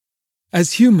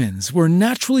As humans, we're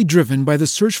naturally driven by the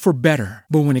search for better.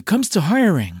 But when it comes to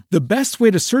hiring, the best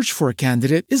way to search for a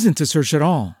candidate isn't to search at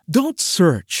all. Don't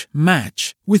search,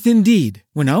 match with Indeed.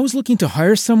 When I was looking to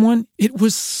hire someone, it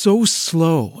was so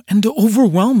slow and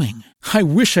overwhelming. I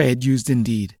wish I had used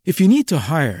Indeed. If you need to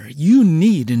hire, you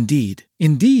need Indeed.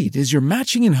 Indeed is your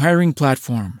matching and hiring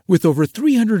platform with over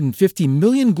 350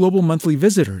 million global monthly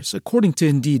visitors, according to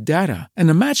Indeed data, and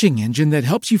a matching engine that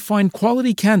helps you find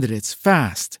quality candidates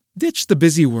fast. Ditch the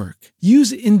busy work.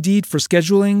 Use Indeed for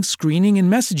scheduling, screening,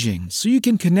 and messaging so you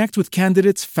can connect with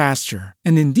candidates faster.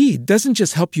 And Indeed doesn't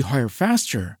just help you hire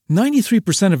faster.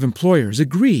 93% of employers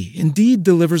agree Indeed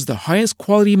delivers the highest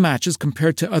quality matches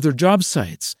compared to other job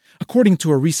sites, according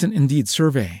to a recent Indeed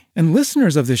survey. And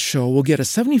listeners of this show will get a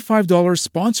 $75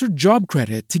 sponsored job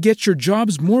credit to get your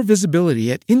jobs more visibility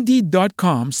at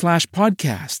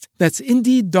Indeed.com/podcast. That's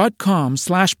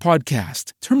Indeed.com/podcast.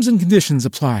 Terms and conditions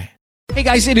apply. Hey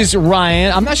guys, it is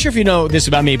Ryan. I'm not sure if you know this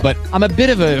about me, but I'm a bit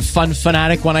of a fun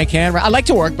fanatic when I can. I like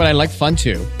to work, but I like fun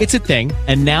too. It's a thing.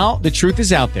 And now the truth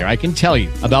is out there. I can tell you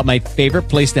about my favorite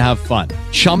place to have fun.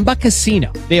 Chumba Casino.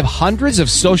 They have hundreds of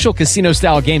social casino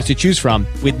style games to choose from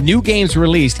with new games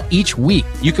released each week.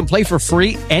 You can play for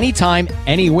free anytime,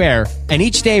 anywhere. And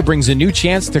each day brings a new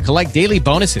chance to collect daily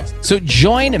bonuses. So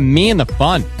join me in the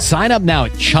fun. Sign up now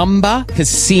at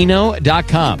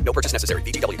ChumbaCasino.com. No purchase necessary.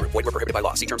 VGW Group. Void where prohibited by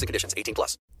law. See terms and conditions.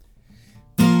 18+.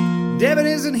 Devin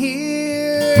isn't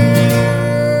here,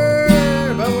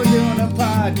 but we're doing a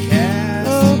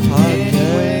podcast.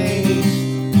 Anyway.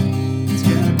 It's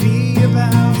gonna be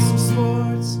about some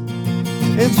sports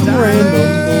and some Tyler random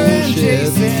and bullshit.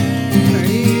 Jason are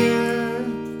here.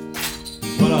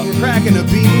 What up? We're cracking a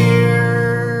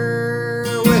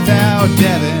beer without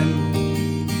Devin.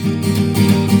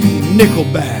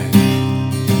 Nickelback.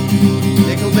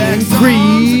 Nickelback And songs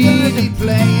Creed. are gonna be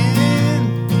playing.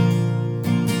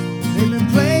 They've been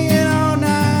playing all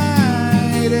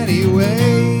night anyway.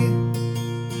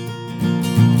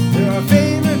 They're our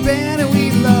favorite band and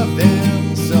we love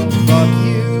them, so fuck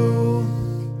you.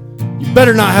 You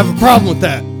better not have a problem with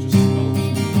that.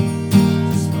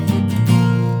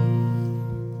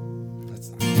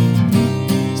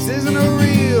 This isn't a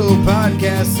real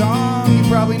podcast song, you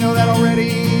probably know that already.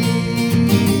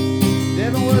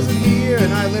 Devin wasn't here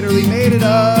and I literally made it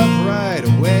up right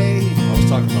away. I was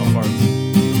talking about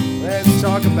farts. Let's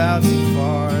talk about some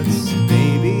farts,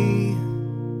 baby.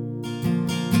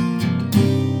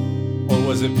 Or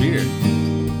was it beer?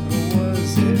 Or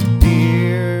was it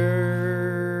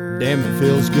beer? Damn, it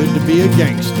feels good to be a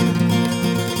gangster.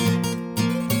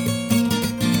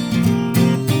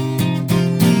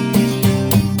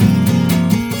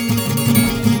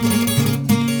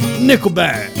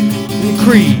 Nickelback and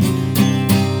Creed.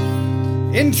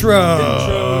 Intro.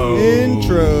 I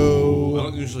Intro.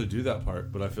 don't usually do that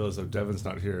part, but I feel as though Devin's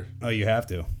not here. Oh, you have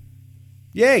to.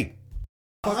 Yay.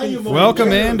 Welcome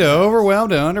Welcome into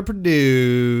Overwhelmed and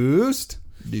Underproduced.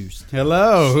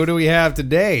 Hello, who do we have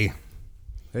today?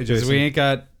 Hey, 'Cause Jason.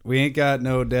 we ain't got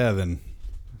no Devin.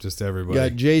 Just everybody.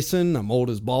 Got Jason. I'm old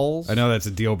as balls. I know that's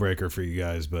a deal breaker for you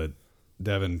guys, but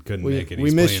Devin couldn't We, make it. we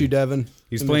He's miss playing- you, Devin.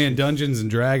 He's We playing miss you. Dungeons and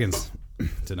Dragons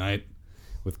tonight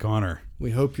with Connor.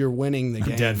 We hope you're winning the I'm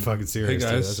game. dead fucking serious. Hey,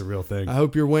 too. guys. That's a real thing. I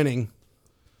hope you're winning.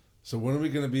 So when are we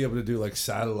going to be able to do like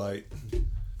satellite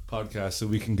podcasts so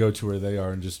we can go to where they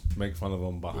are and just make fun of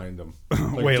them behind them?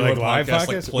 Wait, do like a live podcast,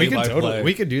 podcasts? play we could by totally. play.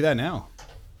 We could do that now.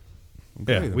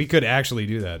 Yeah, we could actually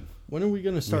do that. When are we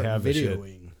going to start have the shit.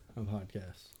 videoing a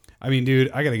podcast? I mean, dude,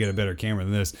 I got to get a better camera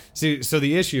than this. See, so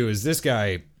the issue is this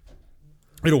guy,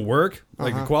 it'll work.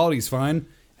 Like the quality's fine.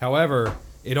 However,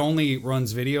 it only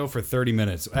runs video for 30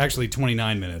 minutes. Actually,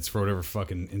 29 minutes for whatever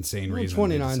fucking insane reason.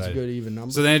 29 is a decided. good even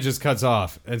number. So then it just cuts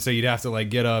off. And so you'd have to like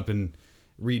get up and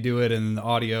redo it. And the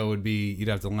audio would be, you'd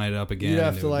have to line it up again. You'd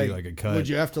have and to it would like, be like a cut. would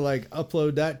you have to like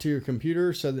upload that to your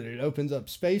computer so that it opens up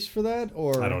space for that?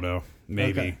 Or I don't know.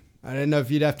 Maybe. Okay. I didn't know if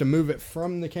you'd have to move it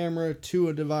from the camera to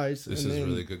a device. This and is then-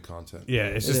 really good content. Yeah,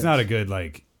 it's It just is. not a good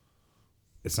like.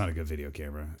 It's not a good video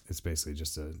camera. It's basically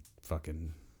just a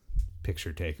fucking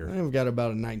picture taker. I've got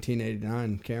about a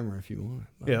 1989 camera if you want.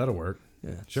 Yeah, that'll work.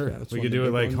 Yeah, Sure, it's we one could of do the it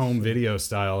big like ones, home so- video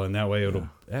style, and that way it'll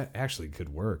that actually could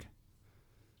work.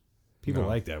 People No.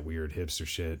 like that weird hipster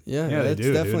shit. Yeah, they that's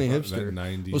do, definitely dude. That hipster.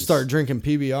 90s. We'll start drinking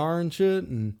PBR and shit,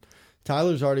 and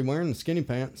Tyler's already wearing the skinny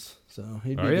pants, so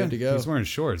he'd be Oh yeah, good to go. he's wearing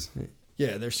shorts.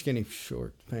 Yeah, they're skinny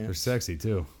short They're pants. sexy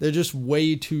too. They're just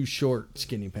way too short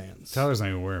skinny pants. Tyler's not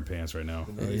even wearing pants right now.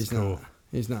 Yeah, It's he's cool. not.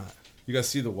 He's not. You guys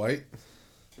see the white?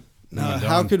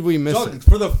 How could we miss Dog, it?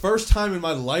 for the first time in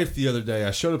my life the other day,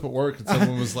 I showed up at work and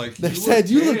someone was like, They said,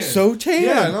 "You look so tan."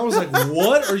 Yeah, and I was like,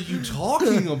 what are you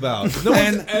talking about? No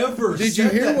one's ever Did you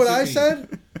said hear that what to I me.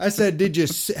 said? I said,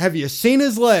 have you seen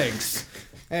his legs?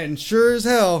 And sure as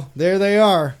hell, there they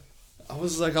are. I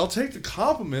was like, I'll take the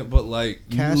compliment, but like,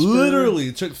 Casper. literally,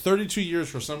 it took 32 years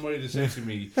for somebody to say to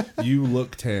me, you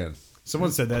look tan.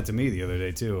 Someone said that to me the other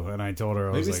day too, and I told her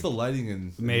I Maybe was it's like, the lighting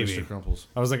in maybe. Mr. Crumples.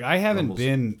 I was like, I haven't Crumbles.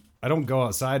 been. I don't go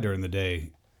outside during the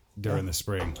day during the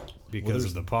spring because there's-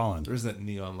 of the pollen. There's that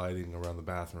neon lighting around the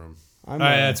bathroom.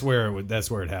 That's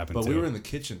where it happened. But too. we were in the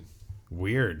kitchen.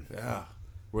 Weird. Yeah.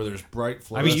 Where there's bright I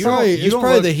fluorescent. mean, you It's don't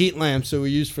probably look- the heat lamps that we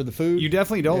use for the food. You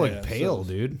definitely don't Yeah, look pale, so-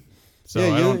 dude. So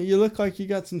yeah, I don't, you look like you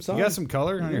got some sun. you got some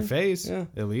color on your face, yeah.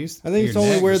 at least. I think it's Your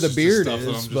only neck. where It's the just beard stuff that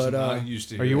I'm is, just but not used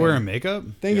to Are you hearing. wearing makeup?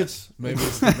 I think it's Maybe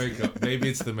it's the makeup. Maybe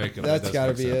it's the makeup. that's That got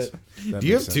to does be make it. sense. That Do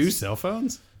you have makes two sense. cell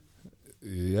phones?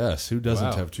 Yes. Who doesn't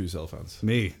Wow. have two cell phones?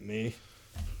 Me. Me,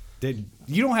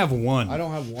 You don't have one. I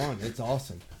don't have one. It's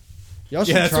awesome. Y'all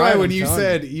should Yeah, that's try why it, when I'm you telling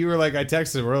said you were like, I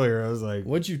texted him earlier. I was like,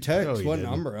 "What'd you text? No, you what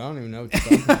didn't. number? I don't even know what you're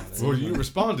talking about." Well, you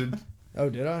responded. Oh,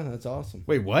 did I? That's awesome.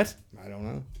 wait, what? I don't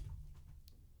know.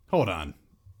 Hold on.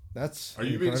 That's Are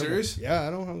you being incredible. serious? Yeah, I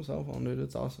don't have a cell phone, dude.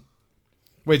 It's awesome.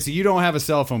 Wait, so you don't have a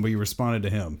cell phone, but you responded to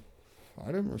him? I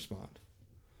didn't respond.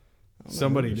 I don't know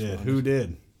Somebody who did. responded. Who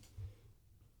did?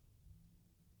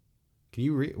 Can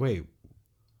you wait?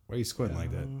 Why are you squinting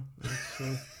like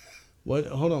that? What?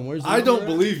 Hold on. Where's the I number don't at?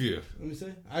 believe you. Let me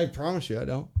see. I promise you, I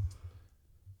don't.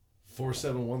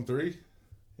 4713.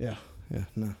 Yeah.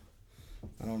 No.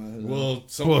 I don't know. Who that is. Well,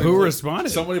 somebody who played- responded?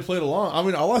 Somebody played along. I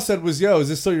mean, all I said was, "Yo, is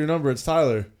this still your number? It's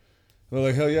Tyler." And they're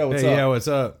like, "Hell yeah, what's Hey, up?" yeah, what's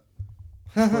up?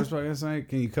 First podcast night.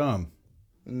 Can you come?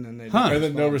 And then they Huh. didn't And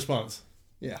then no respond. response.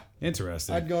 Yeah.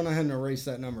 Interesting. I'd go on ahead and erase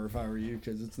that number if I were you,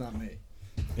 because it's not me.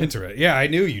 Interesting. Yeah, I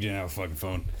knew you didn't have a fucking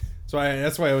phone.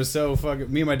 That's why I was so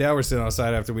fucking. Me and my dad were sitting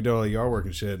outside after we did all the yard work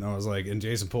and shit, and I was like, and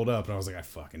Jason pulled up, and I was like, I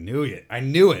fucking knew it. I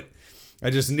knew it. I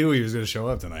just knew he was going to show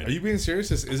up tonight. Are you being serious?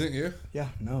 This isn't you? Yeah.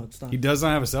 No, it's not. He does not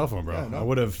have a cell phone, bro. Yeah, no. I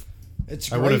would have.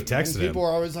 It's I great. would've man. texted People him.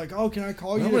 are always like, "Oh, can I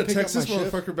call you I'm to gonna pick text up this my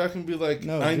shift?" motherfucker back and be like,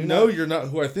 No, "I do know not. you're not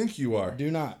who I think you are." Do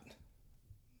not.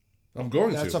 I'm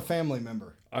going That's to. a family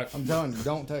member. I- I'm telling you,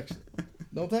 don't text it.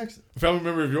 Don't text it. A family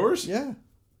member of yours? Yeah.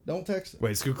 Don't text it.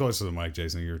 Wait, scoot closer to the mic,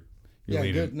 Jason. You're Yeah,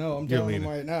 leading. good. No, I'm You're telling them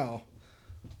leading. right now.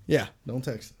 Yeah, don't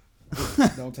text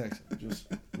it. Don't text it. Just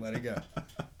let it go.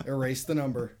 Erase the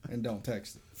number and don't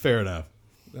text it. Fair enough.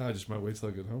 No, I just might wait till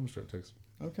I get home and start texting.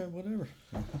 Okay, whatever.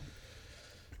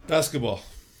 Basketball.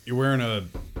 You're wearing a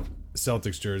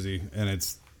Celtics jersey, and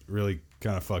it's really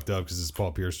kind of fucked up because it's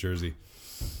Paul Pierce jersey,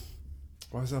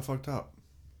 Why is that fucked up?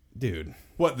 dude.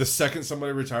 What, the second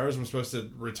somebody retires, I'm supposed to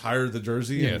retire the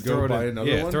jersey and throw go it buy in,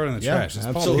 another one? throw it in the Yeah, trash. It's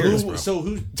Paul absolutely. Pierce, bro.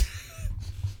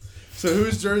 So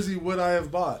whose jersey would I have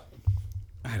bought?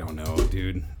 I don't know,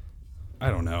 dude. I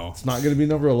don't know. It's not going to be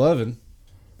number 11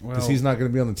 Well, because he's not going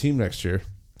to be on the team next year.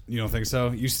 you don't think so?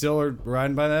 You still are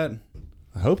riding by that?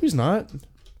 I hope he's not.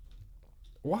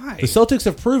 Why? The Celtics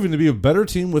have proven to be a better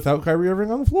team without Kyrie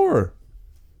Irving on the floor.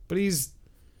 But he's.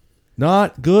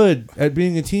 Not good at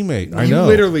being a teammate. I You know.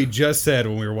 literally just said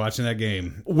when we were watching that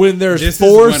game. When there's This is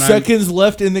 4 when I'm- seconds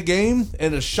left in the game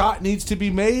and a shot needs to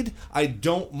be made, I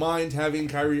don't mind having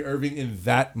Kyrie Irving in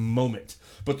that moment.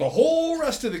 But the whole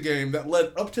rest of the game that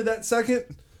led up to that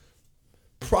second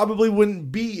probably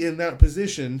wouldn't be in that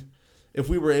position if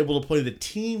we were able to play the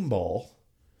team ball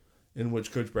in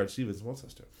which Coach Brad Stevens wants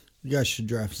us to. You guys should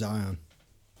draft Zion.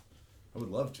 I would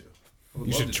love to.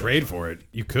 You should trade for it.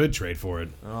 You could trade for it,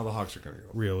 Oh, the Hawks are going to go.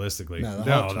 realistically. No, No,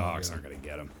 the Hawks the won't Hawks get aren't going to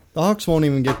get him. The Hawks won't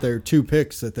even get their 2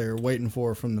 picks that they're waiting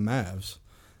for from the Mavs.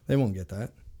 They won't get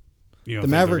that. You The don't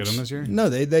think Mavericks, they'll get him this year? no,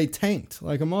 they tanked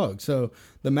like a mug. So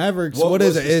the Mavericks, What what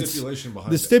is was it? the It's stipulation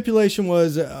behind the it? stipulation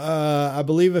was, I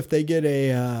believe, if they get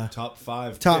a Top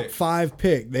 5 top pick. 5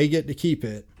 pick, they get to keep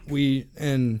it.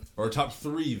 Or top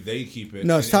 3, they keep it.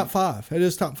 No, it's And- top 5. It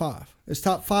is top 5. It's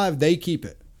top 5. They keep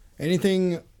it.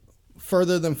 Anything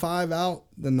further than 5 out,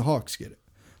 then the Hawks get it.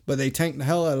 But they tanked the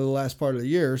hell out of the last part of the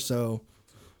year. So,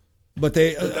 but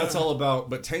they, But that's all about.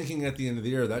 But tanking at the end of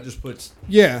the year, that just puts.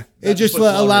 yeah, that it just puts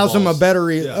lottery allows them a balls.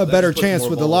 better Yeah, a that better just puts chance more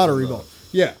with the balls lottery in the- ball.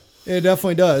 Yeah, it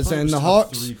definitely does. And the top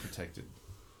Hawks, 3 protected.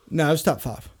 no, it was top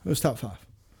 5. It was top 5.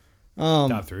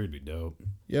 Top 3 would be dope.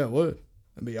 Yeah, it would.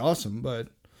 It'd be awesome, but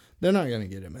they're not going to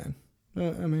get it, man.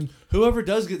 I mean, Whoever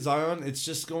does get Zion, it's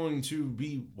just going to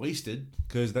be wasted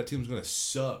because that team's going to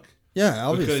suck. yeah,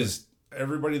 obviously. Because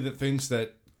everybody that thinks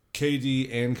that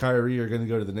KD and Kyrie are going to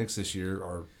go to the Knicks this year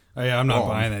are Oh, yeah, I'm not wrong.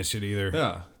 buying that shit either.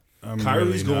 Yeah. I'm Kyrie's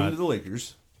really going not. to the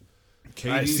Lakers.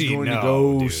 KD's see, going to no,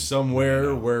 go dude. somewhere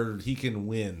No. where he can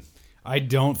win. I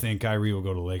don't think Kyrie will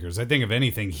go to Lakers. I think if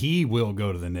anything, he will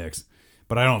go to the Knicks.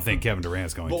 But I don't think Kevin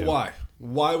Durant's going But to. why?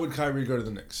 Why would Kyrie go to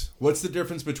the Knicks? What's the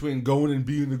difference between going and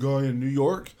being the guy in New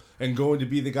York and going to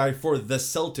be the guy for the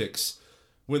Celtics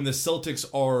when the Celtics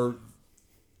are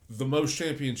the most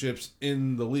championships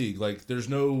in the league? Like, there's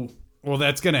no... Well,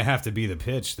 that's going to have to be the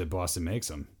pitch that Boston makes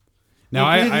him. Now,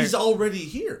 Well, I he's already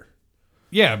here.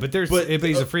 yeah, but there's But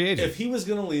he's a free agent. If he was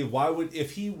going to leave,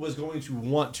 if he was going to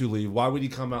want to leave, why would he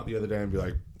come out the other day and be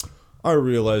like, I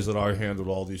realized that I handled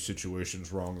all these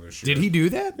situations wrong this year. Did he do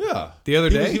that? Yeah. The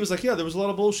other day? He was like, yeah, there was a lot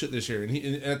of bullshit this year.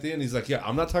 And at the end, he's like, yeah,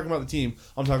 I'm not talking about the team.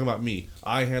 I'm talking about me.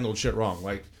 I handled shit wrong.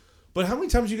 Like, but how many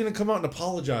times are you going to come out and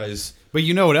apologize? But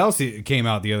you know what else came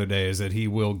out the other day is that he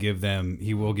will give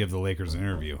the Lakers an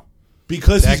interview.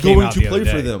 Because That he's came going out to the play other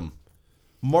for day. them.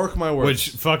 Mark my words. Which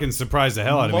fucking surprised the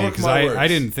hell out of me Mark because my words. I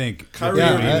didn't think Kyrie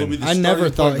Yeah, Irving I- will be the I never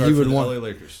starting thought point he guard would for the want- LA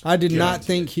Lakers. I did not Guaranteed.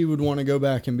 think he would want to go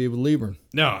back and be with Lieberman.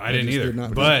 No, I didn't just either. did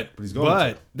not. But he's going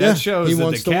to. that Yeah, shows he that the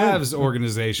wants to win. Cavs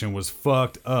organization was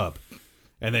fucked up,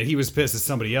 and that he was pissed at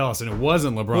somebody else, and it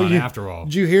wasn't LeBron after all.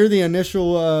 Did you hear the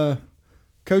initial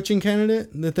coaching candidate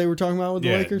that they were talking about with the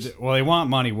Lakers? Well, they want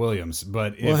Monty Williams,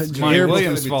 but if Well, did you Monty hear-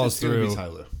 Williams It's falls gonna be through,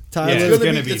 Tyler. Tyler. Yeah, it's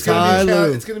gonna be It's going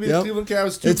Tyler. to be Yep. the Cleveland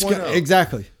Cavs It's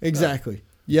 2.0. exactly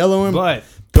yellow and but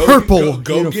purple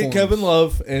Go uniforms. get Kevin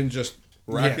Love and just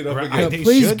rack it up right. again. Yeah, They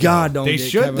please should, God, though. don't They get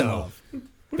should, Kevin though. Love.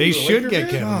 they you, a should Laker get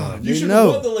fan? Kevin Love. You should No.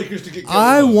 want the Lakers to get Kevin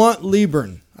I Love. want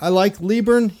Lieberman. I like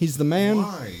Lieberman. He's the man.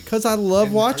 Why? Because I love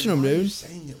And watching him, why are you dude.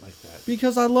 saying it like that?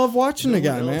 Because I love watching the No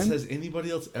guy, one else- man. Has anybody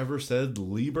else ever said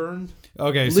Lieburn?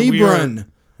 Okay, so LeBron.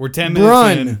 we're 10 minutes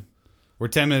Brun. in. We're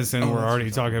 10 minutes in. Oh, We're that's already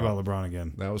what talking I'm about LeBron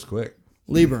again. That was quick.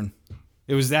 Lieberman.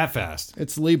 It was that fast.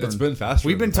 It's Lieberman. It's been faster.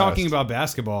 We've in been the talking past. about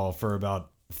basketball for about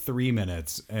 3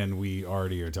 minutes, and we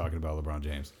already are talking about LeBron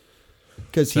James.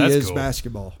 Because he That's is cool.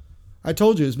 basketball. I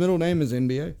told you his middle name is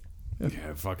NBA. Yeah,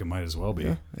 fucking might as well be.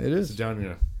 Yeah, it is. Sit down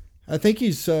here. I think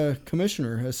he's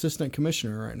assistant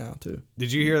commissioner right now, too.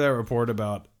 Did you hear that report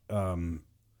about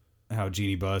how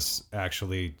Jeannie Buss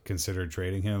actually considered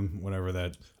trading him whenever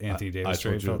that Anthony Davis I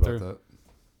trade told you fell about through? that.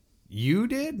 You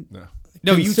did? No.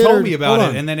 No, you Considered- told me about hold it,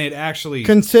 on. and then it actually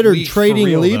Considered leaked for trading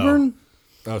real, though. Lieberman?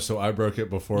 Oh, so I broke it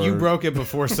before. You broke it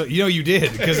before, so you know you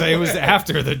did because it was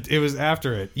after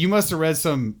it. You must have read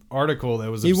some article that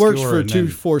was He obscure, works for and then-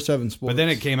 247 Sports. but then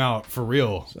it came out for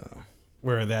real,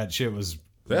 where that shit was.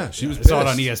 Yeah, she was I saw it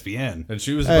on pissed. ESPN. And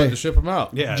she was Hey. about to ship him out.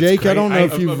 Yeah, it's Jake, I great. don't know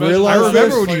if you've imagine- realized I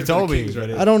remember this. when you told me. Kings, but right?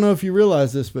 it- I don't know if you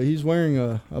realize this, but he's wearing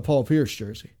a Paul Pierce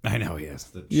jersey. I know he is.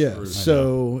 The Yeah, truth.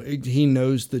 so he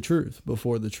knows the truth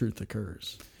before the truth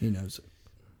occurs. He knows it.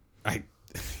 I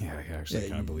actually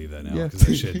kind of believe that now. Yeah. 'Cause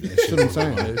that shit That's what I'm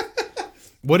saying, dude.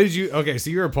 What did you? Okay, so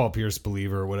you're a Paul Pierce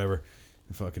believer or whatever.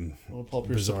 Fucking Paul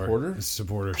Pierce bizarre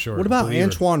supporter? sure. What about believer.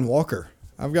 Antoine Walker?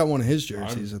 I've got one of his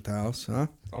jerseys at the house. Huh?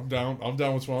 I'm down. I'm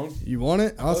down with Swan. You want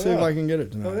it? I'll see if yeah. I can get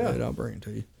it tonight. Oh, yeah. Dude. I'll bring it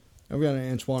to you. I've got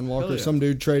an Antoine Walker. Hell yeah. Some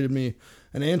dude traded me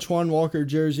an Antoine Walker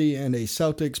jersey and a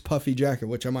Celtics puffy jacket,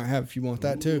 which I might have if you want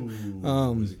that too.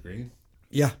 Was it green?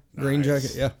 Yeah, green Nice.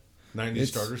 jacket. Yeah. 90s It's-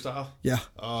 starter style? Yeah,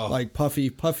 Oh. like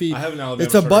puffy. I have an Alabama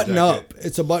It's a starter button jacket. up.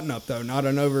 It's a button up though, not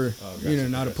an over. Gotcha,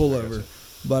 not a gotcha, pullover. gotcha.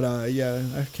 But yeah,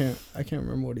 I can't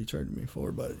remember what he traded me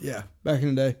for. But yeah, back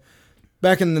in the day,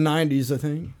 back in the '90s, I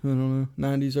think. I don't know,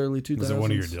 '90s, early 2000s. Was it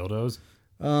one of your dildos?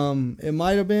 It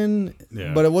might have been,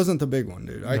 Yeah. but it wasn't the big one,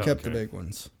 dude. I Oh, kept the okay. big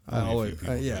ones. I Only a always, few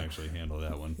people yeah, can actually handle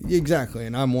that one. exactly.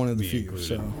 And I'm one of the Me few. included.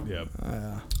 So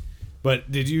Yeah.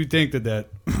 But did you think that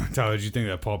Tyler? Did you think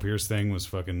that Paul Pierce thing was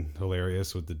fucking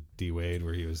hilarious with the D Wade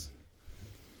where he was?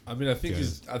 I mean, I think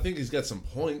he's got some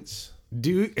points.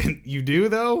 Do you do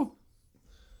though?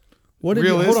 what did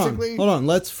Realistically? hold on.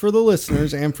 Let's for the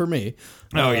listeners and for me.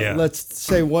 Oh, yeah. Let's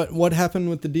say what happened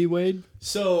with the D Wade.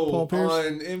 So Paul Pierce?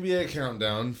 on NBA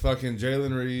Countdown, fucking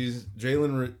Jalen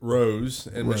Rose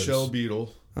and Rose. Michelle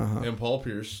Beadle Uh-huh. and Paul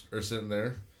Pierce are sitting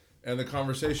there, and the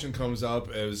conversation comes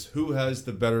up as who has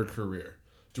the better career,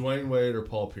 Dwayne Wade or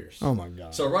Paul Pierce? Oh my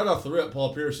god. So right off the rip,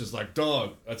 Paul Pierce is like,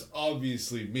 "Dog, that's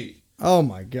obviously me." Oh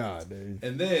my god, dude.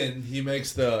 And then he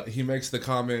makes the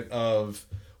comment of,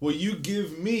 "Well, you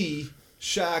give me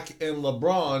Shaq and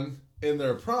LeBron in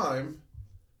their prime,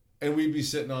 and we'd be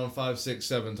sitting on 5, 6,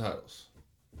 7 titles."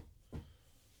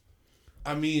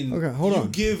 I mean, Okay, hold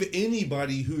on. give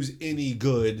anybody who's any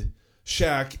good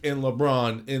Shaq and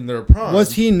LeBron in their prime.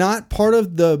 Was he not part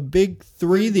of the big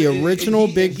three, the And original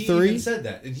big he three? Even said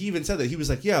that, and he even said that he was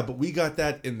like, "Yeah, but we got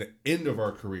that in the end of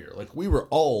our career. Like we were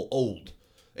all old."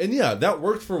 And yeah, that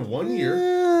worked for 1 year.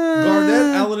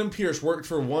 Garnett, Allen, and Pierce worked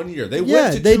for 1 year. They Yeah,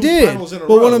 went to they two did. finals in a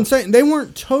But row. what I'm saying, they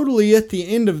weren't totally at the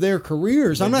end of their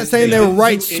careers. I'm not did- saying they they were didn't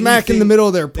right do smack in the anything- middle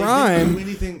of their they didn't prime. do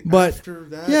anything but after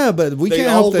that. yeah, but we can't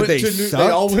all help that went they to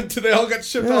sucked. They all got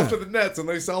shipped Yeah. off to the Nets, and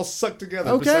they all sucked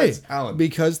together. Okay, Besides Allen.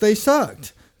 because they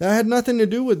sucked. That had nothing to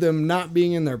do with them not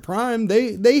being in their prime.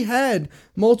 They had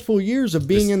multiple years of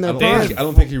being in their I prime.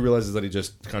 don't think he realizes that he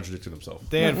just contradicted himself.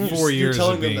 They had 4 years You're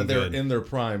telling of them being that they're good. in their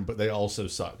prime, but they also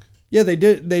suck. Yeah, they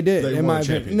did. They did. They in won my a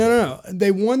opinion, championship. no. They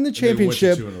won the they went to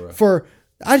championship 2 in a row. for.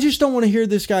 I just don't want to hear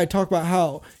this guy talk about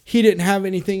how he didn't have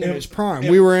anything in his prime.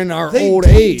 We were in our old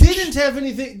age. Didn't have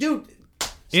anything, dude.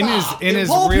 In stop. his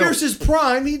Paul real- Pierce's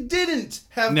prime, he didn't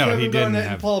have No, Kevin he didn't Garnett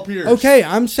have- and Paul Pierce. Okay,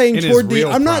 I'm saying In his toward the. real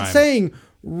I'm not prime. saying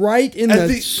right in At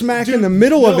the, the- smack dude, in the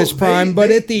middle of no, his prime, but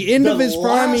at the end of his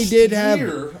prime, he last did have.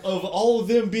 year of all of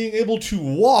them being able to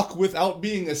walk without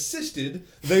being assisted,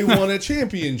 they won a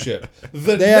championship.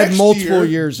 The They had next multiple year,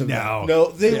 years of that. No.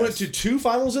 No, they went to 2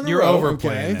 finals in a You're row.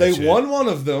 overplaying. Okay. that They shit. won one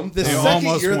of them. The second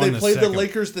almost year, won they the played the second.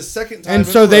 Lakers the second time, And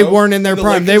in so a they row, weren't in their and the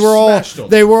prime. They Lakers were all smashed them.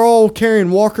 they were all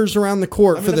carrying walkers around the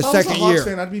court I mean, for the if I was a second Hawks year.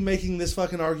 fan, I'd be making this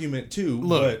fucking argument too.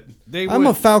 Look, but they I'm a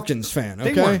weren't- Falcons fan.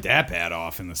 They Okay, weren't that bad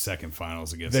off in the second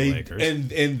finals against they the Lakers.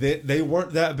 and they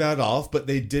weren't that bad off, but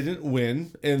they didn't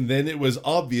win. And then it was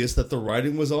obvious that the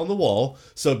writing was on the wall.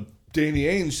 So Danny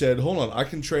Ainge said, "Hold on, I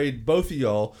can trade both of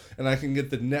y'all, and I can get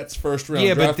the Nets first round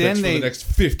Yeah, but draft picks then for they- the next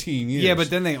 15 years." Yeah, but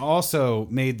then they also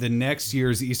made the next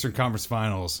year's Eastern Conference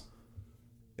Finals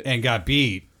and got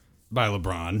beat by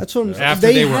LeBron. That's what I'm saying. After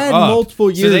They were had up.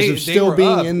 multiple So years of still were being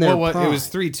up. in their It prime. was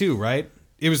 3-2, right?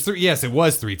 It was 3. Yes, it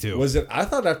was 3-2. was it? I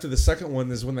thought after the second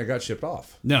one is when they got shipped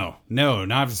off. No,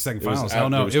 not after the second was finals. after- Hell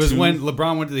no. it was It was two- when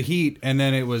LeBron went to the Heat, and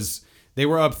then it was they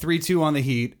were up 3-2 on the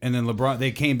Heat, and then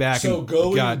they came back So and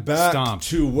going got back stomped.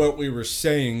 to what we were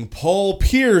saying, Paul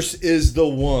Pierce is the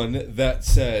one that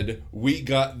said we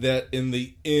got that in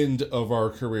the end of our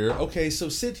career. Okay, so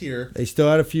sit here. They still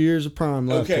had a few years of prime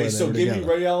left. Okay, where they so were give me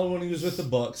together. Ray Allen when he was with the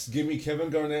Bucks. Give me Kevin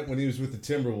Garnett when he was with the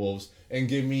Timberwolves, and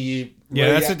give me Yeah,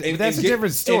 Ray- that's a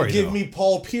different story, And give though. me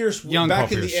Paul Pierce Young back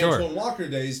Paul in Pierce, the sure. Antoine Walker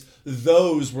days.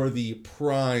 Those were the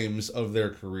primes of their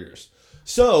careers.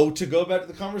 So to go back to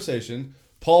the conversation,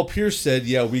 Paul Pierce said,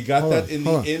 "Yeah, we got that in the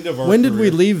Hold on. end of our." When did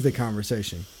we leave the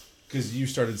conversation? Because you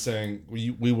started saying we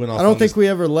went off. I don't on think this- we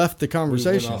ever left the off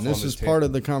conversation. on This this is part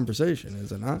of the conversation,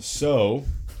 is it not? So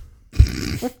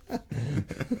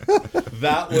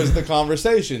that was the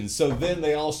conversation. So then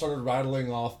they all started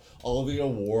rattling off all the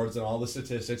awards and all the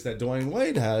statistics that Dwayne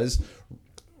Wade has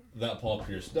that Paul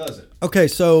Pierce doesn't. Okay,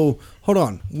 so hold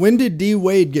on. When did D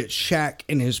Wade get Shaq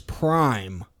in his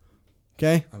prime?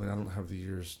 Okay, I mean, I don't have the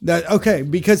years.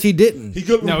 because he didn't. He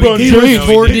could No, LeBron he James. did. No,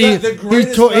 he toward didn't.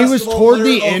 the he was toward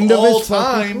the end of his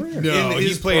time. fucking career. No, in he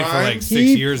his played for prime. like 6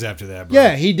 He- years after that, bro.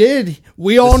 Yeah, he did.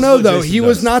 We all is know what though Jason he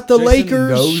was does. not the Jason Lakers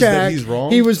knows that he's Shaq.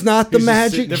 wrong. He was not the He's just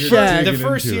Magic sitting here Shaq. digging The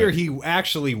first into year, it. he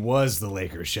actually was the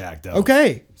Lakers Shaq, though.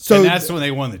 Okay, so and that's when they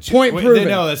won the chip. point Wait, proven.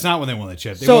 No, that's not when they won the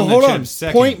chip. They So won the hold chip on.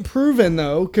 second. Point proven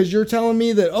though, because you're telling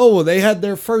me that they had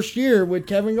their first year with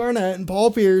Kevin Garnett and Paul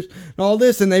Pierce and all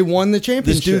this, and they won the This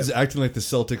championship. dude's acting like the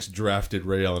Celtics drafted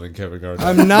Ray Allen and Kevin Garnett.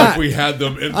 I'm not. Like we had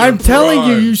them in their I'm telling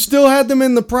you, prime. you still had them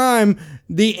in the prime,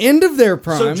 the end of their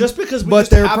prime. So just because we but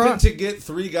just their happened prime- to get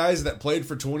 3 guys that played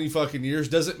for 20 fucking years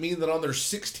doesn't mean that on their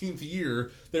 16th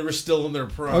year they were still in their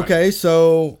prime. Okay,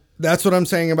 so that's what I'm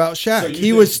saying about Shaq. So you He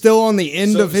think- was still on the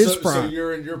end of his So prime.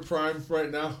 you're in your prime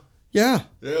right now? Yeah,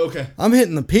 Yeah, okay. I'm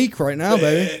hitting the peak right now,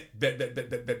 baby.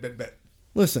 Bet.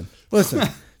 Listen.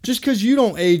 Just because you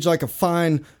don't age like a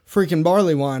fine freaking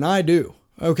barley wine, I do.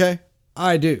 Okay?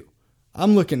 I do.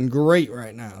 I'm looking great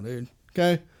right now, dude.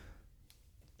 Okay?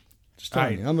 Just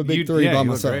telling you. I'm a big 3 by you look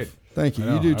myself. great. Thank you. I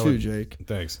know, You do I too, look- Jake.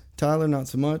 Thanks. Tyler, not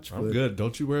so much. I'm but- good.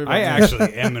 Don't you worry about I me.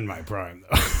 actually am in my prime,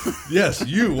 though. Yes,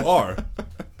 you are.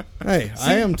 Hey,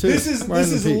 I am too. This is Right in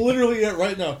the peak. literally it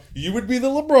right now. You would be the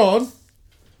LeBron.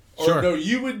 Or Sure. no,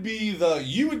 you would be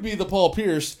the Paul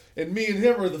Pierce, and me and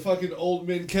him are the fucking old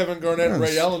men Kevin Garnett and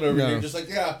Ray Allen over No. here. Just like,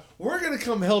 yeah, we're gonna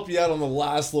come help you out on the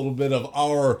last little bit of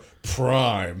our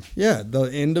prime. Yeah, the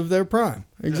end of their prime.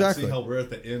 Exactly. See how we're at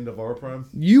the end of our prime?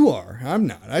 You are. I'm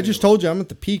not. I just told you I'm at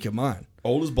the peak of mine.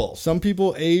 Old as balls. Some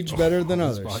people age better than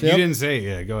others. You Yep. didn't say it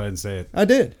yet. Go ahead and say it. I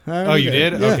did. I Oh, already you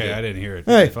did? Yeah. Okay, I didn't hear it.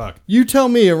 Hey, Fuck. you tell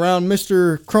me around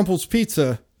Mr. Crumple's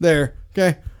Pizza there,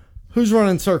 okay? Who's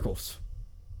running circles?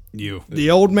 You. The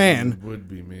old man, Would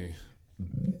be me.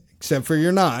 except for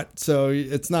you're not, so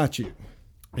it's not you.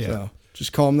 Yeah. So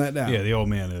just calm that down. Yeah, the old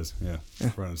man is. Yeah.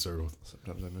 Running circles.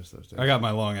 Sometimes I miss those days. I got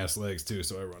my long ass legs too,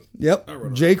 so I run. Yep.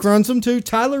 Jake runs them too.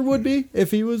 Tyler would be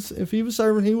if he was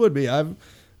serving. He would be.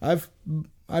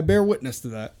 I bear witness to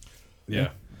that. Yeah.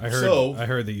 I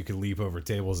heard that you could leap over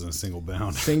tables in a single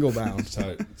bound. Single bound. It's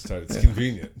tight. It's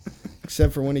convenient.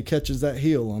 Except for when he catches that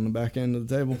heel on the back end of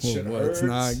the table. shit Boy, it's hurts.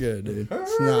 not good, dude.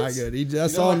 Hurts. It's not good.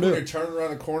 That's all I'm when doing. you're turning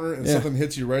around a corner and Yeah. something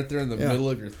hits you right there in the middle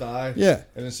of your thigh? Yeah.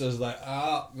 And it says like,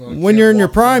 When you're in your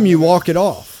prime, you walk it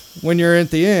off. When you're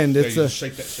at the end, Yeah, it's you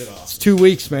shake that shit off. 2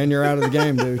 weeks, man. You're out of the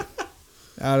game, dude.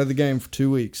 Out of the game for 2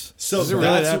 weeks. So Is it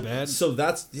really that bad? So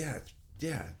that's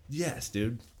yes,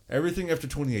 dude. Everything after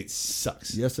 28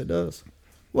 sucks. Yes, it does.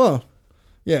 Well,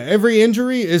 yeah, every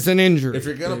injury is an injury. If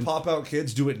you're gonna dude. pop out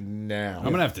kids, do it now. I'm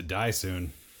going to have to die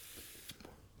soon.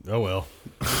 Oh, well.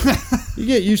 You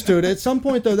get used to it. At some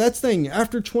point, though, that's the thing.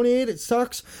 After 28, it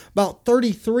sucks. About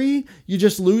 33, you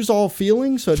just lose all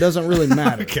feeling, so it doesn't really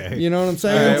matter. Okay. You know what I'm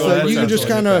saying? All right, well, so that you can sounds just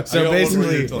like kind I of... got So one more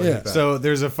basically, year till I get back. so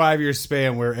there's a 5-year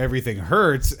span where everything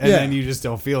hurts, and Yeah. then you just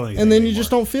don't feel anything And then you anymore.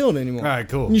 just don't feel it anymore. All right,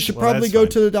 cool. And you should Well, probably that's go fine.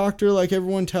 to the doctor like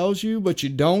everyone tells you, but you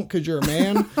don't because you're a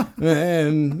man.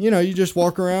 And, you just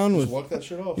walk around with, Walk that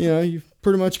shit off. you've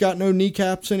pretty much got no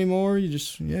kneecaps anymore. You're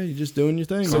just doing your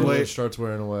thing. man. Cartilage starts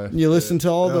wearing away. You listen to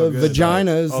all the good.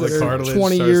 vaginas All the that are cartilage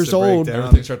 20 starts years to break old. down.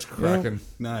 Everything starts cracking.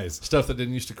 Nice. Stuff that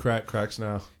didn't used to crack cracks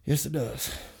now. Yes, it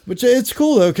does. But it's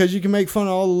cool, though, because you can make fun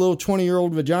of all the little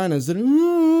 20-year-old vaginas that,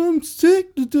 I'm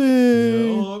sick today.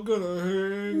 I'm gonna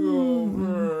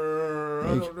hangover.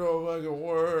 I don't know if I can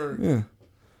work. Yeah.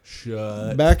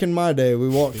 Shut Back in my day, we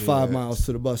walked 5 miles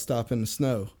to the bus stop in the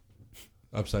snow.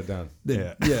 upside down.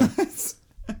 Yeah. Yeah.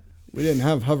 We didn't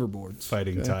have hoverboards.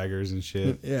 Fighting tigers and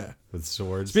shit Yeah. with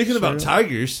swords. Speaking about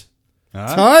tigers,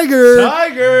 Huh? Tiger!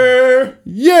 Tiger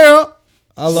Yeah!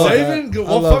 I love saving, that. I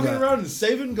well, love fucking that. around and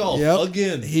saving golf Yep.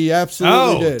 again. He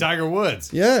absolutely did. Tiger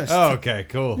Woods. Yes. Oh, okay,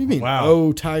 cool. What do you mean,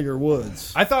 Wow. Tiger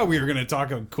Woods? I thought we were going to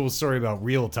talk a cool story about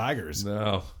real tigers.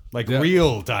 No, Like Yeah.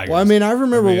 real tigers. Well, I mean, I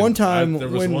remember I mean, one time there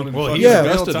was when... one in Well, fucking he's a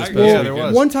Augusta real this tiger. past Yeah, there weekend.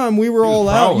 was. One time we were He was all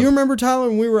out. prowling. You remember, Tyler,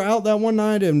 when we were out that one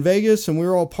night in Vegas and we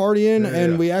were all partying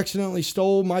and yeah. we accidentally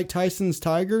stole Mike Tyson's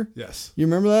Tiger? Yes. You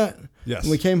remember that? Yes.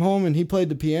 And we came home and he played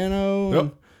the piano. Yep.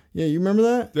 And, yeah, you remember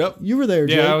that? Yep. You were there,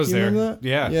 Jake. Yeah, I was you there. Remember that?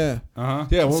 Yeah. Yeah. Uh-huh.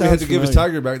 Yeah, when we Sounds had to give his familiar.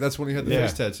 tiger back, that's when he had the Yeah.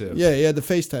 face tattoo. Yeah, he had the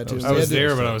face tattoos. I was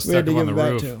there, but I was We had stuck to up on give the it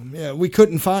back roof. to him. Yeah, we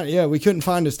couldn't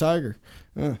find his tiger.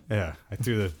 Yeah, I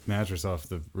threw the mattress off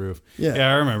the roof. Yeah.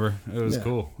 I remember. It was Yeah.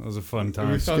 cool. It was a fun We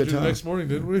time. found you good the time. next morning,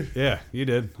 didn't we? Yeah, you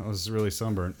did. I was really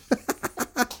sunburnt.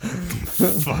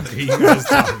 Fuck are you guys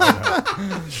talking about?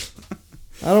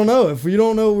 I don't know. If you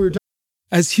don't know what we're talking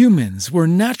As humans, we're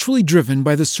naturally driven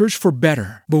by the search for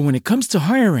better. But when it comes to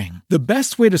hiring, the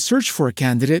best way to search for a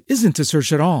candidate isn't to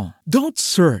search at all. Don't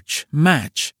search,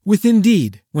 match with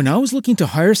Indeed. When I was looking to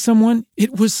hire someone,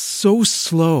 it was so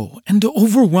slow and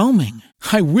overwhelming.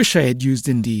 I wish I had used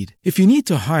Indeed. If you need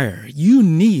to hire, you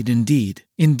need Indeed.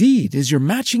 Indeed is your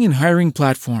matching and hiring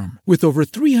platform with over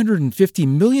 350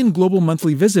 million global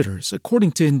monthly visitors,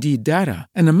 according to Indeed data,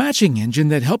 and a matching engine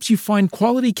that helps you find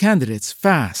quality candidates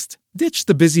fast. Ditch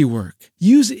the busy work.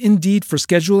 Use Indeed for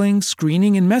scheduling,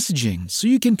 screening, and messaging so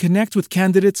you can connect with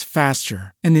candidates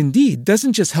faster. And Indeed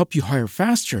doesn't just help you hire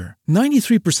faster.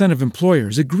 93% of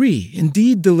employers agree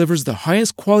Indeed delivers the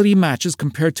highest quality matches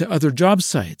compared to other job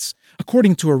sites,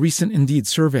 according to a recent Indeed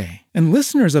survey. And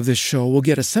listeners of this show will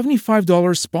get a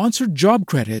 $75 sponsored job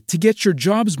credit to get your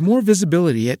jobs more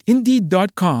visibility at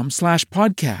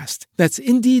Indeed.com/podcast. That's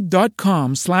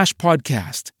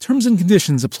Indeed.com/podcast. Terms and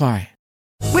conditions apply.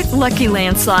 With Lucky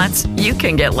Land Slots, you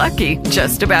can get lucky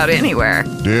just about anywhere.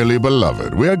 Dearly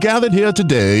beloved, we are gathered here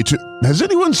today to... Has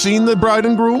anyone seen the bride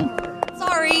and groom?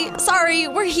 Sorry,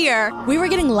 we're here. We were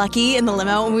getting lucky in the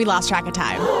limo and we lost track of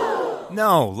time.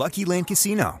 No, Lucky Land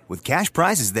Casino, with cash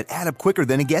prizes that add up quicker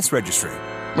than a guest registry.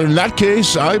 In that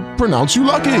case, I pronounce you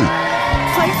lucky.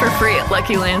 Play for free at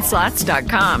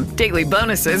LuckyLandSlots.com. Daily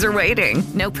bonuses are waiting.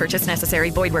 No purchase necessary.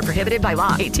 Void where prohibited by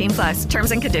law. 18+.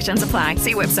 Terms and conditions apply.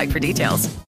 See website for details.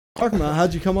 about.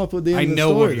 How'd you come up with the end I of the know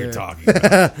story what you're there? talking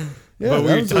about. Yeah, but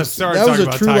that we was a- started that was talking a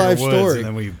about true Tiger life Woods, story. and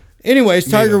then we Anyways,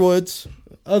 made Tiger a- Woods,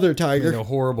 other made Tiger. a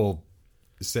horrible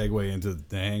segue into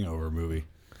the Hangover movie.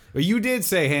 But you did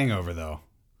say Hangover, though.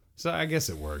 So I guess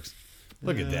it works.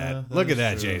 Look at that. Look at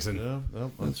that, Jason. Yeah,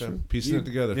 no, that's okay. Piecing it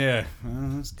together. Yeah, well,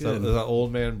 that's So, good. that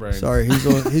old man brain. Sorry,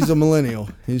 he's a millennial.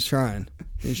 He's trying.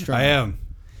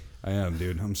 I am,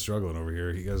 dude. I'm struggling over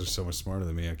here. You guys are so much smarter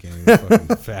than me. I can't even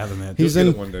fucking fathom that. He's get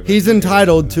it one day, man. he's You'll get it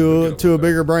entitled one day. You'll get it to a one day.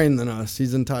 bigger brain than us.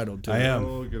 He's entitled to I it. am.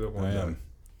 We'll get it one I day. am.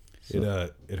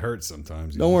 It hurts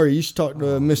sometimes. Don't worry, you should talk to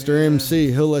Mr.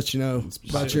 MC. He'll let you know about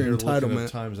Sitting your here looking at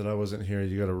entitlement. times that I wasn't here,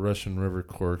 you got a Russian River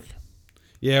cork.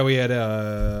 Yeah, we had. Yeah,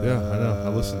 I know. I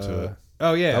listened to it.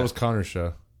 Oh yeah, That was Connor's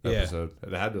show Yeah. episode.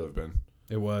 It had to have been.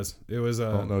 It was. It was.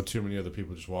 I don't know too many other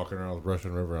people just walking around with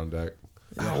Russian River on deck.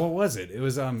 Oh, what was it? It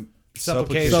was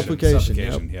supplication.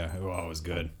 Supplication, Yeah. Oh, it was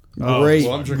good. Great,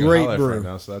 Well, I'm drinking great High Life brew. right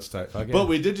now, so that's tight. Okay. But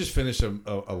we did just finish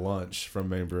a lunch from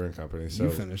Maine Brewing Company. So You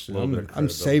finished it. a little bit of I'm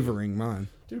credibility. savoring mine.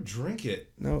 Dude, drink it.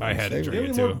 No, I I'm had to savoring You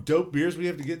drink know it how many too. more dope beers we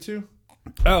have to get to?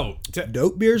 Oh,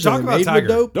 Dope beers Talk are about made Tiger.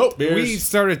 with dope. Dope beers. We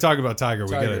started talking about Tiger.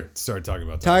 We Tiger. gotta start talking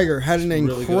about Tiger. Tiger had an Really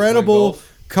good playing incredible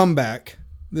golf. comeback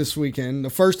this weekend. The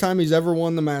first time he's ever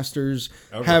won the Masters,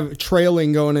 Ever. have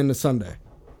trailing going into Sunday,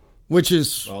 which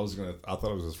is I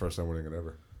thought it was his first time winning it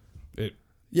ever. It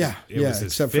yeah, was his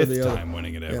except fifth for the other. time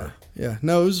winning it ever. Yeah.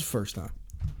 No, it was the first time.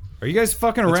 Are you guys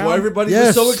fucking That's around? why everybody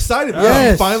Yes. was so excited. because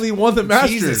Yes. He finally won the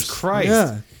Masters. Jesus Christ!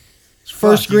 Yeah, his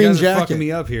first Fuck, you green guys are fucking jacket.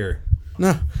 me up here.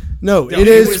 No, it it was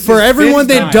is his for everyone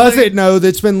fifth that time. doesn't know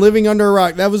that's been living under a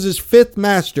rock. That was his fifth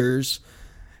Masters,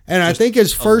 and I think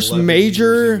his first 11 major.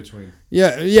 years in between.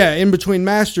 Yeah, in between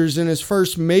Masters and his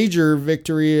first major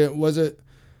victory was it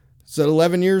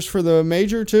 11 years for the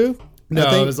major too? No,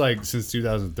 I think, it was like since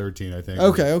 2013, I think.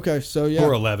 okay, so yeah,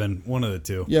 Or 11, one of the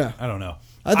two. Yeah. I don't know.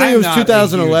 I think I'm it was not a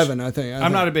 2011. huge- I think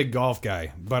I'm not a big golf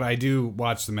guy, but I do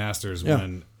watch the Masters Yeah,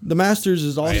 when the Masters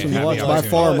is awesome had to watch. the By opportunity.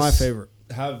 far, my Us favorite.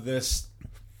 Have this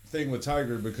thing with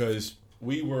Tiger because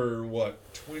we were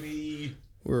 20.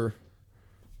 We're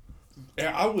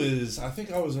Yeah, I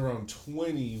think I was around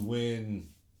 20 when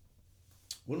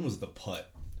was the putt?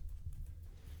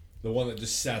 The one that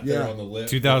just sat there Yeah. on the lip.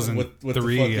 2003, with the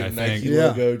fucking I Nike think. Yeah.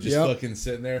 logo just Yep. fucking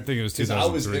sitting there. I think it was 'Cause I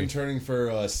was 2003. interning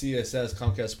for CSS,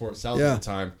 Comcast Sports South Yeah. at the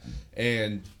time.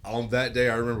 And on that day,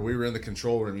 I remember we were in the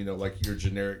control room, like your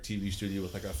generic TV studio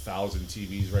with like 1,000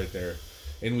 TVs right there.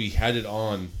 And we had it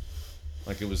on.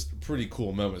 Like, it was a pretty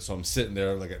cool moment. So I'm sitting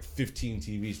there like at 15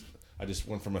 TVs. I just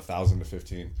went from 1,000 to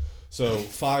 15. So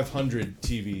 500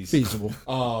 TVs. feasible,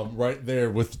 Right there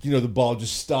with, the ball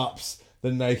just stops.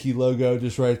 The Nike logo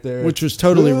just right there. which was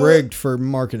totally rigged for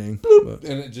marketing. But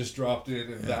And it just dropped in.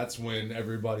 And that's when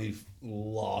everybody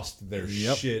lost their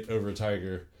shit over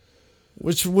Tiger.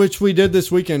 Which we did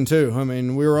this weekend too. I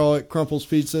mean, we were all at Crumple's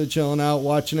Pizza, chilling out,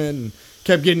 watching it, and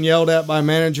kept getting yelled at by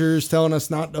managers, telling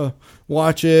us not to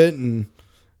watch it, and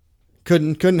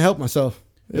couldn't help myself.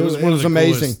 It was one of the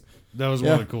amazing. coolest- that was one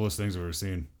Yeah. of the coolest things we've ever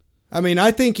seen. I mean,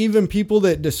 I think even people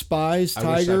that despise I wish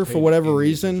I Tiger paid for whatever any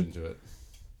reason, attention to it.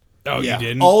 Oh, Yeah. you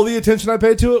didn't? All the attention I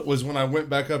paid to it was when I went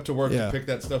back up to work Yeah. to pick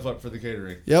that stuff up for the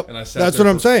catering. Yep, And I sat that's there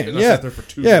what I'm saying. and I Yeah, sat there for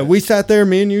 2 yeah. minutes. We sat there,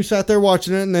 me and you sat there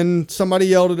watching it, and then somebody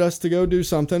yelled at us to go do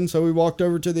something, so we walked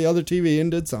over to the other TV and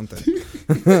did something.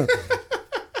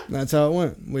 That's how it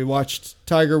went. We watched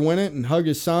Tiger win it and hug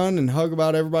his son and hug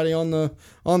about everybody on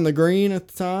the green at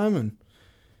the time, and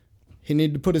he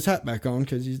needed to put his hat back on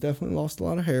because he's definitely lost a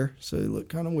lot of hair, so he looked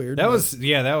kind of weird. That but-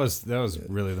 was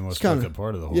really the most fucked up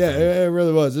part of the whole yeah, thing. it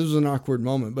really was. It was an awkward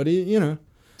moment, but he,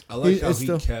 I like how it's he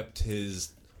still- kept his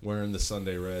wearing the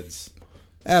Sunday Reds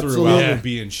absolutely. throughout Yeah.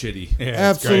 being shitty. Yeah, it's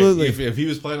Absolutely. If he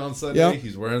was playing on Sunday, Yeah.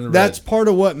 he's wearing the That's red. part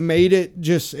of what made it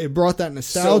it brought that So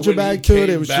nostalgia when he back to it. came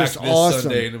It was back just this awesome.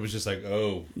 Sunday, and it was just like,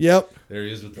 oh, Yep. there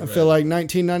he is with the I red. feel like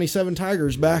 1997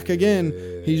 Tigers back again.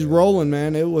 He's rolling,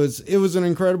 man. It was an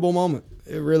incredible moment.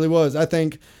 It really was. I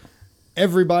think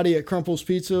everybody at Crumple's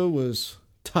Pizza was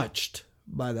touched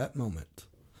by that moment.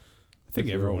 I think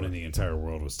everyone in the entire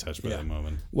world was touched by Yeah. that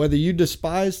moment. Whether you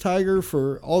despise Tiger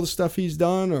for all the stuff he's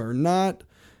done or not,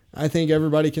 I think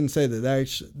everybody can say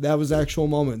that was the actual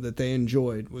moment that they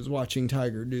enjoyed, was watching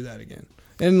Tiger do that again.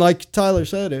 And like Tyler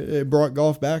said, it brought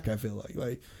golf back, I feel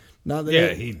like not that Yeah,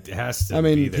 it- he has to I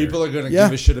mean, be there. people are going to Yeah.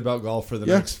 give a shit about golf for the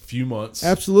Yeah. next few months.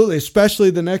 Absolutely, especially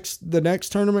the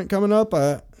next tournament coming up,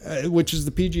 which is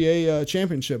the PGA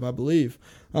Championship, I believe.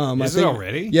 Is it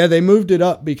already? Yeah, they moved it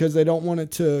up because they don't want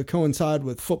it to coincide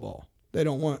with football. They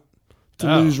don't want to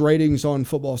lose ratings on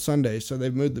football Sunday, so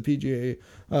they've moved the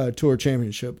PGA Tour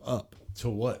Championship up. To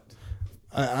what?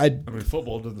 I I mean,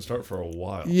 football didn't start for a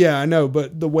while. yeah, I know,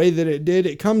 but the way that it did,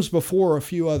 it comes before a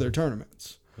few other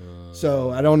tournaments.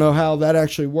 So I don't know how that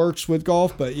actually works with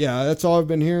golf, but yeah, that's all I've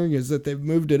been hearing is that they've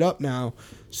moved it up now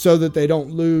so that they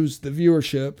don't lose the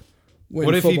viewership when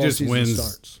What if he football just season wins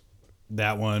starts.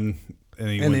 that one and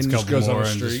he And wins a then just couple goes on more a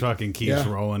and just streak? fucking keeps Yeah.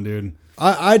 rolling, dude?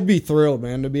 I'd be thrilled,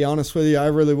 man, to be honest with you. I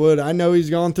really would. I know he's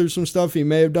gone through some stuff. He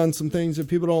may have done some things that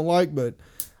people don't like, but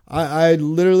I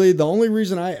literally, the only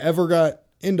reason I ever got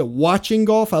into watching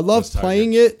golf, I love Tiger.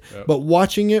 playing it, Yep. but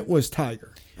watching it was Tiger.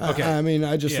 Okay. I mean,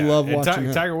 I just Yeah, love and watching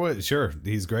him. Tiger Woods, sure,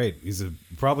 he's great. He's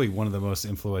probably one of the most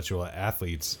influential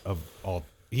athletes of all.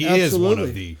 He is one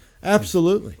of the.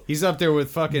 Absolutely. He's up there with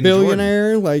fucking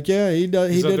Billionaire, like, yeah, he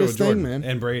Jordan. He's up did there his with Jordan thing, man.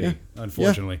 and Brady, Yeah.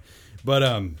 unfortunately. But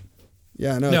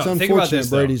Yeah, no, No, it's think about unfortunate this,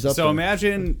 Brady's though. up So there.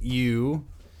 imagine you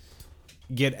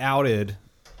get outed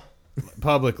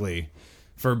publicly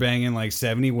for banging like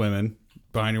 70 women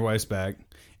behind your wife's back,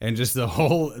 and just the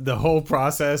whole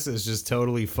process is just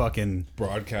totally fucking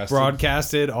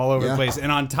broadcasted all over the place.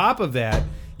 And on top of that,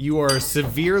 you are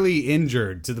severely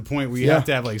injured to the point where you have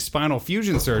to have like spinal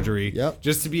fusion surgery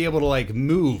just to be able to like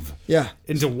move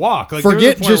and to walk. Like,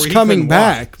 forget there was a point just where he coming couldn't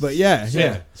back, walk. but yeah.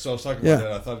 So I was talking about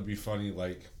that. I thought it'd be funny,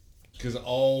 like, because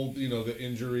all, the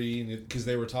injury, because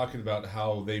they were talking about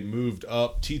how they moved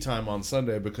up tea time on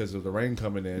Sunday because of the rain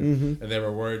coming in, and they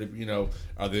were worried,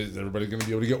 is everybody going to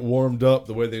be able to get warmed up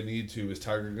the way they need to? Is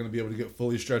Tiger going to be able to get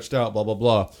fully stretched out? Blah, blah,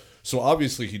 blah. So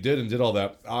obviously he did and did all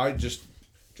that. I just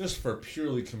for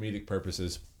purely comedic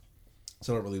purposes,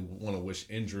 so I don't really want to wish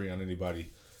injury on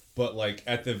anybody. But like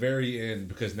at the very end,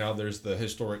 because now there's the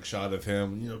historic shot of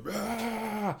him,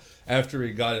 after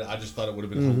he got it, I just thought it would have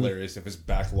been hilarious if his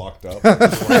back locked up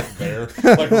right there,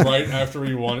 like right after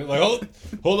he won it. Like,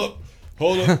 hold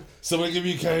up, somebody give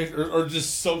me a cane or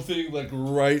just something like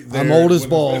right there. I'm old as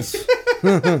balls.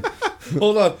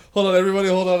 Hold on, everybody,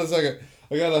 hold on a second.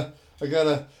 I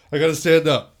gotta stand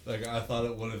up. Like, I thought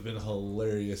it would have been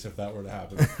hilarious if that were to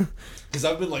happen. Because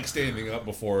I've been like standing up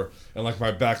before and like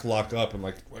my back lock up and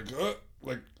like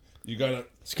you gotta.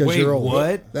 It's because you're old.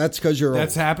 What? That's because you're old.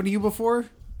 That's happened to you before?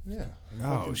 Yeah.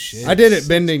 Oh shit! I did it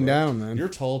bending down, man. You're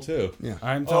tall too. Yeah,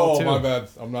 I'm tall too. Oh my bad.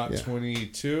 I'm not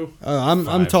 22.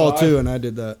 I'm tall too, and I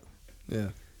did that. Yeah.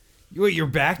 Wait, your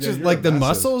back just you're like the massive.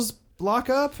 muscles block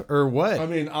up, or what? I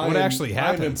mean, what actually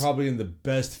happens? I'm probably in the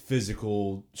best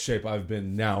physical shape I've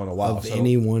been now in a while. Of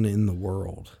anyone in the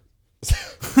world.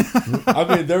 I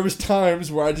mean, there was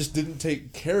times where I just didn't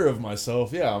take care of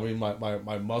myself. Yeah, I mean,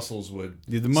 my muscles would.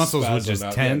 The muscles would spasm just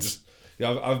out. tense.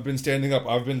 I've been standing up.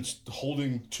 I've been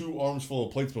holding 2 arms full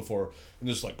of plates before, and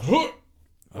just like,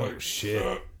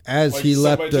 shit. As like he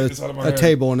leapt somebody took this out of my a hand.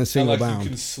 table in a single and, like, bound. You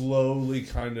can slowly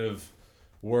kind of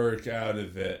work out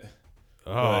of it.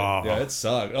 Oh, But, yeah, it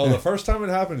sucked. Oh, the first time it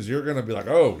happens, you're gonna be like,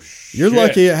 "Oh shit!" You're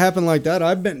lucky it happened like that.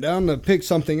 I bent down to pick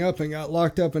something up and got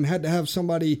locked up and had to have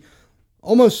somebody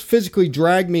almost physically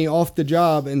drag me off the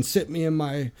job and sit me in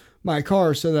my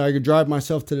car so that I could drive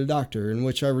myself to the doctor, in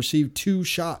which I received 2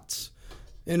 shots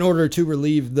in order to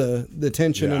relieve the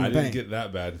tension and the I pain. didn't get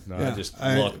that bad. No, Yeah, I just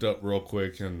locked up real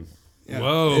quick and. Yeah.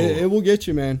 Whoa! It will get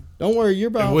you, man. Don't worry. You're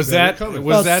about Was that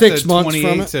about the 6 months from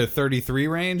 28 it. to 33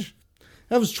 range?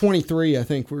 That was 23. I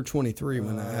think we were 23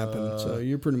 when that happened. So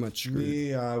you're pretty much screwed.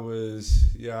 Me, I was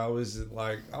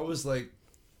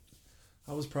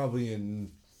probably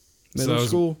in Middle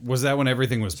school. Was that when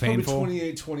everything was painful?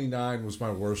 28, 29 was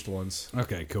my worst ones.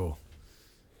 Okay, cool.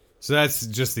 So that's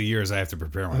just the years I have to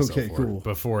prepare myself Okay, for cool.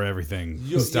 before everything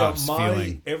stops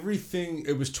feeling. Everything.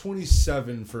 It was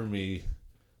 27 for me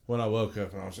when I woke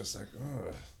up, and I was just like,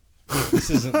 "Ugh, this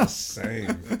isn't the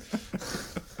same."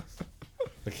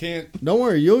 I can't. Don't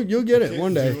worry, you'll get it can't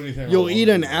one do day. anything I You'll want eat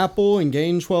to an do. apple and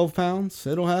gain 12 pounds.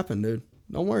 It'll happen, dude.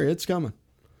 Don't worry, it's coming.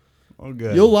 Oh,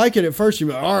 good. You'll like it at first. You'll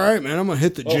be like, all right, man, I'm gonna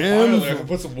hit the Oh, gym. finally, I can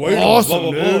put some weight on. Awesome,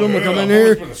 Blah, blah, dude. blah. I'm gonna Yeah, come in I've here.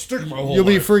 always been a stick my whole You'll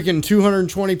be life. freaking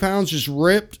 220 pounds just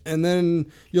ripped, and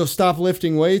then you'll stop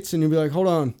lifting weights, and you'll be like, hold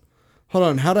on,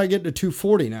 how'd I get to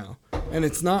 240 now? And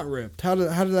it's not ripped. How did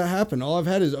that happen? All I've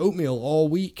had is oatmeal all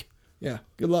week. Yeah,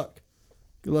 good luck.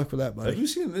 Good luck with that, Have buddy. you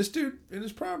seen this dude in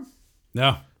his prime?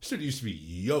 No. This dude used to be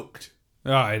yoked.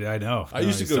 Oh, I know. I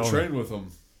used to go train with him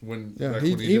when. Yeah, back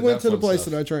he when he did went that to the fun place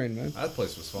stuff. that I trained, man. That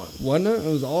place was fun. Wasn't it? It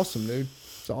was awesome, dude.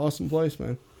 It's an awesome place,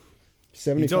 man. You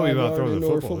 75 told me about yard throwing the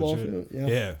indoor football. field. Yeah.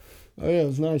 Yeah. Oh yeah, it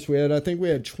was nice. I think we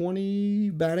had 20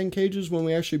 batting cages when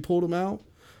we actually pulled them out.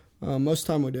 Most of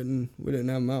the time we didn't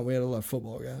have them out. We had a lot of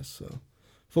football guys. So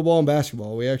football and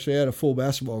basketball. We actually had a full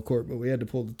basketball court, but we had to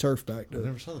pull the turf back. I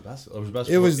never saw the basketball.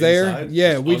 It was there. Inside?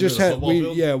 Yeah, we under just the had football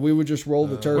field? we would just roll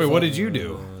the turf. Wait, what up. did you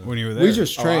do when you were there? We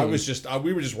just trained.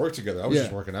 We were just work together. I was Yeah.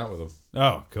 just working out with him.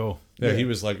 Oh, cool. Yeah, he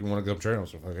was like, "You want to go train?" I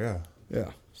was like, "Yeah."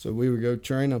 Yeah. So we would go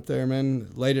train up there, man,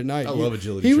 late at night. I love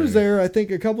agility He was training. there, I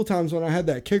think, a couple times when I had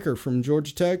that kicker from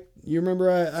Georgia Tech. You remember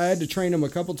I had to train him a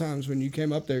couple times when you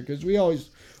came up there because we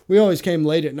always came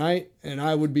late at night, and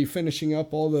I would be finishing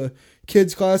up all the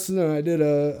kids' classes, and I did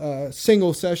a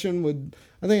single session with,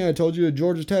 I think I told you, a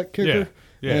Georgia Tech kicker.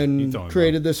 Yeah, you and told me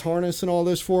created this harness and all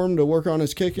this for him to work on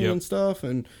his kicking Yep. and stuff.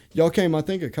 And y'all came, I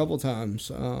think, a couple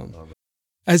times.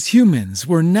 As humans,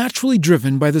 we're naturally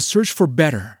driven by the search for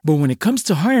better. But when it comes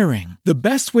to hiring, the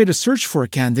best way to search for a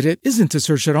candidate isn't to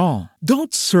search at all.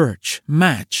 Don't search,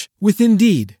 match with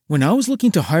Indeed. When I was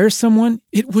looking to hire someone,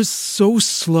 it was so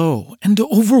slow and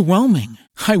overwhelming.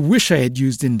 I wish I had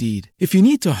used Indeed. If you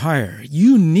need to hire,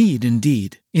 you need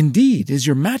Indeed. Indeed is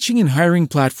your matching and hiring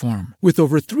platform with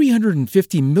over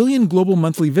 350 million global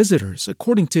monthly visitors,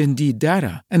 according to Indeed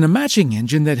data, and a matching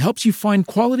engine that helps you find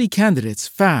quality candidates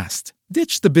fast.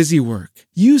 Ditch the busy work.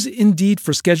 Use Indeed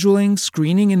for scheduling,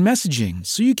 screening, and messaging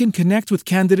so you can connect with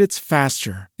candidates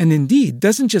faster. And Indeed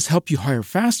doesn't just help you hire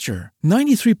faster.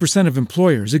 93% of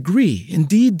employers agree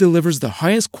Indeed delivers the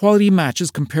highest quality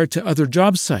matches compared to other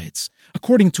job sites,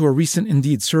 according to a recent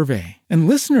Indeed survey. And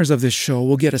listeners of this show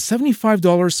will get a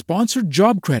 $75 sponsored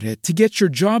job credit to get your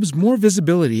jobs more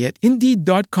visibility at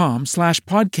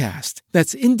Indeed.com/podcast.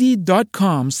 That's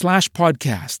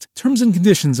Indeed.com/podcast. Terms and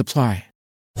conditions apply.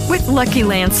 With Lucky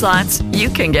Land Slots, you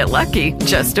can get lucky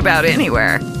just about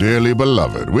anywhere. Dearly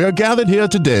beloved, we are gathered here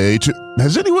today to...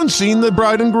 Has anyone seen the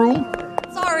bride and groom?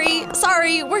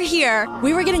 Sorry, we're here.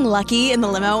 We were getting lucky in the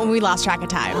limo and we lost track of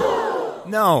time.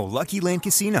 No, Lucky Land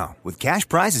Casino, with cash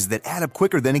prizes that add up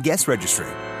quicker than a guest registry.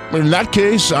 In that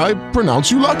case, I pronounce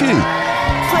you lucky.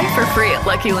 Play for free at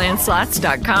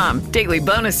LuckyLandSlots.com. Daily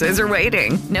bonuses are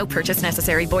waiting. No purchase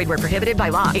necessary. Void where prohibited by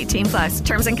law. 18+.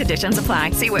 Terms and conditions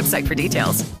apply. See website for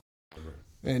details.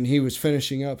 And he was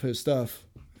finishing up his stuff,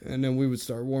 and then we would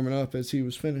start warming up as he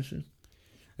was finishing.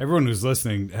 Everyone who's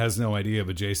listening has no idea,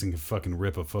 but Jason can fucking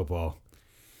rip a football.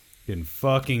 You can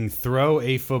fucking throw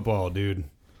a football, dude.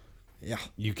 Yeah.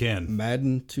 You can.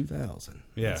 Madden 2000.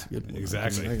 Yeah, That's a good one.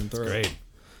 exactly. I can It's throw it. great.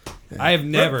 Yeah. I have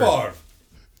never... Brett Favre.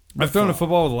 I've thrown a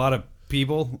football with a lot of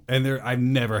people, and I've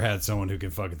never had someone who can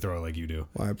fucking throw it like you do.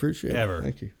 Well, I appreciate Ever. it.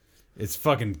 Thank you. It's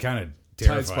fucking kind of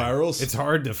terrifying. Tight spirals? It's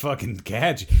hard to fucking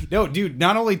catch. No, dude,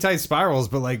 not only tight spirals,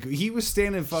 but like he was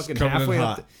standing fucking coming in halfway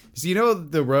hot. up. So you know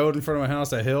the road in front of my house,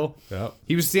 that hill? Yep.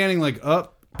 He was standing like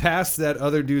up past that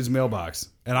other dude's mailbox,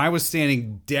 and I was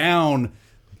standing down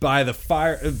by the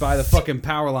fucking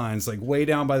power lines, like way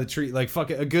down by the tree, like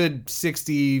fucking a good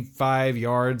 65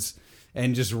 yards.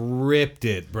 And just ripped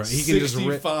it, bro. He can just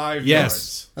rip. 65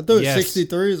 Yes. I thought it was Yes.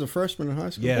 63 as a freshman in high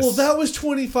school. Yes. Well, that was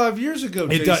 25 years ago,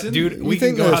 It Jason. does, dude. We can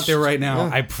think go that's- out there right now.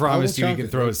 yeah. I promise you, he I will can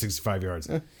chunk throw it. it 65 yards.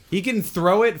 He can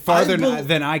throw it farther bel-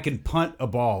 than I can punt a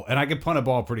ball, and I can punt a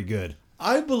ball pretty good.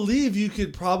 I believe you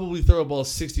could probably throw a ball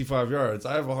 65 yards.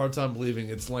 I have a hard time believing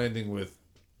it's landing with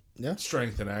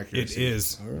strength and It accuracy.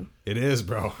 is. It is,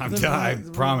 bro. I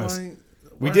Then promise. why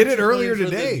We aren't did it you earlier playing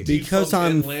for the today. Because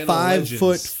defunct I'm Atlanta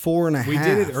 5'4" Legends? We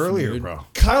did it earlier, bro.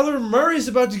 Kyler Murray's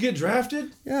about to get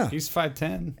drafted. Yeah. He's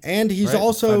 5'10". And he's Right,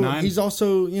 also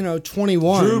 5'9".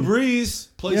 21. Drew Brees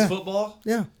plays Yeah. football.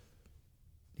 Yeah.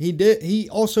 He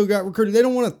also got recruited. They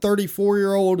don't want a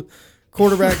 34-year-old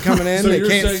quarterback coming in So that you're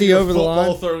can't saying see your over the football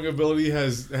line. throwing ability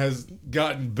has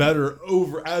gotten better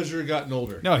as you're gotten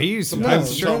older. No, he's. No, I'm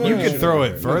sure no, you no, could no, throw no,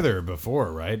 it no. further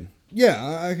before, right?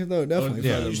 Yeah, I can throw it definitely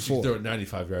yeah, further you before. throw it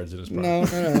 95 yards in his prime.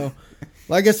 No.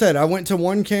 Like I said, I went to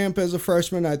one camp as a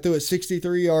freshman. I threw it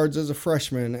 63 yards as a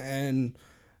freshman, and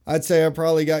I'd say I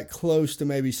probably got close to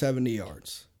maybe 70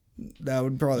 yards. That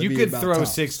would probably You be could about throw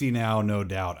tops. 60 now, no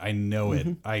doubt. I know it.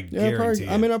 I Yeah, guarantee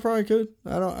probably, it. I probably could.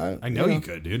 I know you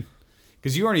could, dude.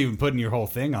 Because you aren't even putting your whole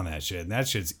thing on that shit. And that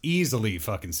shit's easily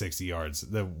fucking 60 yards,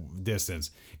 the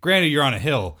distance. Granted, you're on a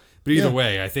hill. But either Yeah.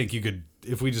 way, I think you could,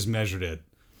 if we just measured it.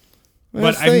 Well,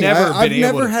 But that's the I've thing. never I've been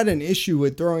able never to- had an issue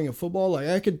with throwing a football. Like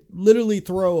I could literally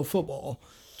throw a football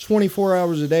 24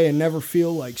 hours a day and never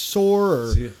feel like sore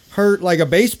or hurt. Like a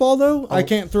baseball though, I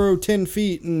can't throw 10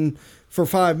 feet and for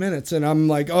 5 minutes and I'm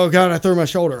like, oh god, I threw my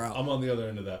shoulder out. I'm on the other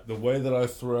end of that. The way that I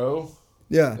throw,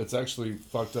 Yeah. it's actually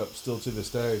fucked up still to this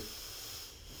day.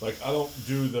 Like I don't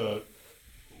do the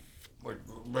like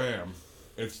bam.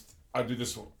 I do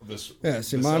this Yeah,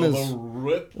 see, this mine is elbow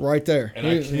rip right there. and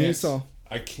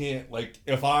I can't like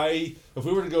if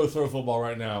we were to go throw a football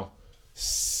right now,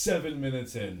 7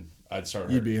 minutes in, I'd start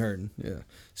hurting. You'd be hurting. Yeah.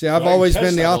 See, I've But I can always catch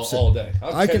been the that ball opposite. all day.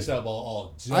 I can catch that ball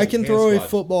all day. I can Hand throw a squat.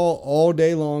 football all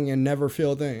day long and never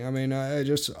feel a thing. I mean, I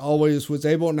just always was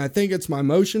able, and I think it's my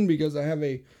motion because I have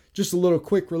just a little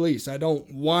quick release. I don't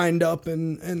wind up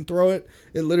and throw it.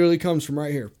 It literally comes from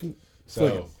right here. Flick it.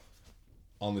 So,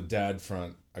 on the dad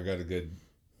front, I got a good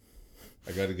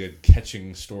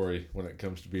catching story when it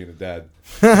comes to being a dad.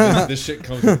 This shit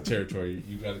comes with the territory.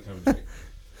 You got to come to me.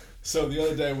 So the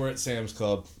other day we're at Sam's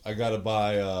Club. I got to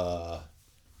buy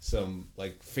some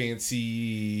like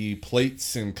fancy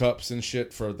plates and cups and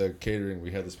shit for the catering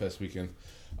we had this past weekend.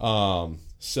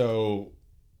 So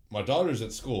my daughter's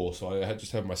at school, so I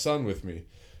just have my son with me.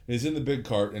 And he's in the big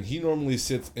cart, and he normally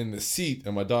sits in the seat,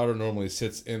 and my daughter normally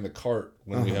sits in the cart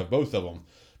when we have both of them.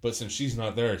 But since she's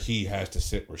not there, he has to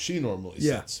sit where she normally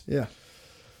sits. Yeah.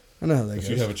 I know how that If goes.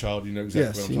 you have a child, you know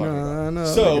exactly Yes, what I'm talking about. I know how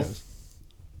So that goes.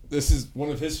 this is one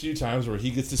of his few times where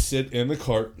he gets to sit in the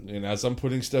cart, and as I'm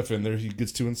putting stuff in there, he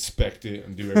gets to inspect it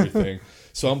and do everything.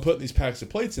 So I'm putting these packs of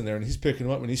plates in there, and he's picking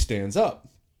them up when he stands up.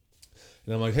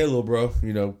 And I'm like, hey, little bro,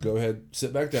 go ahead,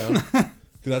 sit back down. Because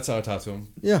that's how I talk to him.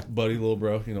 Yeah. Buddy, little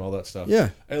bro, all that stuff. Yeah.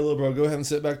 Hey, little bro, go ahead and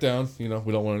sit back down. We don't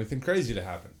want anything crazy to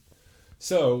happen.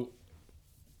 So,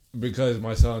 because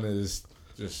my son is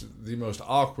just the most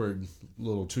awkward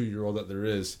little 2-year-old that there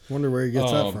is. Wonder where he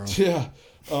gets that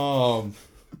from.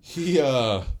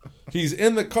 Yeah. He's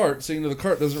in the cart, so the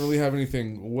cart doesn't really have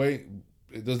anything weight.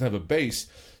 It doesn't have a base.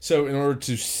 So in order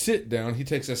to sit down, he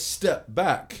takes a step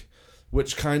back,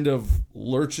 which kind of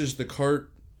lurches the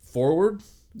cart forward.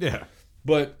 Yeah.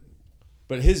 But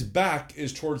his back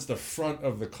is towards the front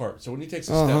of the cart. So when he takes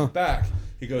a step back,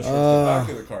 he goes towards the back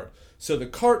of the cart. So the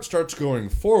cart starts going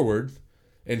forward,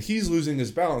 and he's losing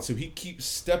his balance. So he keeps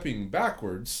stepping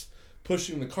backwards,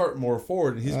 pushing the cart more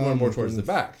forward, and he's going more towards the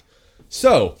back.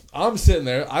 So I'm sitting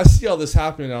there. I see all this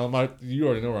happening out of my... You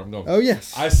already know where I'm going. Oh,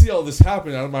 yes. I see all this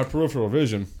happening out of my peripheral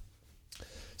vision.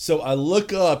 So I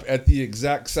look up at the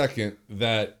exact second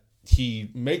that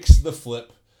he makes the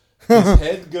flip. His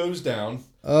head goes down.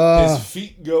 His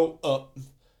feet go up.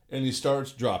 And he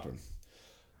starts dropping.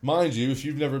 Mind you, if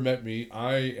you've never met me,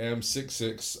 I am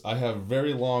 6'6". I have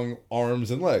very long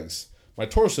arms and legs. My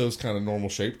torso is kind of normal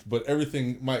shaped, but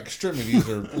my extremities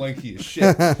are lanky as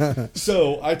shit.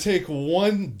 So I take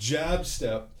one jab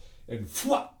step and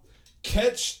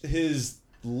catch his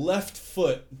left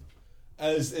foot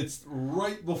as it's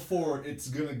right before it's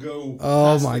going to go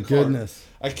past my the cart. goodness.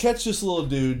 I catch this little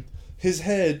dude. His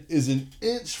head is an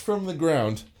inch from the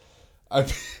ground.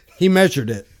 He measured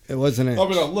it. It wasn't an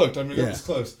inch. I looked. It was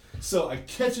close. So I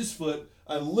catch his foot.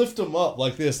 I lift him up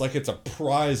like this, like it's a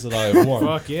prize that I have won.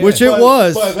 Fuck yeah. Which it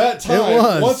was. By that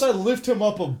time, once I lift him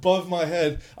up above my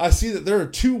head, I see that there are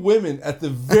 2 women at the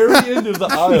very end of the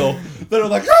aisle that are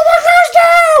like,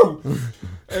 oh my gosh, no!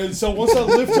 And so once I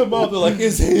lift him up, they're like,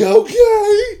 is he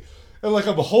okay? And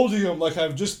I'm holding him like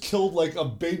I've just killed a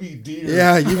baby deer.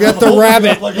 Yeah, you got the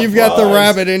rabbit. You've got the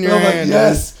rabbit in your hand.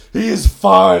 Yes, he is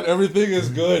fine. Everything is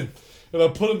good. And I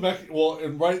put him back. Well,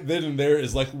 and right then and there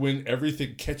is when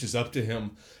everything catches up to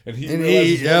him, and he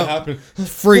realizes what happened.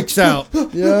 Freaks out.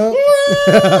 Yeah.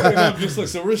 And I'm just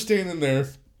so we're standing there,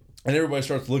 and everybody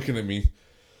starts looking at me,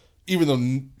 even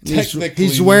though technically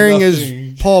he's wearing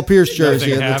his Paul Pierce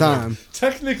jersey at the time.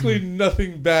 Technically,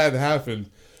 nothing bad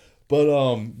happened, but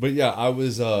yeah, I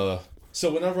was. So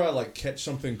whenever I catch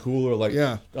something cool or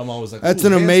I'm always that's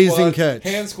an amazing catch.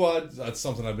 Hand squad, that's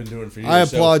something I've been doing for years. I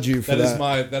applaud you for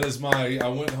that. That is my. I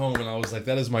went home and I was like,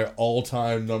 that is my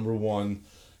all-time number 1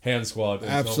 hand squad.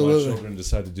 Absolutely. Until my children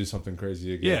decide to do something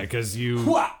crazy again. Yeah, because you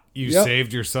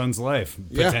saved your son's life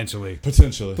potentially.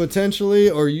 Potentially,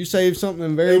 or you saved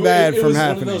something very bad from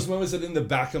happening. It was one of those moments that in the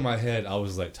back of my head, I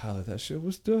was like, Tyler, that shit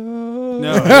was dumb.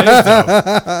 No, it is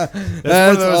dope.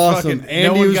 That's awesome.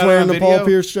 Andy was wearing the Paul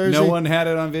Pierce jersey. No one had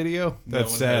it on video.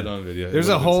 That's sad. Had it on video. There's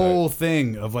a whole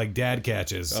thing of dad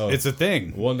catches. Oh, it's a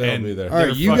thing. One day I'll be there. All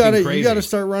right, you gotta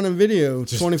start running video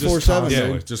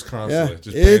 24/7. Just constantly.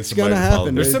 Just it's gonna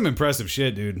happen. There's some impressive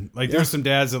shit, dude. There's some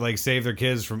dads that save their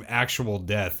kids from actual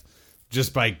death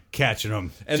just by catching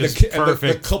them. And just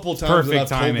the couple times that I've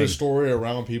told this story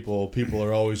around people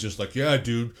are always just like, yeah,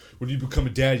 dude, when you become a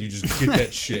dad, you just get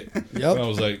that shit. Yep. And I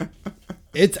was like...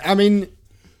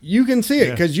 you can see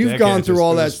it because you've gone through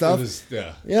all that stuff.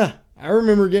 Yeah. I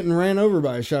remember getting ran over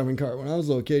by a shopping cart when I was a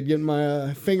little kid, getting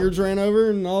my fingers ran over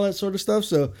and all that sort of stuff.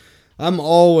 So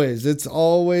it's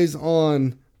always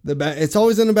on the back. It's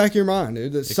always in the back of your mind,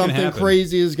 dude. That something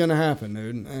crazy is going to happen,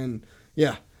 dude. And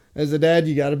yeah. As a dad,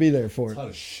 you got to be there for it. There's a lot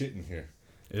of shit in here.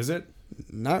 Is it?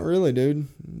 Not really, dude.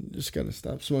 You just got to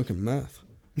stop smoking meth.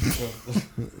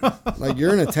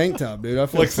 You're in a tank top, dude. I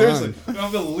feel fine. Seriously,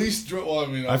 I'm the least stressed. Well,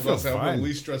 I'm the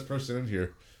least stressed person in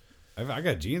here. I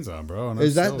got jeans on, bro.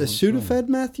 Is that the Sudafed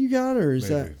meth you got, or is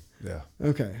Maybe. that? Yeah.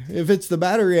 Okay. If it's the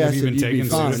battery acid, you'd be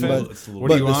fine. But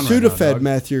what are you on the Sudafed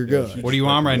meth, you're good. What are you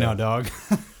on right now, dog?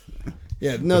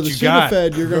 Yeah, no, the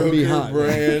Sudafed, you're going to be hot.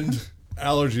 Brand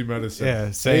allergy medicine.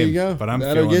 Yeah, same. There you go. But I'm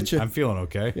feeling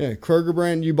okay. Yeah, Kroger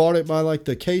brand. You bought it by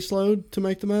the caseload to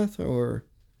make the meth, or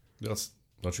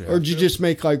did you just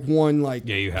make one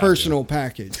personal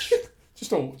package?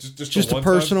 just a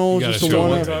personal, just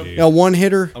a one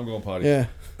hitter. I'm going potty. Yeah.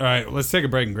 All right, let's take a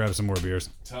break and grab some more beers.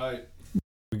 Tight.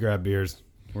 We grab beers.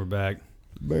 We're back.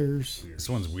 Beers. This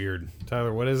one's weird.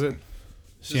 Tyler, what is it?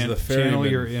 This is the Ferryman. Channel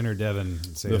your inner Devin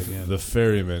and say it again. The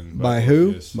Ferryman. By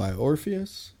who? By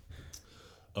Orpheus.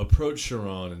 Approach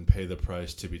Charon and pay the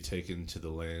price to be taken to the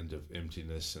land of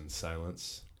emptiness and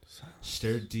silence.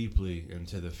 Stare deeply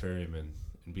into the ferryman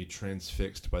and be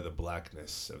transfixed by the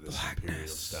blackness of this Imperial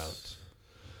Stout.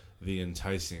 The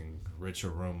enticing, rich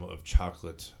aroma of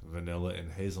chocolate, vanilla,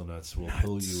 and hazelnuts will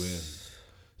pull you in,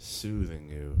 soothing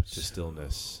you to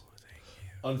stillness.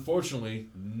 Unfortunately,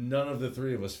 none of the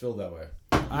three of us feel that way.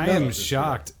 I am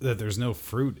shocked that there's no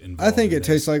fruit involved. I think it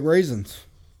tastes like raisins.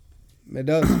 It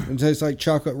does. It tastes like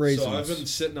chocolate raisins. So I've been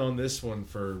sitting on this one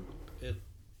for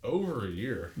over a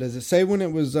year. Does it say when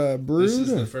it was brewed? This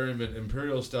is the Ferryman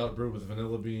Imperial Stout brewed with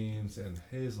vanilla beans and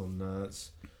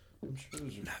hazelnuts. I'm sure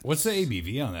What's the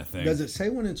ABV on that thing? Does it say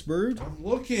when it's brewed? I'm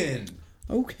looking.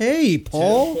 Okay,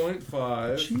 Paul.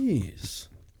 10.5. Jeez.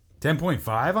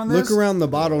 10.5 on this? Look around the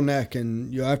bottleneck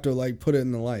and you have to like put it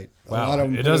in the light. Wow,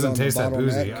 it doesn't taste that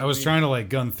boozy. I was trying to like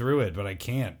gun through it, but I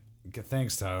can't.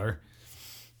 Thanks, Tyler.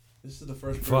 This is the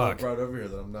first brew I brought over here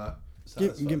that I'm not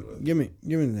satisfied with. Give me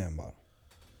the damn bottle.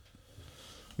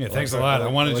 Yeah, thanks a lot. I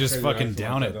want to just how you fucking act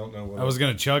down like it. I don't know what I was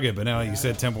going to chug it, but now you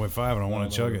said 10.5 and I want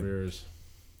to chug it. Beers.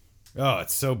 Oh,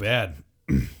 it's so bad.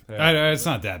 It's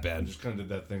not that I bad. just kind of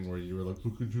did that thing where you were like,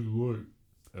 look into the light.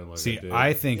 And like See,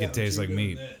 I think it tastes like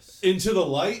meat. Into the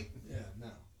light? Yeah,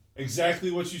 no.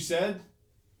 Exactly what you said?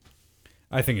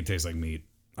 I think it tastes like meat.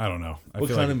 I don't know. What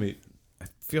kind of meat? I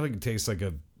feel like it tastes like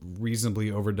a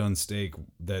reasonably overdone steak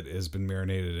that has been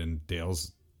marinated in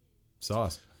Dale's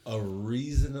sauce. A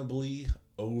reasonably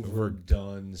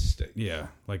overdone steak. Yeah,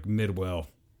 like mid-well.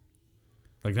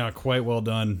 Like not quite well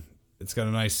done. It's got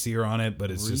a nice sear on it, but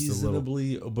it's just a little...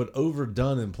 Reasonably, but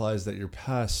overdone implies that you're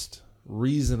past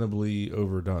reasonably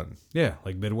overdone. Yeah,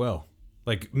 like mid-well.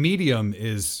 Like medium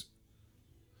is...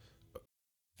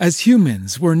 As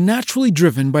humans, we're naturally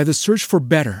driven by the search for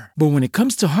better. But when it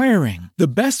comes to hiring, the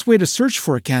best way to search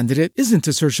for a candidate isn't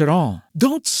to search at all.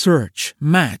 Don't search,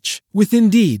 match with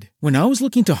Indeed. When I was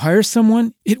looking to hire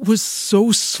someone, it was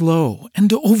so slow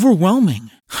and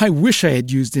overwhelming. I wish I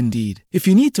had used Indeed. If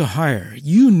you need to hire,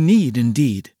 you need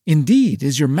Indeed. Indeed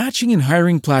is your matching and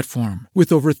hiring platform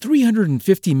with over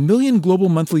 350 million global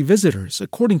monthly visitors,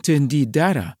 according to Indeed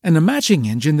data, and a matching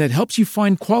engine that helps you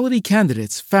find quality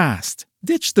candidates fast.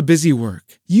 Ditch the busy work.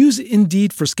 Use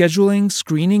Indeed for scheduling,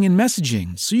 screening, and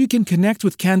messaging so you can connect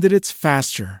with candidates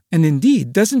faster. And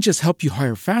Indeed doesn't just help you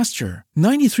hire faster.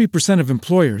 93% of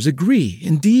employers agree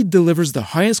Indeed delivers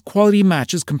the highest quality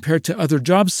matches compared to other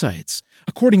job sites,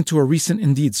 according to a recent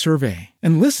Indeed survey.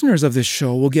 And listeners of this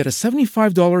show will get a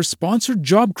 $75 sponsored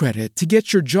job credit to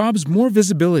get your jobs more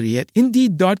visibility at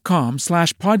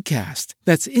Indeed.com/podcast.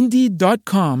 That's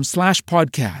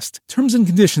Indeed.com/podcast. Terms and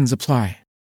conditions apply.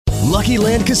 Lucky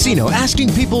Land Casino,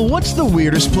 asking people, what's the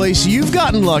weirdest place you've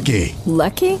gotten lucky?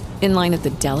 Lucky? In line at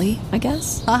the deli, I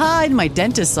guess? Aha, in my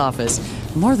dentist's office.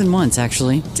 More than once,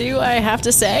 actually. Do I have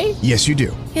to say? Yes, you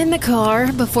do. In the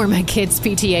car before my kids'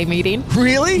 PTA meeting.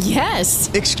 Really? Yes.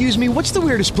 Excuse me, what's the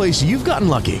weirdest place you've gotten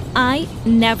lucky? I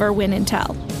never win and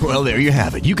tell. Well, there you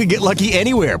have it. You can get lucky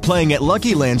anywhere, playing at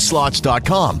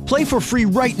LuckyLandSlots.com. Play for free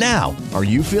right now. Are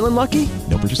you feeling lucky?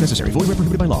 No purchase necessary. Void where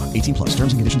prohibited by law. 18+.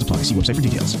 Terms and conditions apply. See website for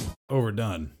details.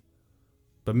 Overdone.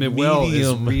 But mid-well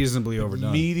is reasonably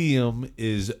overdone. Medium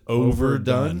is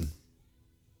overdone.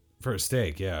 For a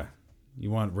steak, yeah. You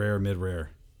want rare,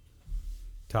 mid-rare.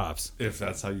 Tops. If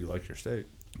that's how you like your steak.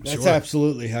 That's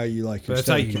absolutely how you like your That's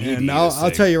steak. how you need and to eat a I'll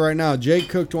steak. tell you right now, Jake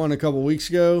cooked one a couple weeks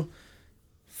ago.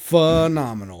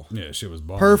 Phenomenal. Yeah, shit was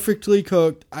bomb. Perfectly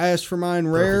cooked. I asked for mine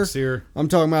rare. Perfect sear. I'm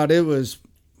talking about it was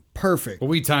perfect. Well,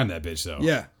 we timed that bitch, though.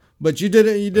 Yeah. But you did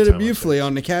it. You did it beautifully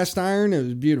on the cast iron. It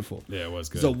was beautiful. Yeah, it was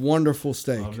good. It's a wonderful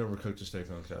steak. I've never cooked a steak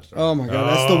on cast iron. Oh my god,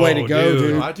 that's the way to go,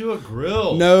 dude. I do a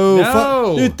grill.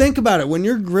 No. Dude, think about it. When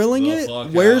you're grilling it,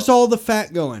 where's all the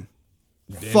fat going?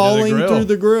 Falling through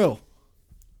the grill.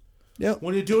 Yep.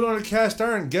 When you do it on a cast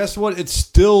iron, guess what? It's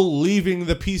still leaving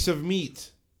the piece of meat.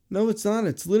 No, it's not.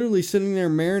 It's literally sitting there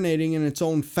marinating in its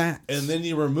own fat. And then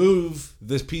you remove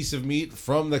this piece of meat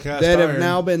from the cast that iron. have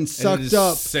now been sucked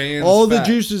up. Sans all fat. the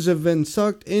juices have been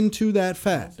sucked into that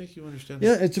fat. I don't think you understand.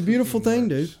 Yeah, it's a beautiful thing,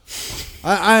 dude.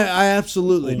 I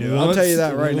absolutely do. I'll tell you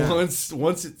that right now.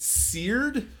 Once it's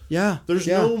seared, yeah, there's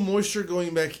no moisture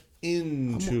going back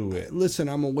into it. Listen,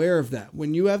 I'm aware of that.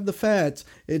 When you have the fats,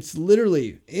 it's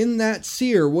literally in that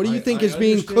sear. What do you think is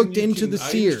being cooked into the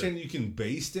sear? I understand you can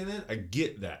baste in it. I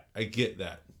get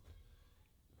that.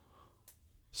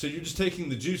 So you're just taking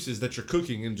the juices that you're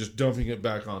cooking and just dumping it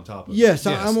back on top of it. Yes,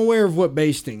 I'm aware of what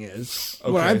basting is.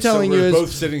 Okay, what I'm telling so you we're is,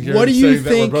 both sitting here what do and you saying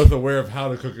think? that we're both aware of how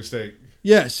to cook a steak.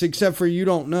 Yes, except for you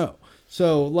don't know.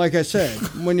 So, like I said,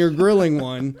 when you're grilling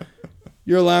one,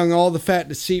 you're allowing all the fat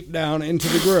to seep down into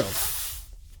the grill.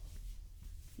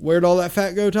 Where'd all that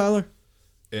fat go, Tyler?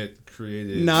 It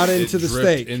created not into the dripped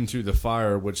steak, into the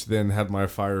fire, which then had my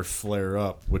fire flare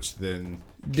up, which then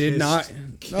Did not.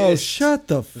 Oh, shut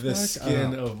the fuck the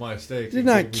skin up. of my steak. Did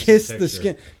not kiss the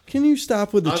skin. Can you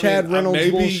stop with the Chad Reynolds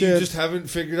maybe bullshit? you just haven't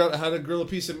figured out how to grill a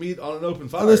piece of meat on an open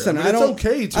fire. Listen, I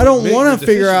don't want to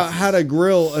figure out how to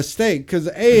grill a steak because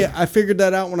A, I figured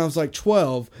that out when I was like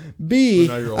 12. B,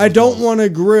 I don't want to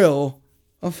grill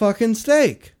a fucking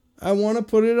steak. I want to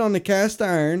put it on the cast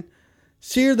iron,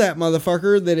 sear that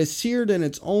motherfucker that is seared in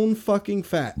its own fucking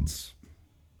fats.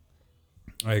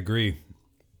 I agree.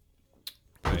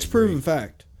 It's proven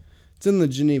fact. It's in the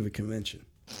Geneva Convention.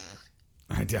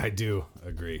 I do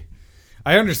agree.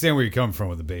 I understand where you're coming from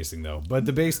with the basting, though, but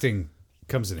the basting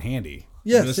comes in handy.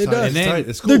 Yes, it does. And then,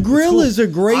 It's cool. The grill It's cool. is a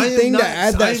great thing to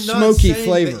add that I'm smoky not saying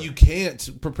flavor. That you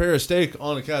can't prepare a steak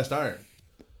on a cast iron.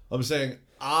 I'm saying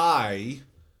I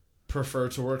prefer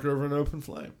to work over an open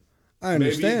flame. I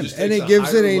understand, just and takes it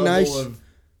gives it higher a level nice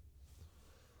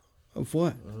of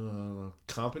what?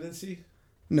 Competency.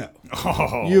 No,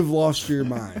 Oh. you've lost your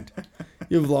mind.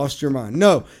 You've lost your mind.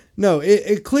 No,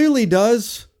 it clearly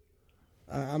does.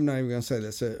 I'm not even going to say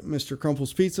this at Mr.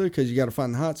 Crumple's Pizza because you got to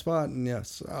find the hot spot. And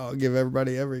yes, I'll give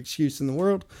everybody every excuse in the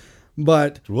world.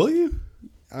 But will you?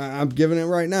 I'm giving it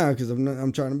right now because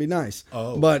I'm trying to be nice.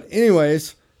 Oh. But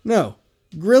anyways, no.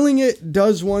 Grilling it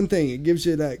does one thing. It gives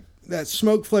you that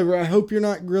smoke flavor. I hope you're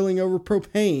not grilling over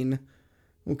propane.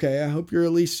 Okay, I hope you're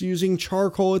at least using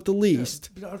charcoal at the least.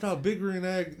 No, Big Green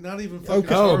Egg, not even fucking Okay,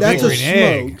 charcoal. that's a Big Green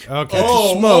Egg. smoke. Okay. That's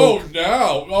a smoke.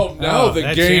 Now the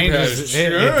that game changes- has it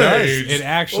changed. does. It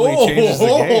actually changes the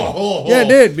game. Yeah, it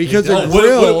did because a Would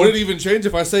grill. it even change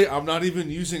if I say I'm not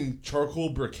even using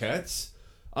charcoal briquettes?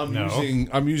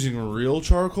 I'm using real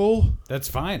charcoal. That's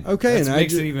fine. Okay, that and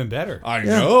makes it even better. I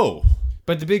know.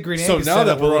 But the Big Green Egg So is now set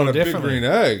that up we're on little a Big differently. Green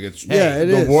Egg, it's Yeah, it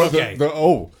is. Okay.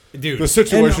 Dude, the And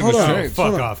situation hold has on. changed.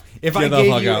 Fuck off. If I Get the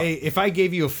gave fuck you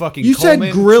out. a fucking You said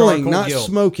Coleman grilling, charcoal not grill-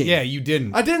 smoking. Yeah, you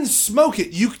didn't. I didn't smoke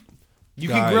it. You You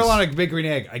Guys. can grill on a Big Green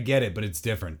Egg. I get it, but it's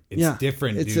different. It's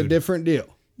different, It's dude. a different deal.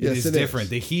 Yes, it is different.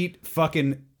 The heat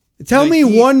fucking... Tell the me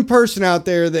heat- one person out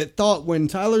there that thought when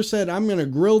Tyler said, I'm going to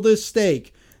grill this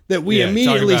steak, that we Yeah,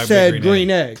 immediately talking about said Big green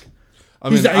Green egg. I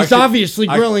mean, He's obviously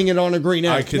grilling it on a green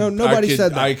egg. Nobody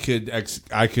said that.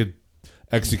 I could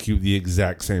execute the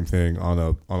exact same thing on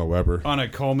a Weber. On a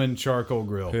Coleman charcoal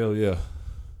grill. Hell yeah.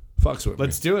 Fucks with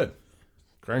Let's me. do it.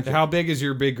 Crank it. How big is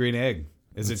your Big Green Egg?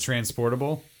 Is it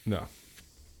transportable? No.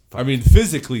 I mean,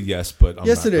 physically, yes, but I'm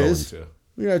yes, not it going is. to.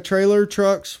 We got trailer,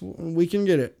 trucks. We can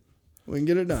get it. We can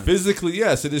get it done. Physically,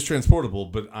 yes, it is transportable,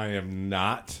 but I am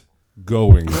not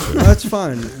going to. That's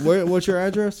fine. What's your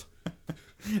address?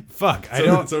 Fuck.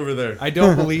 It's over there. I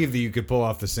don't believe that you could pull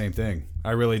off the same thing.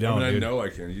 I really don't, I dude. know I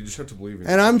can. You just have to believe me.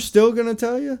 And I'm still going to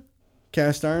tell you,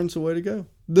 cast iron's the way to go.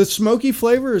 The smoky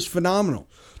flavor is phenomenal.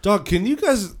 Dog, can you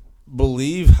guys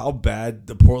believe how bad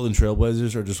the Portland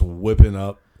Trailblazers are just whipping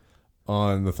up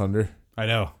on the Thunder? I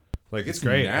know. Like, It's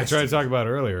great. nasty. I tried to talk about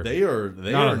it earlier. They are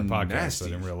Not on the podcast, nasty.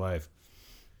 but in real life.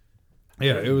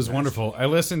 Yeah, it was wonderful. I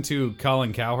listened to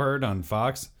Colin Cowherd on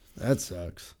Fox. That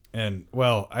sucks. And,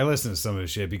 well, I listen to some of his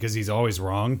shit because he's always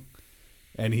wrong.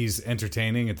 And he's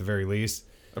entertaining at the very least.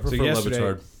 I prefer Le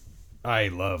Batard. I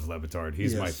love Le Batard.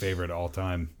 He's my favorite all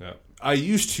time. Yeah. I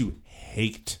used to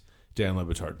hate Dan Le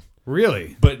Batard.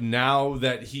 Really? But now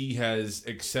that he has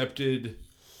accepted...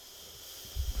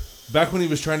 Back when he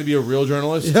was trying to be a real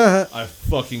journalist, I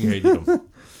fucking hated him.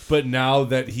 But now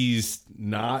that he's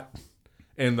not,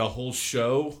 and the whole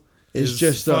show It's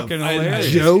just a fucking hilarious.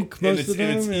 joke and most of the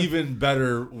it's time. even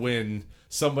better when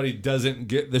somebody doesn't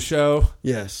get the show.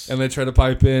 Yes. And they try to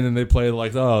pipe in and they play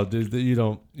like, oh, dude, you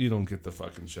don't get the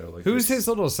fucking show. Like, Who's his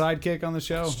little sidekick on the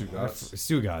show? Stugotz.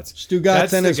 Stugotz. Stugotz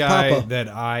That's and the his guy papa. that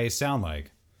I sound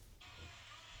like.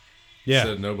 Yeah.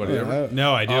 Said nobody ever.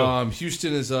 No, I do.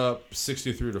 Houston is up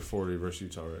 63-40 versus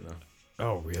Utah right now.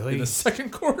 Oh, really? In the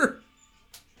second quarter.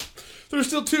 There's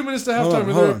still 2 minutes to Hold halftime on,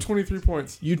 and hold they're on. up 23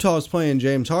 points. Utah's playing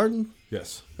James Harden?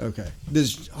 Yes. Okay.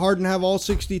 Does Harden have all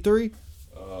 63?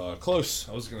 Close.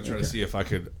 I was going to try to see if I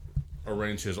could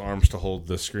arrange his arms to hold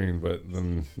the screen, but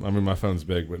then, I mean, my phone's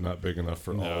big, but not big enough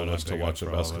for all of not us to big watch a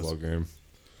enough for all of us. basketball game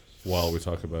while we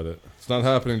talk about it. It's not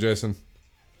happening, Jason.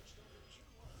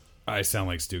 I sound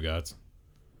like Stugotz.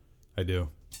 I do.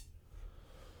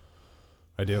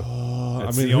 I do. That's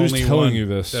I mean, the who's only telling one you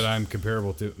this? that I'm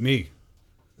comparable to. Me.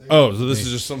 Oh, so this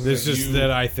is just something This that is just you...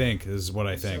 that I think. This is what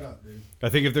I think. I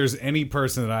think if there's any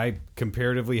person that I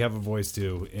comparatively have a voice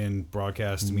to in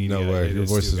broadcast media, No way. it Your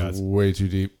is voice Stugotz. is way too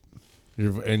deep.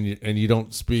 And you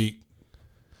don't speak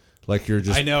like you're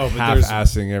just I know, but there's-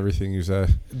 half-assing everything you say.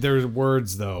 There's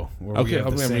words though. Where we Okay, have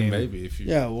the I mean, same. maybe if you...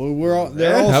 Yeah, well,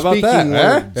 they're all how about speaking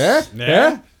that? words.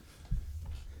 Yeah.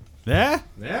 Yeah.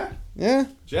 Yeah? Yeah.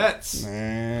 Jets.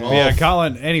 Yeah,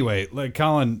 Colin. Anyway, like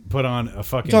Colin put on a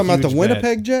fucking. You talking about the huge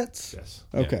Winnipeg bet. Jets? Yes.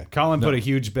 Okay. Yeah. Colin put a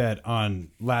huge bet on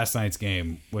last night's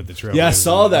game with the Trailblazers. Yeah, I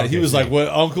saw that. He Okay, was like,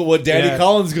 what Daddy Yeah.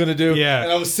 Colin's going to do? Yeah.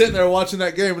 And I was sitting there watching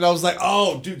that game, and I was like,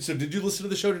 oh, dude, so did you listen to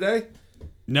the show today?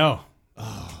 No.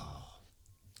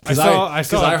 I 'Cause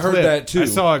I heard clip. that too. I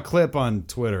saw a clip on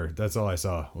Twitter. That's all I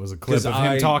saw. Was a clip of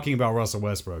him talking about Russell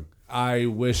Westbrook. I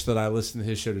wish that I listened to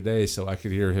his show today so I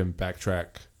could hear him backtrack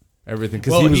everything.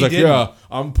 Because Well, he was he like, didn't.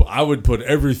 yeah, I would put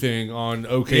everything on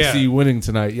OKC winning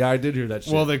tonight. Yeah, I did hear that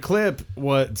shit. Well, the clip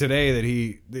today that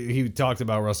he talked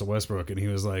about Russell Westbrook, and he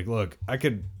was like, "Look, I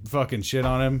could fucking shit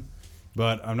on him,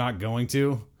 but I'm not going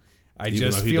to. I Even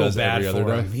just though he feel does bad every for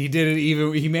other him. day. He did it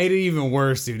even. He made it even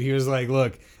worse, dude. He was like,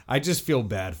 "Look, I just feel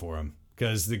bad for him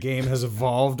because the game has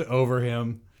evolved over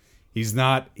him. He's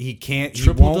not. He can't. He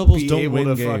Triple won't doubles be don't able win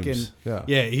to games. fucking.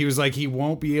 Yeah. He was like, he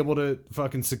won't be able to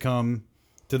fucking succumb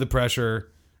to the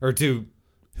pressure or to."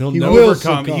 He'll He never will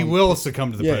succumb. He will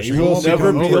succumb to the pressure. He will won't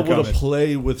never become- be able overcome to it.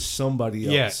 play with somebody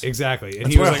else. Yeah, exactly. And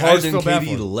That's he was why like, I just Harden feel and bad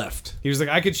KD for him. left. He was like,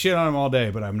 I could shit on him all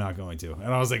day, but I'm not going to. And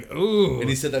I was like, ooh. And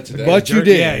he said that today. But you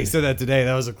did. Yeah, he said that today.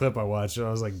 That was a clip I watched. And I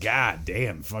was like, God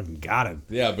damn, fucking got him.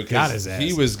 Yeah, got because his ass.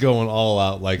 he was going all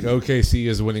out. Like, OKC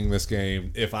is winning this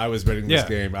game. If I was betting this Yeah.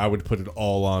 game, I would put it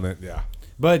all on it. Yeah.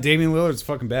 But Damian Lillard's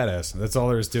fucking badass. That's all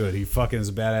there is to it. He fucking is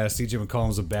a badass. CJ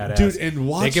McCollum's a badass. Dude, and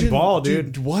watching, they can ball,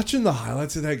 dude. watching the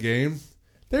highlights of that game,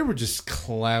 they were just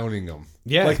clowning him.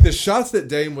 Yeah. Like the shots that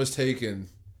Dame was taking.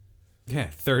 Yeah,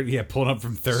 30. Yeah, pulling up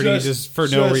from 30 just for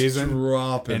no just reason,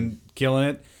 dropping. and killing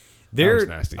it. That was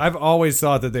nasty. I've always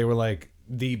thought that they were like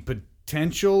the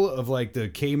potential of like the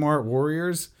Kmart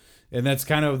Warriors, and that's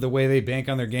kind of the way they bank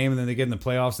on their game, and then they get in the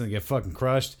playoffs and they get fucking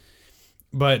crushed.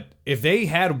 But if they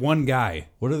had one guy,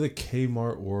 What are the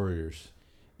Kmart Warriors?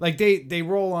 like they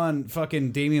roll on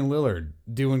fucking Damian Lillard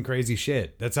doing crazy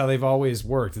shit. That's how they've always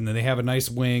worked. And then they have a nice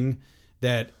wing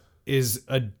that is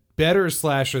a better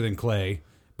slasher than Clay,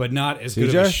 but not as good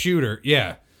of a CJ? shooter.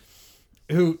 Yeah.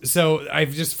 So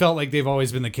I've just felt like they've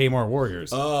always been the Kmart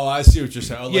Warriors. Oh, I see what you're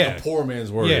saying. Like Yeah. a poor man's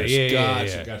Warriors. Yeah.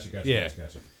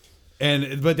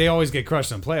 Gotcha. But they always get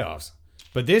crushed in playoffs.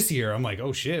 But this year, I'm like,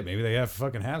 oh shit, maybe they have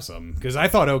something. Because I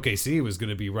thought OKC was going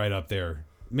to be right up there.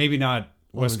 Maybe not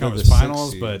West Well, Conference the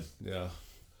Finals, 6th but seed. Yeah.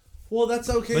 Well, that's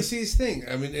OKC's thing.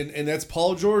 I mean, and that's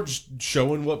Paul George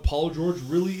showing what Paul George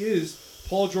really is.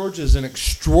 Paul George is an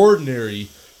extraordinary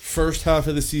first half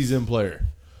of the season player.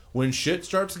 When shit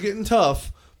starts getting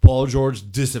tough, Paul George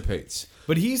dissipates.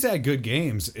 But he's had good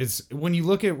games. It's when you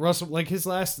look at Russell, like his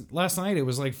last night, it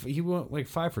was like he went like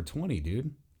 5 for 20,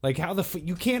 dude. Like how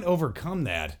you can't overcome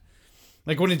that.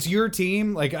 Like when it's your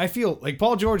team, like I feel like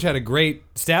Paul George had a great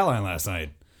stat line last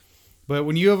night. But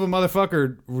when you have a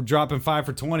motherfucker dropping 5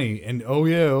 for 20 and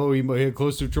he had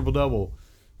close to a triple double,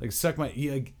 like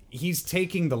he's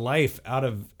taking the life out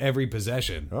of every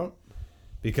possession. Oh.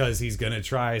 Because he's gonna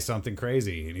try something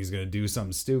crazy and he's gonna do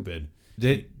something stupid.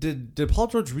 Did Paul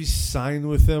George re-sign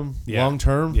with them long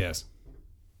term? Yes.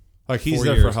 Like he's 4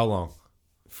 there years. for how long?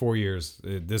 4 years.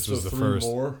 This was the 3 first.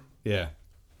 more? Yeah.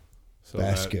 So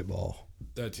Basketball.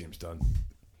 That team's done.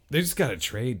 They just got to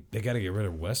trade. They got to get rid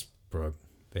of Westbrook.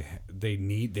 They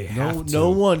have to. No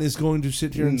one is going to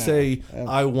sit here and No. say,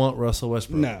 I want Russell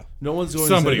Westbrook. No one's going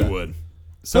Somebody to say that. would.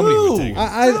 Somebody Who? would take him.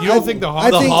 I you don't think the I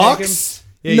Hawks? think- would take him? Hawks?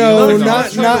 Yeah, you No, don't think the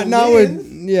Hawks- not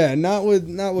with.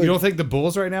 You don't think the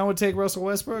Bulls right now would take Russell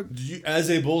Westbrook? As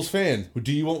a Bulls fan,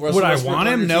 do you want Russell Would I Westbrook want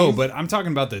on him? your No, team? but I'm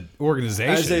talking about the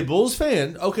organization. As a Bulls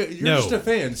fan, okay, you're No. just a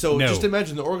fan. So No. just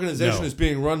imagine the organization No. is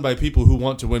being run by people who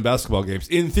want to win basketball games.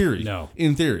 In theory. No.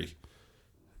 In theory.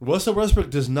 Russell Westbrook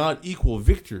does not equal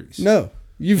victories. No.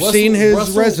 You've seen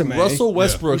his resume. Russell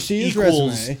Westbrook You see his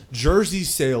equals resume. jersey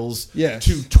sales Yes.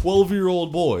 to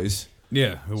 12-year-old boys.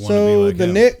 Yeah, who want to be So like the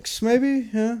him. Knicks, maybe?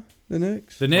 Yeah, the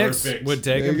Knicks. The Knicks Perfect. would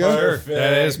take There him. you go. Sure.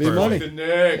 That is Be perfect. money. The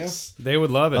Knicks. They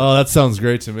would love it. Oh, that sounds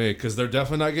great to me because they're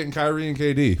definitely not getting Kyrie and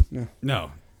KD.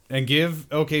 No. And give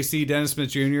OKC Dennis Smith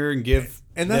Jr. and give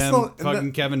And that's them not- and fucking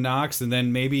that- Kevin Knox, and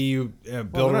then maybe you build they're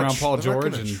not around Paul they're not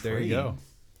George, gonna and there you trade. go.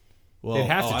 Well, They'd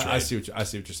have to I trade. see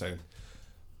what you're saying.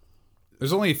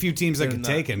 There's only a few teams that They're can not-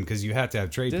 take him because you have to have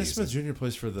trade Dennis pieces. Smith Jr.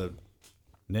 plays for the.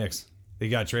 Knicks. He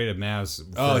got traded Mavs.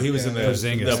 Oh, for he was in the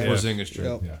Porzingis. the yeah. Porzingis trade.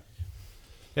 Yep. Yeah.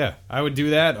 Yeah, I would do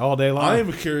that all day long. I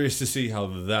am curious to see how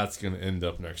that's going to end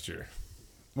up next year.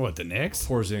 What, the Knicks?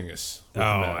 Porzingis. with the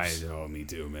Mavs. Me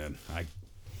too, man.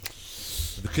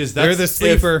 Because They're the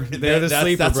sleeper. They're the that's,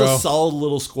 sleeper, that's bro. a solid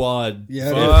little squad.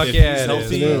 Yeah, Fuck if yeah, he's it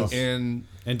healthy is. and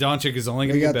And Doncic is only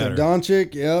going We to got get better. the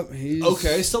Doncic. Yep. He's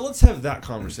okay. So let's have that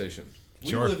conversation.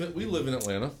 Sure. We live in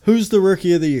Atlanta. Who's the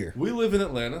rookie of the year? We live in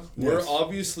Atlanta. Yes. We're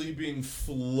obviously being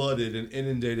flooded and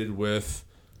inundated with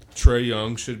Trae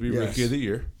Young should be Yes. rookie of the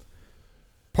year.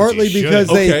 Partly because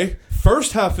they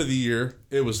First half of the year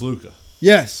it was Luka.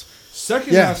 Yes.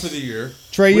 Second Yes. half of the year,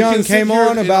 Trae we Young can sit came here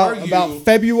on and about argue-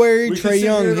 February. we can Trae sit here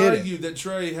Young and hit argue it. that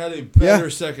Trae had a better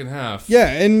second half. Yeah,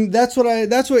 and that's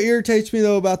what irritates me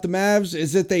though about the Mavs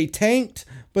is that they tanked,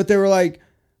 but they were like,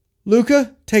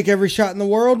 Luka, take every shot in the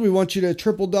world. We want you to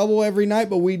triple double every night,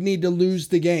 but we need to lose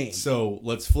the game. So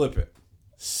let's flip it.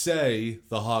 Say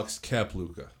the Hawks kept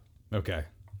Luka. Okay.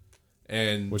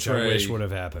 And Which Trae, I wish would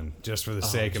have happened, just for the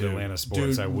sake of dude, Atlanta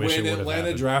sports. Dude, I wish it when would have Atlanta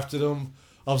happened. drafted him,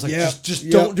 I was like, Yep. just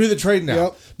Yep. don't do the trade now.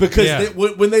 Yep. Because Yeah.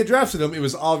 when they drafted him, it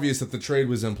was obvious that the trade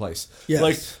was in place. Yes.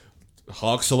 Like,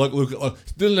 Hawks select Luka.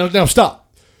 No,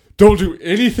 stop. Don't do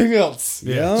anything else.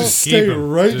 Yeah, Just keep stay him.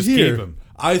 right Just here. keep him.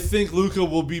 I think Luka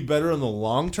will be better in the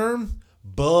long term,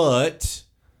 but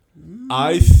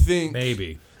I think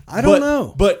Maybe. I don't but-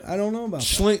 know. but I don't know about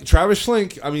that. Travis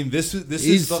Schlink. I mean, this is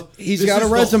He's this got is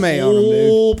a resume the on him, dude.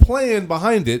 whole plan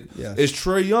behind it Yes. is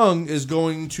Trae Young is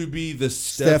going to be the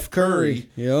Steph Curry.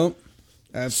 Yep.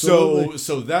 Absolutely.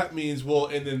 So that means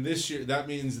and then this year that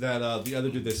means that the other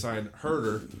dude they signed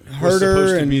Herder was Herder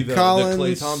supposed to and be the Collins.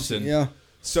 Klay Thompson. Yeah.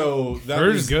 So that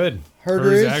Herder's means, good. Herder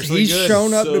Herder's is. actually He's good.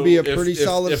 shown up to so be a if- pretty if-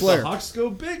 solid if player. the Hawks go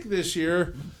big this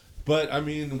year, but I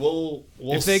mean we'll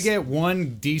If they get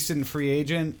one decent free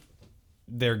agent,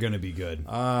 they're going to be good.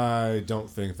 I don't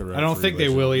think the. I don't think they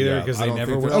will either, because I they don't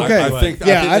never think will. that- Okay. I think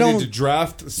Yeah, I they don't- need to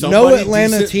draft somebody No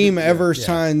Atlanta decent. team ever Yeah.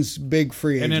 signs big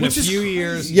free And agents. in a few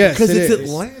years, Yes, because it it's is.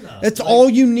 Atlanta. That's all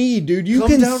you need, dude. You Come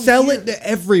can down sell here. it to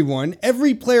everyone.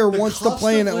 Every player The wants to cost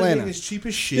play in of living Atlanta. is cheap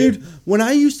as shit. Dude, when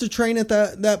I used to train at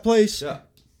that place, Yeah.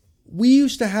 we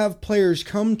used to have players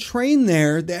come train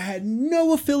there that had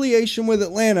no affiliation with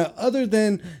Atlanta other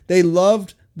than they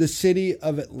loved the city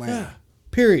of Atlanta. Yeah.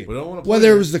 Period. We don't wanna play Whether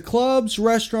there. it was the clubs,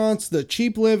 restaurants, the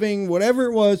cheap living, whatever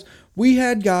it was, we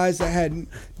had guys that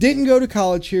didn't go to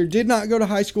college here, did not go to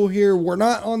high school here, were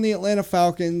not on the Atlanta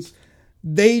Falcons.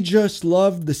 They just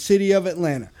loved the city of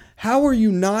Atlanta. How are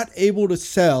you not able to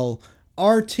sell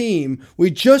our team? We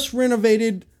just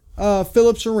renovated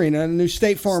Phillips Arena, a new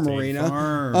State Farm arena.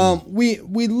 Farm. We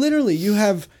literally, you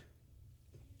have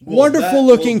wonderful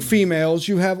looking females,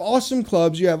 you have awesome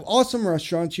clubs, you have awesome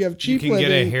restaurants, you have you cheap can living.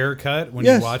 get a haircut when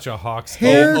Yes. you watch a Hawks game.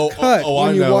 Haircut I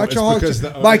when you know. watch It's a Hawks because the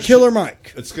by ownership- Killer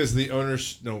Mike. It's because the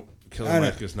owners. No, Killer I know.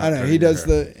 Mike is not. I know. cutting He your does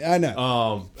hair. I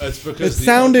know. It's because It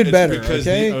sounded better, Because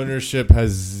okay? the ownership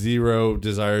has zero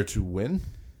desire to win.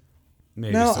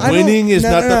 Maybe No, so. I don't- Winning is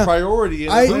no, not no, the no. priority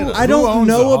in I Atlanta. I don't owns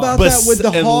know the about But that with the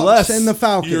Hawks unless and the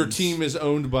Falcons. Your team is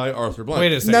owned by Arthur Blank.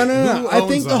 Wait a second. No, no, no. Who I owns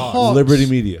think the Hawks? Hawks. Liberty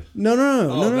Media. No, no,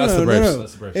 no, Oh, no, no, that's no, the no, Braves. no.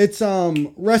 That's the Braves.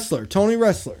 It's Wrestler, Tony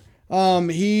Wrestler.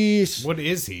 He's What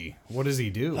is he? What does he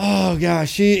do? oh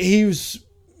gosh, he was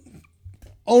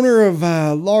owner of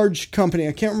a large company.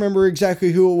 I can't remember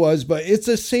exactly who it was, but it's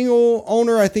a single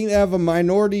owner. I think they have a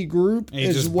minority group And he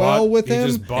as just well with he him.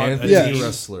 just bought a Anthony team.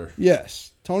 Wrestler.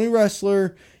 Yes, Tony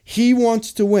Wrestler. He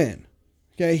wants to win.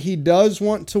 Okay, he does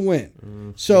want to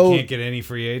win. So You can't get any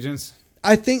free agents.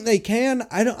 I think they can.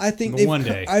 I don't. I think they've. One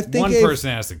day. I think One they've-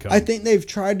 person has to come. I think they've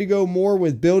tried to go more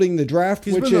with building the draft,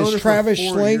 He's which been the owner is for Travis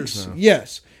 4 Schlink's. years now.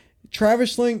 Yes,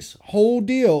 Travis Schlink's whole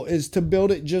deal is to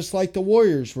build it just like the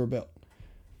Warriors were built.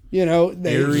 You know,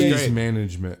 Aries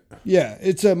Management. yeah,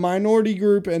 it's a minority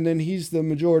group, and then he's the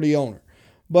majority owner.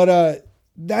 But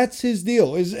that's his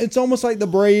deal. It's almost like the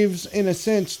Braves in a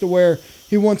sense, to where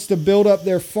he wants to build up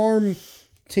their farm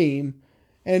team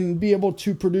and be able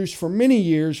to produce for many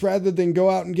years rather than go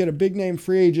out and get a big name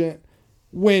free agent,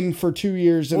 win for 2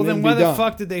 years, and Well, then then why be the done.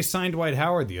 fuck did they sign Dwight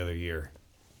Howard the other year?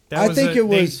 I think it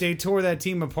was- they tore that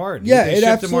team apart. Yeah, they it shipped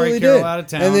absolutely Amari Carroll did. out of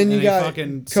town, and then you they got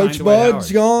fucking signed Coach Dwight Bud's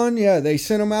Howard. gone. Yeah, they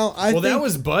sent him out. Well, that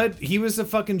was Bud. He was the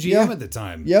fucking GM Yeah. at the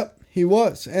time. Yep, he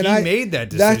was, and He I made that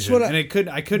That's decision, what and I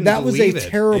couldn't That was a believe it.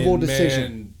 terrible And decision.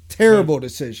 man, terrible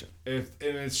decision.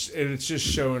 It's just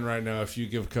showing right now. If you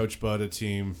give Coach Bud a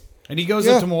team, And he goes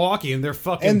Yeah. up to Milwaukee, and they're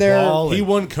fucking And they're- balling. he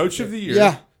won Coach of the Year.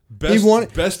 Yeah. best, he won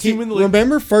best team in the league.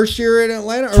 Remember first year in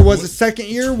Atlanta, or was it second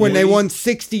year when they 20 won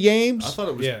 60 games? I thought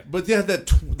it was, Yeah. but they had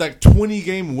that 20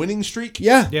 game winning streak.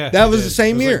 Yeah, Yeah, that was it the did.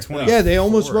 same It was year. like 24, Yeah, they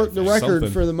almost I broke the think. record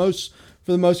Something. for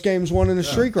the most games won in a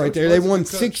streak right Coach there. They Bud's a won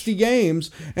good coach. 60 games,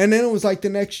 and then it was like the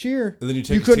next year And then you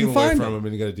take his couldn't team away find from him. him,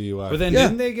 and you got a DUI. But then Yeah.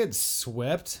 didn't they get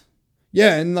swept?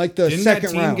 Yeah, in like the Didn't that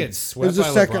second team round. get It swept was the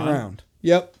by second LeBron? round.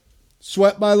 Yep,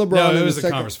 swept by LeBron. No, in it was the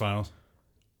second. conference finals.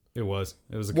 It was.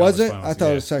 It was the Was conference it? finals. I thought it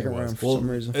Yeah, was second round for Well, some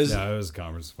reason. is- No, it was the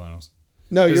conference finals.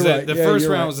 No, you're right. The Yeah, first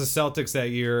you're round right. was the Celtics that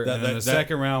year, and then the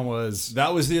second round was...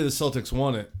 That was the year the Celtics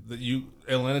won it.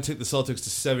 Atlanta took the Celtics to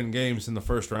 7 games in the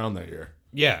first round that year.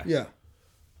 Yeah. Yeah.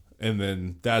 And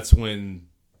then that's when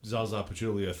Zaza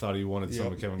Pachulia thought he wanted some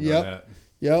of Kevin Garnett.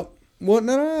 Yep. Well,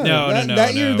 no. No,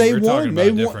 That year they We're won. talking They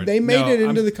about won. different- They made No, it into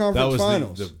I'm- the conference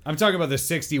finals. I'm talking about the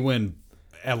 60-win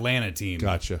Atlanta team.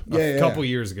 Gotcha. A couple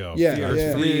years ago. Yeah, Or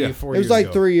yeah. 4 It years was like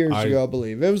ago. 3 years ago, I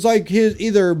believe. It was like his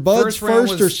either Bud's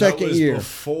first or second year.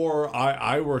 Before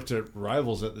I worked at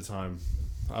Rivals at the time.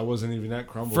 I wasn't even at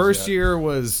Crumbles First yet. year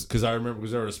was... Because I remember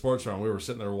because there was a sports round. We were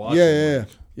sitting there watching. Yeah.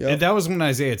 And that was when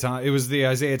it was the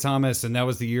Isaiah Thomas, and that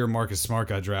was the year Marcus Smart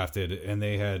got drafted, and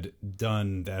they had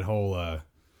done that whole...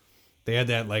 they had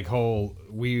that whole,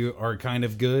 we are kind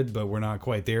of good, but we're not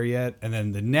quite there yet. And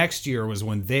then the next year was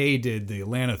when they did the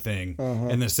Atlanta thing,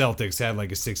 and the Celtics had a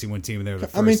 60-win team, and they were the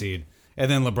first seed.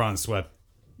 And then LeBron swept.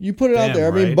 You put it out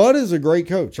there. I mean, Bud is a great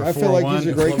coach. I feel like he's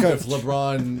a great coach. If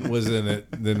LeBron was in it,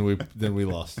 then we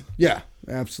lost. Yeah,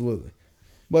 absolutely.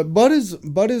 But Bud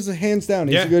is hands down.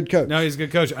 He's a good coach. No, he's a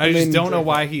good coach. I just don't know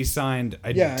why he signed.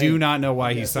 I do not know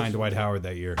why he signed Dwight Howard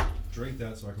that year. Drink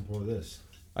that so I can pour this.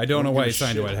 I don't know why he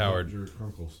signed Dwight Howard.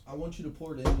 I want you to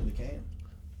pour it into the can.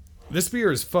 This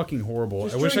beer is fucking horrible.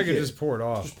 Just I wish I drink could it. just pour it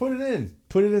off. Just put it in.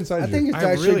 Put it inside. I think it's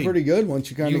actually pretty good once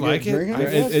you kind of get drinking it.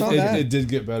 Yeah, it's not bad. It did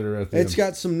get better at the It's end.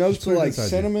 got some notes Just put of it like inside you.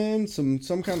 cinnamon,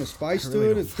 some kind of spice to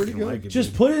it. It's pretty good.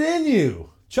 Just put it in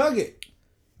you. Chug it.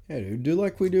 Yeah, dude. Do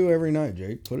like we do every night,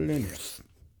 Jake. Put it in you.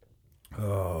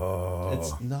 Oh,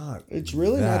 It's not. It's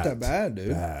really not that bad,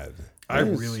 dude. I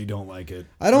really don't like it.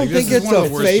 I don't think it's a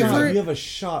favorite. You have a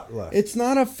shot left. It's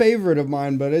not a favorite of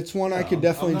mine, but it's one I could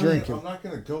definitely drink. I'm not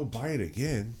gonna go buy it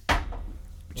again.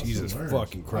 Jesus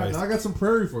fucking Christ! I got some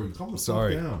prairie for you. Calm the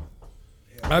fuck down.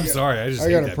 I'm sorry. I just I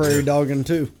hate got a that prairie beer. dog in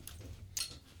too.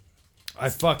 I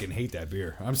fucking hate that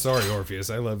beer. I'm sorry, Orpheus.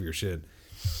 I love your shit.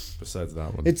 Besides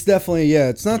that one, It's definitely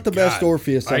it's not the best God,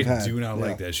 Orpheus I've had. I do not Yeah.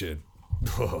 like that shit.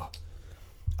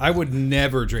 I would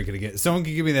never drink it again. Someone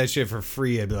could give me that shit for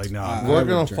free. I'd be like, no. We're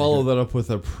going to follow that up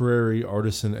with a Prairie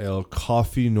Artisan Ale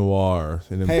Coffee Noir,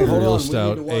 an Hey, hold imperial on, we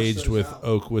stout need to wash aged those with out.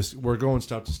 oak whiskey. We're going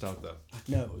stout to stout though.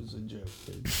 No, it was a joke,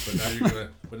 dude.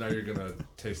 But now you're gonna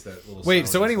taste that little. Wait,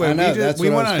 so sourness. anyway, we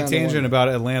went I on a was kinda tangent wondering. about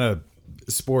Atlanta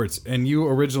sports, and you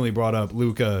originally brought up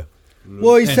Luka.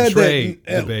 Well, he and said Trey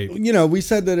that debate. we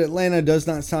said that Atlanta does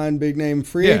not sign big name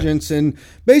free Yeah. agents, and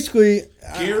basically,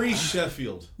 Gary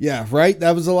Sheffield. yeah, right.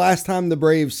 That was the last time the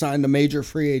Braves signed a major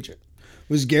free agent.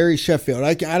 Was Gary Sheffield?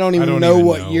 I don't even know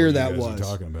what year that was.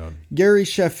 Talking about. Gary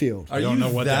Sheffield. Are don't you know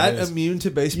what that that is. immune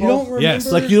to baseball? You don't remember? Yes.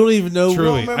 Like you don't even know.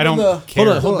 Truly, remember I don't the,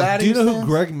 care. Hold on. Do you know who stands?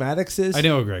 Greg Maddox is? I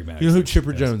know who Greg Maddox. You know who is.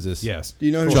 Chipper Yes. Jones is? Yes. Do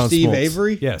you know who John Steve Smoltz.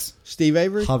 Avery? Yes. Steve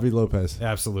Avery. Javi Lopez.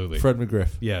 Absolutely. Fred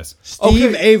McGriff. Yes.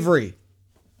 Steve Avery.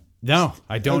 No,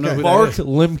 I don't know Okay. who Mark that is.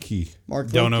 Lemke. Mark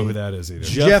Don't know Lemke? who that is either.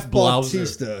 Jeff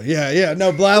Bautista. Yeah.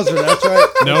 No, Blauser. That's right.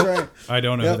 That's Nope. right. I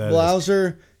don't know Yep, who that is.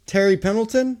 Blauser. Terry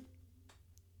Pendleton.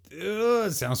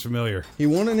 It sounds familiar. He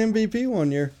won an MVP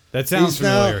one year. That sounds He's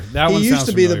now- familiar. That one he used sounds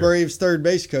to be the familiar. Braves' third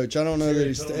base coach. I don't know that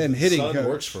he's and hitting Son coach.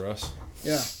 works for us.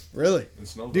 Yeah, really.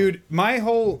 Dude, my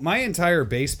entire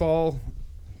baseball,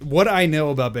 what I know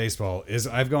about baseball is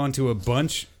I've gone to a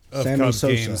bunch of Sammy Cubs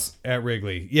Sosa. games at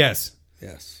Wrigley. Yes.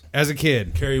 Yes. As a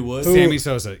kid. Kerry Wood. Sammy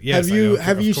Sosa. Yes. Have you- I know,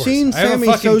 have of you course. seen I have Sammy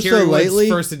a fucking Sosa Kerry Wood's lately?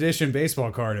 first edition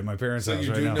baseball card at my parents' house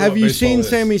you right do now. know Have what you baseball seen is.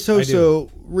 Sammy Sosa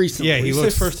recently? Yeah, When he you say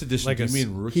looks first edition. like do a you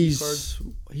mean rookie card?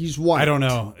 He's white. I don't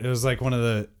know. It was like one of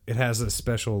the. It has a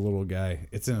special little guy.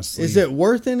 It's in a sleeve. Is it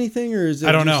worth anything or is it?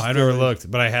 I don't know. just, I've never looked,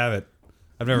 but I have it.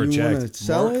 I've never You want checked. to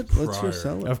sell Mark it? Let's Pryor. just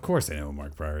sell it. Of course, I know who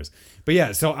Mark Pryor is. But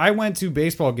yeah, so I went to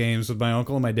baseball games with my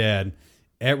uncle and my dad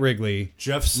at Wrigley.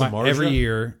 Jeff Samardzija? every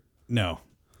year. No,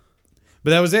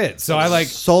 but that was it. So I like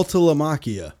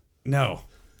Saltalamacchia. no,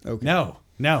 Okay. no.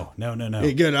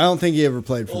 Hey, good. I don't think he ever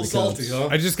played for Little the Cubs. salty,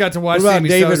 huh? I just got to watch What about Sammy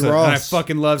David Sosa, Ross? and I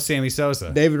fucking love Sammy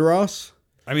Sosa. David Ross.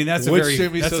 I mean, that's a Which very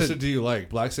Sammy that's Sosa a, do you like?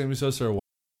 Black Sammy Sosa or white?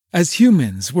 As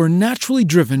humans, we're naturally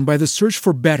driven by the search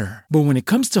for better. But when it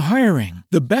comes to hiring,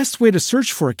 the best way to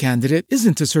search for a candidate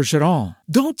isn't to search at all.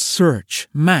 Don't search,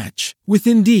 match with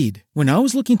Indeed. When I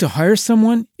was looking to hire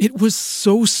someone, it was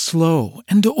so slow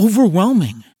and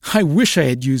overwhelming. I wish I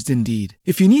had used Indeed.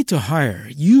 If you need to hire,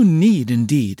 you need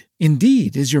Indeed.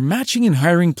 Indeed is your matching and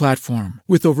hiring platform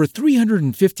with over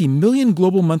 350 million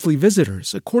global monthly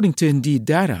visitors, according to Indeed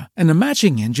data, and a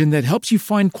matching engine that helps you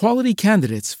find quality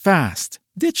candidates fast.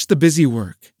 Ditch the busy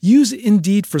work. Use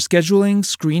Indeed for scheduling,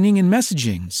 screening, and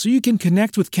messaging so you can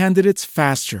connect with candidates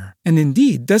faster. And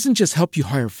Indeed doesn't just help you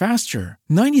hire faster.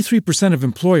 93% of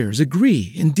employers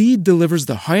agree Indeed delivers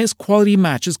the highest quality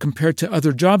matches compared to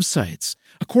other job sites.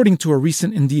 according to a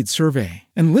recent Indeed survey.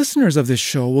 And listeners of this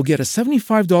show will get a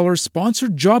 $75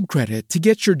 sponsored job credit to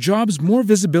get your jobs more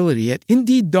visibility at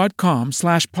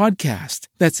Indeed.com/podcast.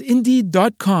 That's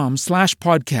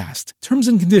Indeed.com/podcast. Terms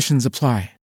and conditions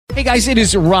apply. Hey guys, it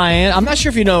is Ryan. I'm not sure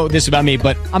if you know this about me,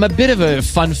 but I'm a bit of a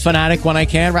fun fanatic when I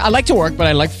can. I like to work, but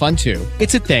I like fun too.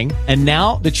 It's a thing. And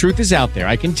now the truth is out there.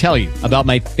 I can tell you about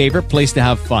my favorite place to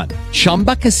have fun.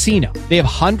 Chumba Casino. They have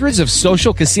hundreds of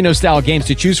social casino style games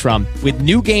to choose from with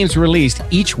new games released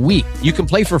each week. You can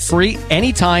play for free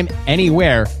anytime,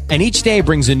 anywhere. And each day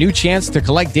brings a new chance to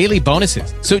collect daily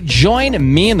bonuses. So join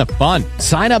me in the fun.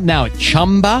 Sign up now at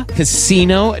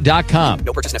ChumbaCasino.com.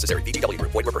 No purchase necessary. VGW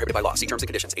Group. Void where prohibited by law. See terms and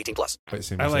conditions. 18+.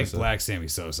 I like black Sammy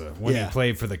Sosa when he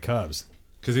played for the Cubs.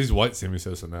 Because he's white Sammy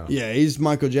Sosa now. Yeah, he's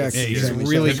Michael Jackson. Yeah, he's Sammy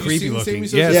really Sosa. creepy looking.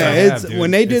 Yes, Yeah, dude.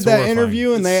 when they did It's that horrifying.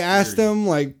 interview and they asked him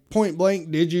like point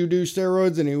blank, "Did you do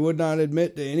steroids?" and he would not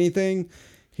admit to anything.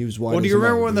 He was white. Well, do as you a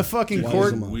remember mug, when the dude. fucking White court?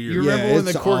 as a mug. You remember when the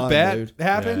it's court odd, bat dude.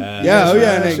 happened? Yeah, oh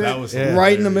yeah, and that was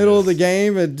right in the middle of the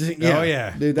game. And, yeah, Oh,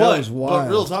 yeah. dude, that was wild. But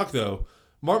real talk though,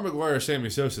 Mark McGwire, Sammy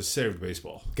Sosa saved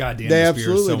baseball. Goddamn, They this beer is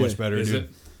so absolutely much did. better, Is dude. it?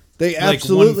 They Like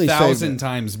absolutely 1,000 saved it.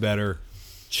 times better.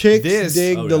 Chicks This-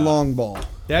 dig oh, the yeah. long ball.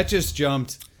 That just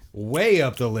jumped way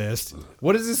up the list.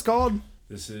 What is this called?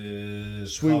 This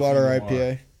is Sweetwater Coffee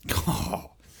Noir. IPA.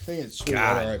 Oh, I think it's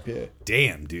Sweetwater God. IPA.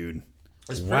 damn, dude.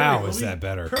 It's Wow, Prairie, is homie. that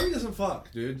better? Prairie doesn't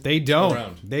fuck, dude. They don't.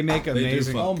 Around. They make do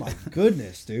amazing. fuck. Oh my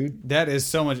goodness, dude! That is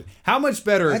so much. How much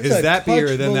better That's is a that beer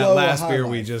touch than that below a last High beer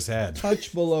Life. we just had?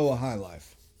 Touch below a High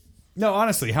Life. No,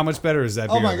 honestly, how much better is that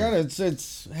beer? Oh my god,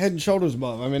 it's head and shoulders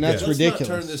above. I mean, that's Let's ridiculous.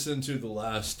 not turn this into the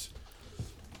last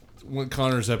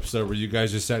Connor's episode where you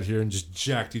guys just sat here and just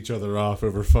jacked each other off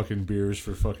over fucking beers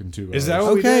for fucking 2 hours. Is that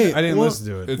what we Okay, did? I didn't well, listen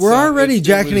to it. It's We're not- already it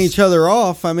jacking was- each other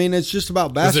off. I mean, it's just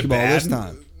about Was it basketball bad? this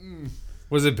time.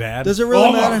 Was it bad? Does it really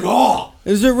Oh matter? my god!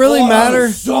 Does it really Oh, matter?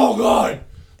 it's so good.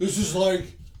 This is like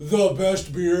the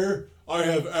best beer I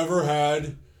have ever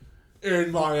had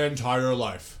in my entire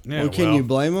life. Yeah, well, can you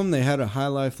blame them? They had a High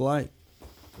Life Light.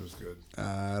 It was good.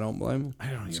 I don't blame them.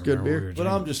 I don't It's even good remember beer. what we were But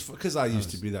drinking. I'm just because I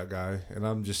used to be that guy, and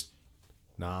I'm just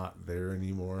not there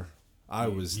anymore. I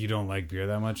was. You don't like beer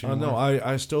that much Oh anymore? no,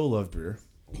 I still love beer.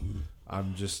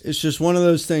 I'm just. It's just one of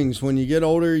those things. When you get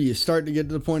older, you start to get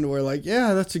to the point where, like,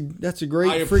 yeah, that's a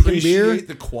great I freaking beer. appreciate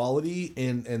the quality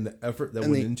and the effort that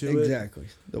And went into it. exactly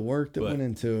the work that But- went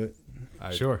into it.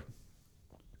 Sure.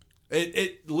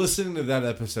 It listening to that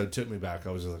episode took me back.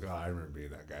 I was just like, oh, I remember being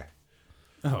that guy.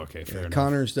 Oh, okay, fair enough.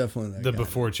 Connor's definitely that The guy.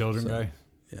 before children guy?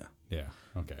 Yeah. Yeah,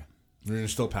 okay. You're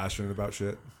still passionate about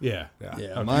shit. Yeah. Yeah. Yeah,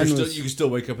 Okay. mine you was- can still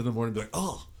wake up in the morning and be like,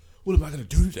 oh, what am I going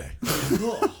to do today?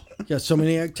 Oh. You got so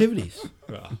many activities.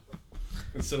 Yeah.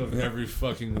 Instead of every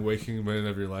fucking waking minute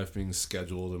of your life being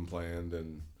scheduled and planned,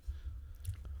 and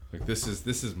like this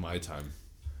is my time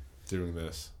doing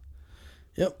this.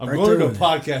 Yep. I'm right going to there a with it.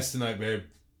 podcast tonight, babe.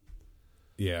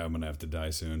 Yeah, I'm going to have to die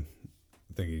soon.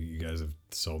 I think you guys have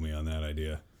sold me on that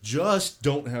idea. Just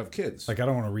don't have kids. Like, I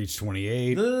don't want to reach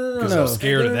 28 No. because I'm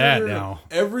scared of that now.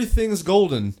 Everything's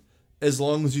golden as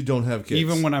long as you don't have kids.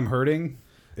 Even when I'm hurting,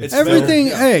 it's Everything.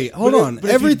 better. Hey, hold But if- on. but if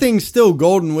you- Everything's still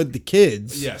golden with the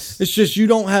kids. Yes. It's just you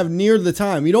don't have near the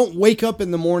time. You don't wake up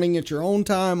in the morning at your own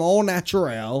time, all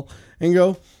natural, and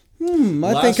go,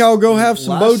 I think I'll go have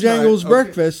some last Bojangles night-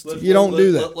 breakfast. let's- You don't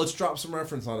do that. Let's drop some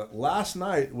reference on it. Last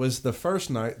night was the first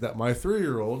night that my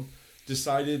 3-year-old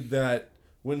decided that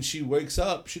when she wakes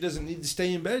up, she doesn't need to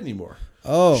stay in bed anymore.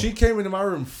 Oh. She came into my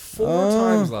room 4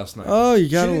 times last night. Oh, you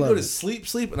gotta She didn't love go to it.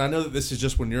 sleep, and I know that this is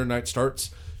just when your night starts.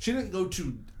 She didn't go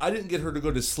to. I didn't get her to go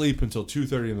to sleep until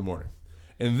 2:30 in the morning,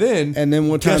 and then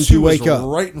what time guess she who was wake up?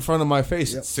 right in front of my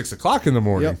face at 6 o'clock in the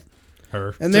morning. Yep.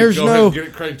 her. And To there's go ahead no and get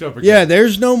it cranked up again. Yeah,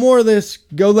 there's no more of this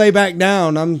go lay back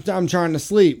down. I'm trying to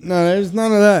sleep. No, there's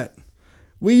none of that.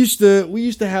 We used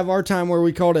to have our time where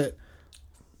we called it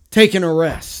taking a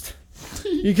rest.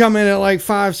 You come in at like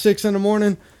 5, 6 in the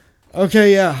morning.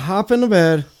 Okay, yeah, hop into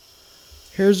bed.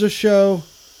 Here's a show.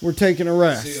 We're taking a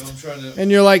rest. See, I'm trying to. And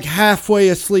you're like halfway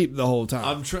asleep the whole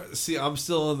time. I'm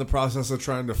still in the process of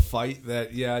trying to fight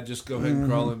that. Yeah, just go ahead and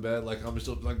crawl in bed. Like I'm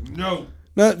still like no.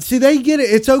 No, see, they get it.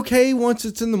 It's okay once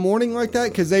it's in the morning like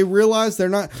that because they realize they're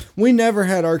not. We never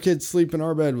had our kids sleep in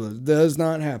our bed with us. Does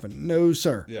not happen. No,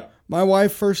 sir. Yeah. My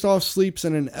wife, first off, sleeps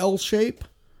in an L shape,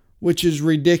 which is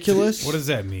ridiculous. What does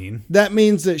that mean? That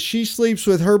means that she sleeps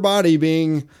with her body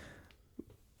being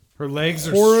Her legs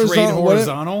are straight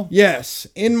horizontal? Yes,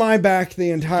 in my back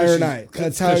the entire night.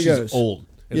 That's how it she's goes. old,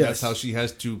 and Yes. that's how she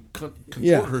has to contort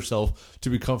Yeah. herself to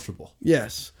be comfortable.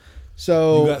 Yes.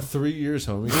 So you got 3 years,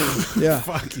 homie. Yeah.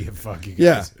 Fuck you guys.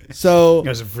 Yeah. So you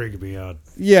guys are freaking me out.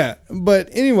 Yeah, but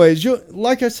anyways,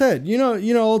 like I said,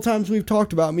 all the times we've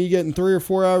talked about me getting 3 or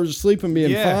 4 hours of sleep and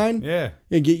being fine. Yeah.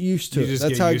 You get used to You it. just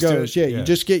That's get how it used to goes. it? Yeah, Yeah. you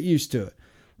just get used to it.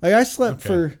 Like I slept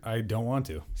for I don't want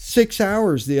to. 6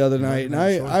 hours the other night, and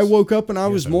I woke up and I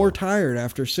was more will. tired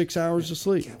after 6 hours of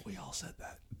sleep. We all said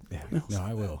that. Yeah. No,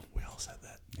 I will. We all said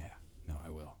that. Yeah. No, I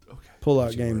will. Okay.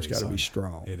 Pull-out game's worry, got to son. be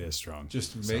strong. It is strong.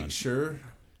 Just Son. make sure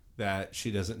that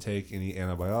she doesn't take any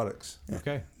antibiotics.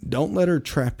 Okay. Don't let her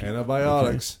trap you.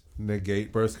 Antibiotics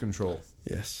negate birth control.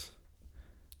 Yes.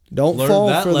 Don't Learn fall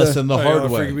that for lesson the hard Freaking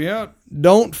way. me out.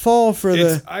 Don't fall for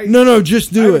It's- the. I- No, just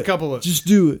I do have it. a couple of- Just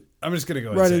do it. I'm just gonna go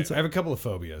Right ahead and say inside. it. I have a couple of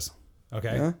phobias.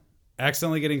 Okay. Yeah.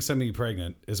 Accidentally getting somebody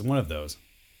pregnant is one of those.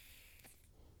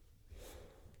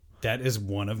 That is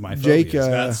one of my Jake, phobias.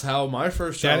 That's how my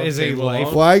first child That is a came life.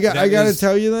 along. Well, I got That to is-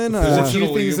 tell you then. There's a few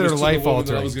Fortunately, things it that was are to the life woman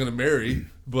that I altering. was going to marry,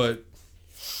 but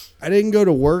I didn't go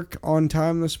to work on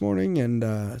time this morning, and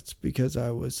it's because I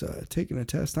was taking a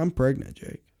test. I'm pregnant,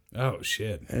 Jake, Oh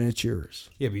shit. and it's yours.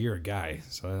 Yeah, but you're a guy.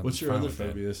 So I'm what's your fine other with that.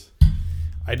 phobias?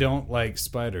 I don't like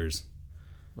spiders.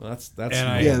 Well, that's And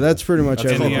I- Yeah, that's pretty much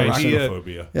that's every called the idea-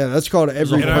 arachnophobia. Yeah, that's called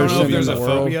every And I don't know person if there's in a the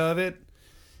world. phobia of it,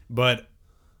 but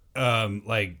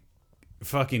like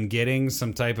fucking getting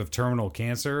some type of terminal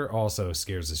cancer also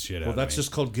scares the shit out Well, of that's me.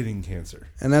 just called getting cancer.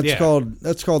 And that's Yeah. called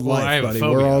Well, I life, have a buddy.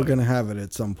 phobia We're all of it. gonna have it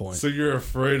at some point. So you're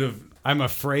afraid of? I'm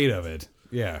afraid of it.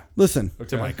 Yeah. Listen,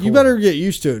 To my you core. better get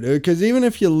used to it, dude. Because even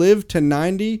if you live to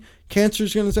 90,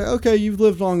 cancer's gonna say, "Okay, you've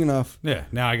lived long enough. Yeah.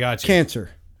 Now I got you. Cancer,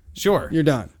 Sure. you're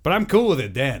done." But I'm cool with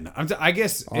it then. I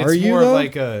guess it's Are you, more though?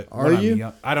 like a. Are when I'm you?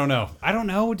 young- I don't know. I don't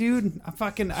know, dude. I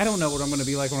don't know what I'm going to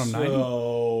be like when I'm 90.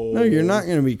 No, you're not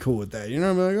gonna be cool with that. You're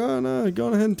not gonna be like, "Oh no, go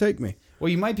on ahead and take me." Well,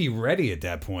 you might be ready at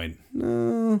that point.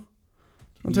 No,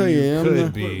 I'll tell you, I'm could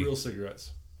not- be. What real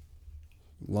cigarettes?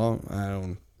 long. I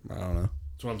don't know.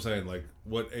 That's what I'm saying. Like,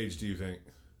 what age do you think?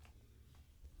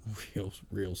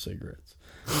 Real cigarettes,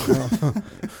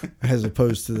 as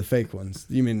opposed to the fake ones.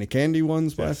 You mean the candy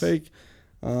ones by Yes. fake?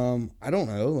 I don't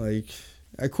know. Like,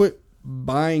 I quit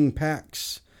buying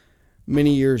packs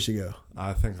many years ago.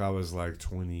 I think I was like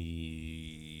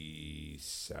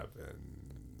 27.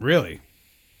 Really?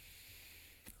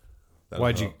 That'll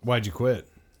Why'd help. you quit?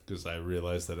 Because I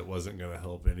realized that it wasn't going to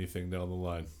help anything down the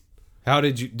line. How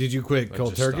did you quit I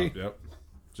cold just turkey? stopped, Yep.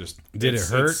 Just Did it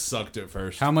hurt? It sucked at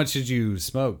first. How much did you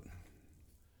smoke?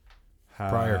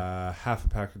 prior? Half a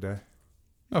pack a day.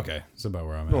 Okay, that's about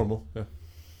where I'm at. Normal. Yeah.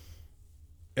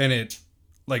 And it,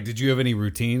 like, did you have any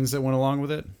routines that went along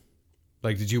with it?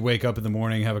 Like, did you wake up in the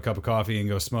morning, have a cup of coffee, and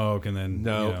go smoke, and then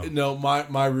No.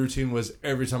 My routine was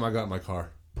every time I got in my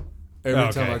car.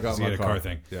 Every time I got so in you my had a car. car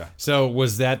thing. Yeah. So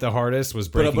was that the hardest? Was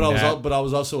breaking that? But I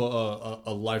was also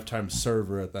a lifetime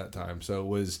server at that time. So it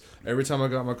was every time I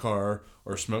got in my car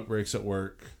or smoke breaks at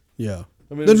work. Yeah.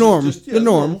 I mean, The it was norm. The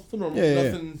normal. Yeah.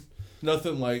 Yeah.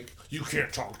 Nothing like you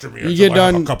can't talk to me. You until get I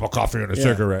done have a cup of coffee and a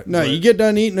cigarette. No, But- you get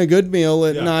done eating a good meal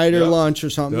at Yeah, night or yep. lunch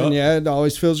or something. Yep. Yeah, it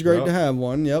always feels great Yep. to have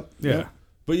one. Yep. Yeah. Yep.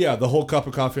 But yeah, the whole cup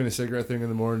of coffee and a cigarette thing in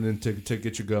the morning and to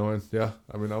get you going. Yeah.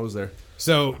 I mean, I was there.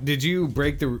 So did you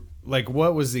break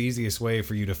what was the easiest way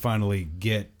for you to finally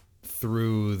get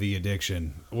through the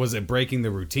addiction? Was it breaking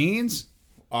the routines?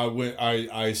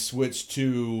 I switched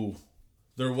to,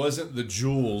 there wasn't the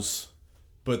Juuls,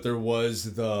 but there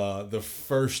was the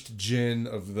first gen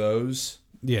of those.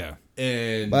 Yeah.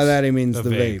 And By that he means The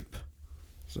the vape. vape.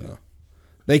 So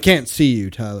they can't see you,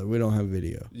 Tyler. We don't have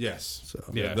video. Yes. So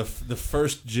Yeah. The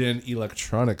first gen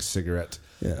electronic cigarette.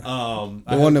 Yeah. I The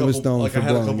had one a that was couple- known like for I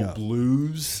had a blowing couple up.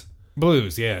 blues.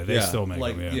 Blues, yeah, they still make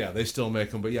them. Yeah. they still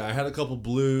make them. But yeah, I had a couple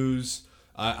blues.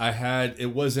 I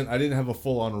didn't have a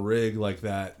full on rig like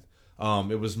that.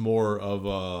 It was more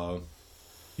of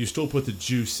you still put the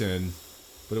juice in,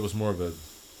 but it was more of a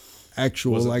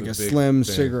Actual, wasn't like the a big slim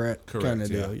thing. cigarette Correct, kind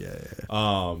of yeah. deal. Yeah.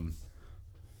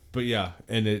 But yeah,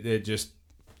 and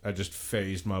I just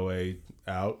phased my way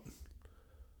out.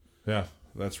 Yeah,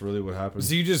 that's really what happened.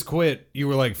 So you just quit. You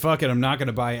were like, "Fuck it, I'm not going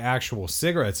to buy actual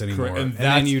cigarettes anymore." Correct. And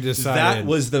then you decided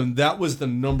that was the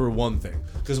number one thing,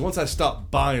 because once I stopped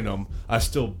buying them, I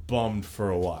still bummed for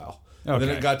a while. And then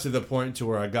Okay. it got to the point to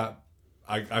where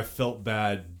I felt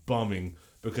bad bumming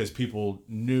because people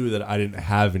knew that I didn't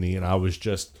have any, and I was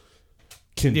just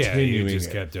continuing. just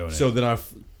it. kept doing it.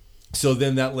 So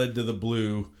then that led to the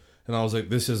blue, and I was like,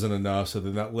 this isn't enough. So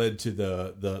then that led to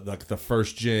the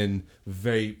first gen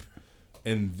vape.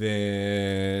 And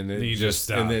then you just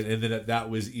stopped. and then that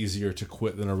was easier to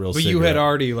quit than a real But cigarette. you had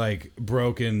already like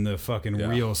broken the fucking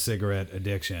real cigarette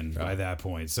addiction by that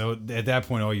point. So at that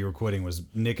point, all you were quitting was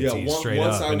nicotine straight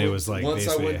up, and it was like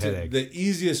basically a headache. The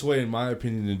easiest way, in my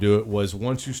opinion, to do it was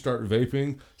once you start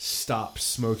vaping, stop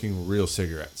smoking real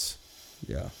cigarettes.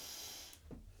 Yeah,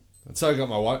 that's how I got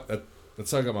my wife.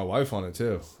 That's how I got my wife on it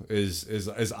too. Is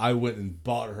I went and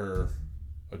bought her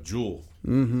a Juul.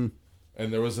 Mm-hmm.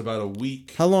 And there was about a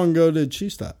week. How long ago did she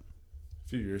stop? A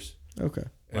few years. Okay.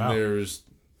 And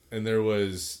there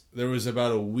was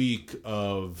about a week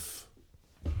of,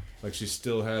 like, she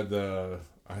still had the,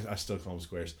 I still call them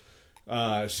squares.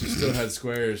 She still had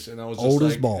squares, and I was just old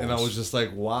like, as balls. And I was just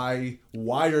like, why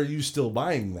are you still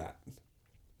buying that?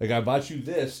 Like, I bought you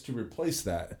this to replace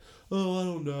that. Oh, I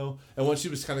don't know. And once she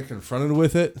was kind of confronted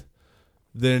with it,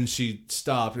 then she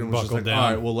stopped and was just like, down. all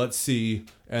right, well, let's see.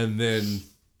 And then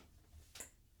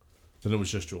it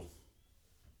was just Juul.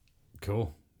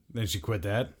 Cool. Then she quit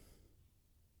that.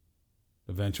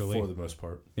 Eventually. For the most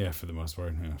part. Yeah, for the most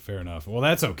part. Yeah, fair enough. Well,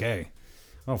 that's okay.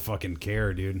 I don't fucking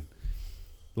care, dude.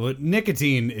 Well,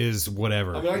 nicotine is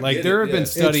whatever. I mean, like there have been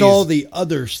studies. It's all the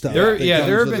other stuff. There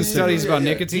have been studies about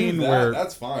nicotine where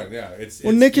that's fine. Yeah,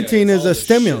 nicotine is a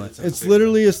stimulant. It's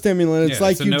literally a stimulant. It's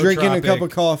like you drinking a cup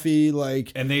of coffee.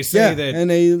 Like, and they say that, and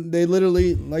they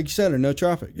literally, like you said, are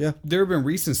nootropic. Yeah, there have been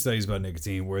recent studies about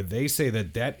nicotine where they say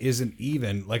that isn't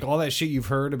even like all that shit you've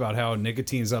heard about how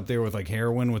nicotine's up there with like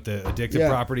heroin with the addictive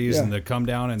properties and the come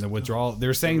down and the withdrawal.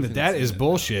 They're saying that is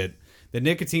bullshit. That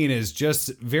nicotine is just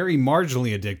very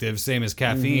marginally addictive, same as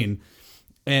caffeine. Mm-hmm.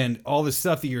 And all the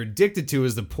stuff that you're addicted to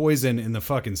is the poison in the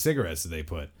fucking cigarettes that they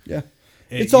put. Yeah.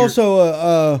 It's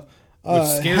also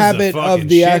a habit of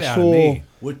the actual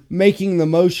making the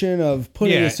motion of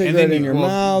putting a cigarette in your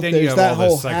mouth. There's that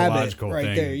whole habit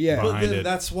right there. Yeah. But then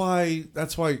that's why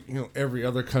every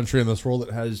other country in this world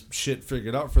that has shit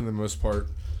figured out for the most part.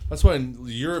 That's why in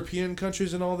European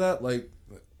countries and all that, like,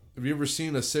 have you ever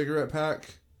seen a cigarette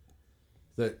pack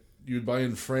that you'd buy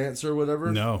in France or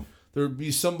whatever? No. There would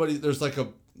be somebody, there's like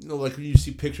like when you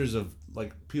see pictures of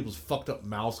like people's fucked up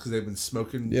mouths because they've been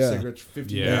smoking cigarettes for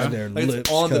 50 years. Like,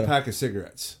 it's on the pack of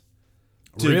cigarettes.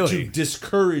 To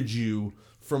discourage you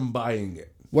from buying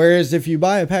it. Whereas if you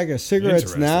buy a pack of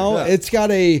cigarettes now, it's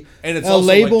got a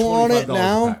label like on it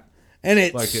now. And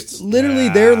it's literally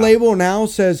their label now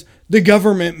says the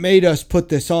government made us put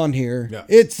this on here. Yeah.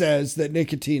 It says that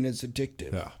nicotine is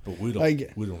addictive. Yeah, but we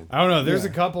don't. I don't know. There's a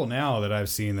couple now that I've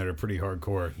seen that are pretty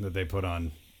hardcore that they put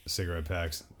on cigarette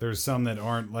packs. There's some that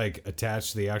aren't like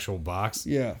attached to the actual box.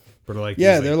 Yeah, but are like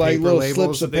they're like little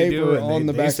slips of paper on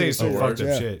the back. They say some fucked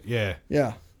up shit. Yeah,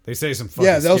 yeah. They say some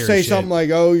fucking they'll say something like,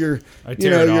 "Oh, your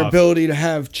ability to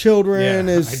have children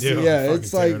is." I do.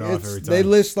 It's like they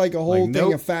list like a whole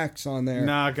thing of facts on there.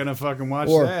 Not gonna fucking watch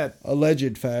or that.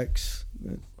 Alleged facts.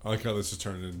 I like how this has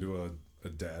turned into a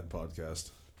dad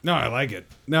podcast. No, I like it.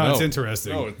 No, it's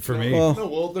interesting for me.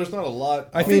 Well, there's not a lot.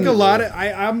 I think a lot of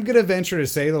I'm gonna venture to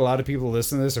say that a lot of people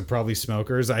listening to this are probably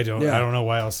smokers. I don't know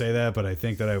why I'll say that, but I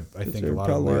think that I think a lot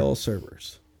of them probably all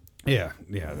servers. Yeah,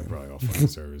 they're probably all fucking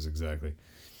servers, exactly.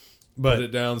 But put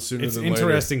it down sooner it's than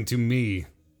interesting later. to me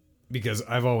because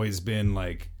I've always been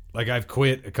like I've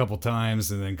quit a couple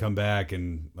times and then come back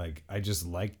and like I just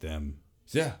liked them.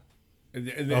 Yeah,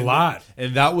 a lot.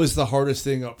 And that was the hardest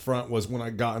thing up front was when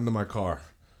I got into my car.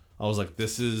 I was like,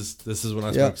 this is when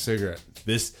I smoked a cigarette.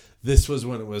 This was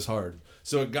when it was hard.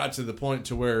 So it got to the point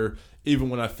to where even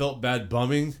when I felt bad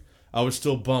bumming, I would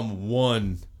still bum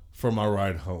one for my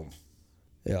ride home.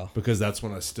 Yeah, because that's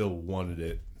when I still wanted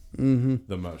it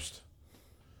the most.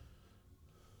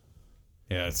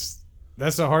 Yeah,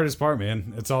 that's the hardest part,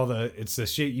 man. It's the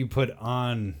shit you put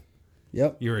on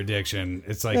your addiction.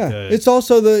 It's like it's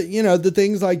also the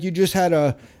things like you just had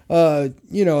a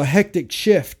hectic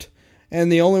shift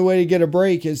and the only way to get a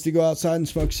break is to go outside and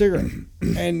smoke a cigarette.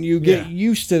 And you get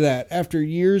used to that after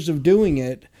years of doing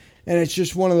it, and it's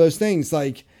just one of those things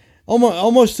like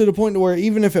almost to the point where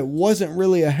even if it wasn't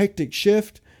really a hectic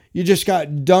shift, you just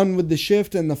got done with the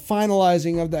shift and the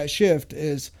finalizing of that shift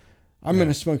is I'm going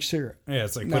to smoke a cigarette. Yeah,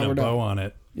 it's like putting a bow on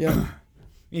it. Yeah.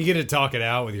 You get to talk it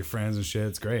out with your friends and shit.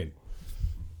 It's great.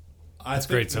 It's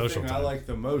great social time. I like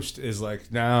the most is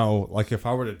like now, like if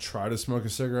I were to try to smoke a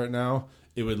cigarette now,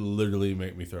 it would literally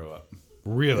make me throw up.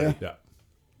 Really? Yeah.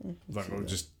 Like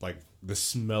just like the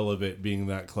smell of it being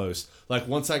that close. Like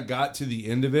once I got to the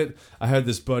end of it, I had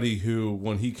this buddy who,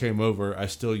 when he came over, I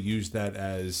still used that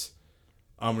as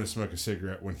I'm going to smoke a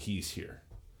cigarette when he's here.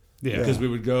 Yeah. Because we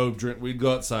would go drink, we'd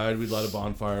go outside, we'd light a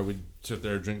bonfire, we'd sit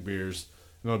there, drink beers,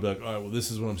 and I'd be like, all right, well,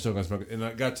 this is what I'm still going to smoke. And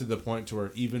I got to the point to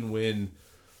where even when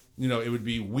it would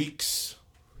be weeks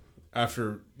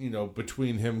after,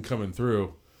 between him coming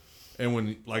through. And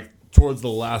when, towards the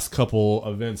last couple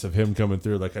events of him coming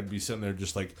through, I'd be sitting there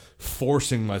just,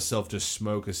 forcing myself to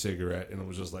smoke a cigarette. And it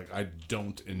was just I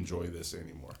don't enjoy this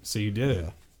anymore. So you did it.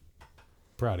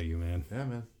 Proud of you, man. Yeah,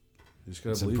 man. You just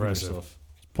got It's to believe in impressive. yourself.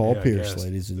 Paul Yeah, I Pierce, guess.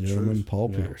 ladies and The gentlemen. truth. Paul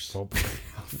Yeah, Pierce. Paul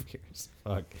Pierce.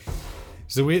 Fuck.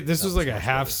 So this was like a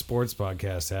half sports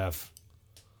podcast, half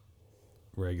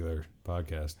regular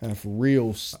podcast. Have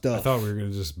real stuff. I thought we were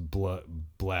going to just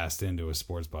blast into a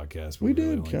sports podcast. But we really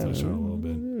did only kind touched of on it a little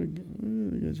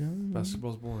bit.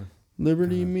 Basketball's boring.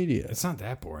 Liberty Media. It's not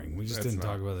that boring. We just It's didn't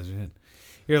not. talk about the shit.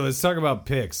 Here, let's talk about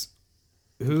picks.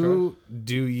 Who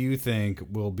do you think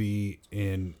will be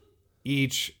in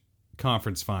each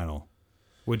conference final?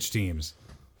 Which teams?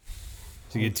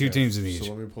 So you get two teams in each. So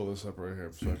let me pull this up right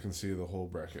here so I can see the whole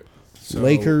bracket. So,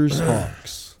 Lakers,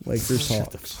 Hawks. Lakers,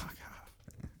 Hawks.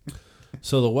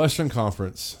 So the Western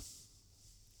Conference,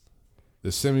 the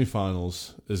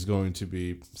semifinals is going to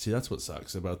be. See, that's what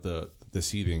sucks about the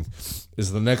seeding,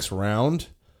 is the next round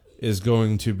is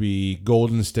going to be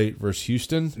Golden State versus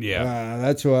Houston. Yeah,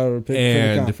 that's who I would pick for the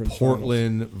And conference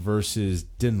Portland versus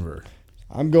Denver.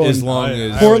 I'm going as long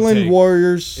as Portland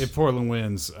Warriors. If Portland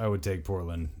wins, I would take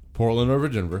Portland. Portland over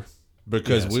Denver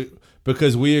because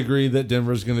Yes. we agree that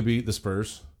Denver is going to beat the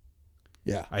Spurs.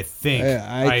 Yeah, I think.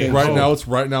 I think right so. now it's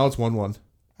 1-1.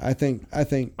 I think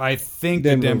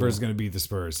that Denver is going to beat the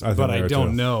Spurs, but I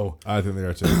don't know. I think they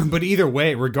are too. But either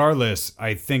way, regardless,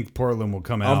 I think Portland will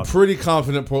come out. I'm pretty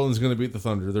confident Portland's going to beat the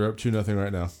Thunder. They're up 2-0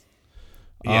 right now.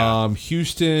 Yeah.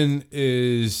 Houston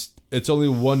it's only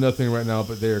 1-0 right now,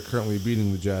 but they are currently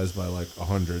beating the Jazz by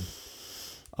 100.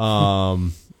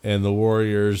 And the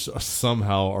Warriors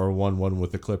somehow are 1-1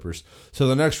 with the Clippers. So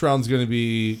the next round is going to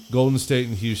be Golden State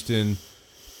and Houston,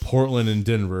 Portland and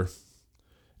Denver.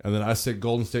 And then I said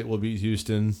Golden State will beat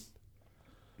Houston.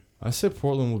 I said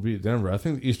Portland will beat Denver. I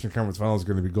think the Eastern Conference Final is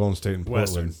going to be Golden State and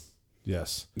Portland. Western.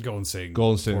 Yes. Golden State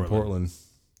and Portland.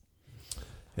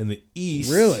 In the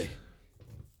East. Really?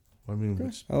 I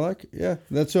mean, I like it. Yeah,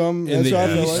 that's what I'm. in That's what I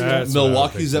the feel East, like.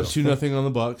 Milwaukee's up 2-0 on the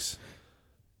Bucks.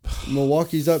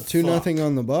 Milwaukee's up 2-0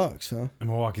 on the Bucks, huh? And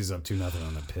Milwaukee's up 2-0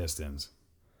 on the Pistons.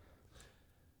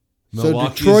 So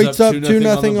Milwaukee's Detroit's up 2-0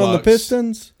 on the Bucks.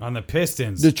 Pistons. On the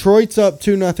Pistons. Detroit's up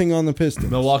 2-0 on the Pistons.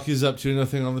 Milwaukee's up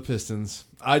 2-0 on the Pistons.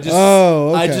 I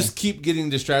okay. just keep getting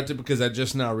distracted because I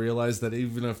just now realized that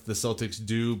even if the Celtics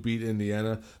do beat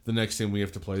Indiana, the next team we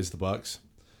have to play is the Bucks,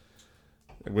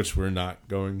 which we're not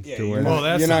going to win. Well,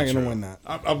 that's you're not not going to true. win that.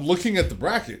 I'm looking at the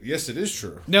bracket. Yes, it is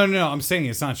true. No. I'm saying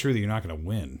it's not true that you're not going to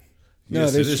win. No,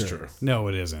 Yes, it it is is true. true. No,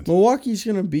 it isn't. Milwaukee's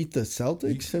going to beat the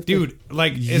Celtics, if Dude,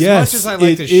 as Yes, much as I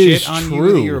like to it is shit on you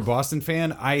true. that you're a Boston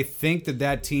fan, I think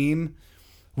that team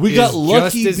We is got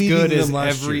lucky just as beating good as them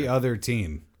last every year. other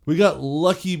team. We got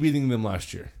lucky beating them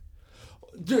last year.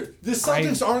 The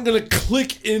Celtics aren't going to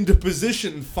click into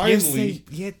position finally.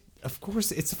 Of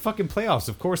course, it's a fucking playoffs.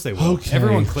 Of course they will. Okay.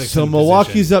 Everyone clicks. So into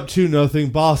Milwaukee's position. up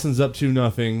 2-0. Boston's up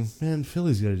 2-0. Man,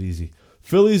 Philly's got it easy.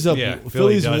 Philly's up. Yeah, Philly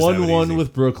Philly's does have it 1-1 easy.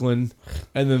 with Brooklyn,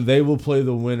 and then they will play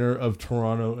the winner of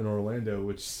Toronto and Orlando,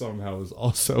 which somehow is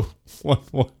also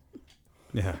 1-1.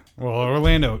 Yeah. Well,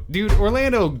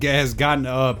 Orlando has gotten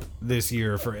up this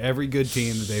year for every good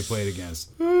team that they played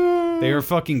against. They are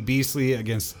fucking beastly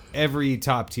against every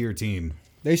top tier team.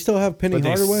 They still have Penny But they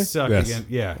Hardaway? suck Yes. against.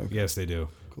 Yeah. Yes, they do.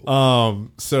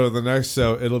 So the next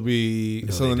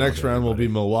they next don't, round will be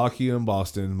Milwaukee and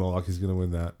Boston. Milwaukee's going to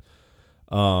win that.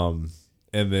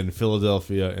 And then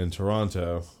Philadelphia and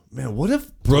Toronto. Man, what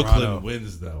if Brooklyn Toronto.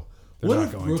 wins though? They're What not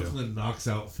if going to. Brooklyn knocks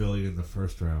out Philly in the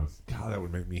first round? God, that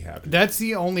would make me happy. That's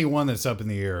the only one that's up in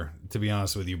the air, to be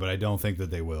honest with you, but I don't think that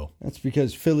they will. That's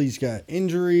because Philly's got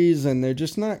injuries and they're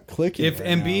just not clicking. If right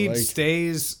Embiid now.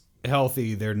 stays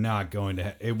healthy, they're not going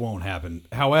to. It won't happen.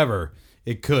 However,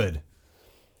 it could,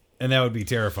 and that would be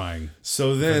terrifying.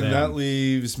 So for then them. that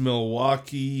leaves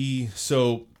Milwaukee.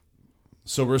 So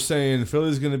we're saying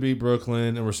Philly's going to beat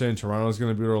Brooklyn, and we're saying Toronto's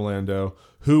going to beat Orlando.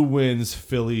 Who wins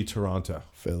Philly, Toronto?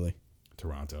 Philly.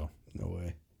 Toronto. No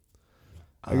way.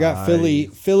 I got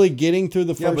Philly getting through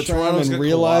the Yeah, but first round Toronto's and got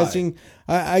realizing.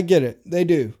 I get it. They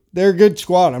do. They're a good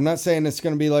squad. I'm not saying it's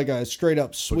going to be like a straight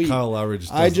up But sweep. Kyle Lowry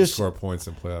just doesn't score points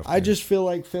in playoff I games. just feel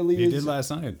like Philly He is. did last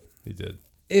night. He did.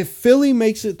 If Philly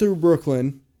makes it through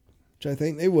Brooklyn, which I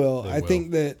think they will, I will.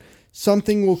 think that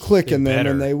something will click in them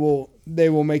better. and they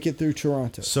will make it through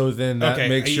Toronto. So then that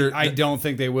makes sure. I don't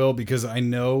think they will because I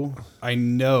know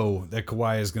that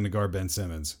Kawhi is going to guard Ben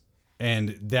Simmons,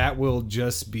 and that will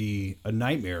just be a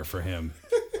nightmare for him.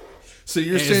 So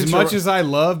you're saying as much as I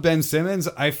love Ben Simmons,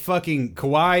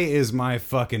 Kawhi is my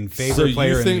fucking favorite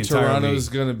player in the entire Toronto's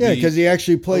league. going to be? Yeah, because he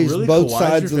actually plays both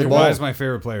sides of the ball. Kawhi is my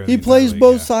favorite player. He plays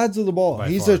both sides of the ball.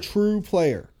 He's a true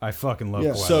player. I fucking love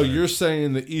Kawhi. So you're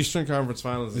saying the Eastern Conference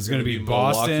Finals is going to be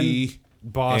Boston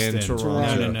and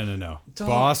Toronto. No.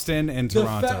 Boston and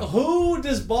Toronto. Who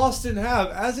does Boston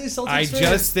have as a Celtics I fan?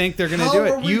 just think they're going to do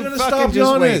it. You stop fucking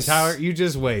just wait, Giannis? Tyler. You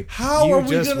just wait. How are we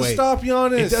going to stop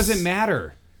Giannis? It doesn't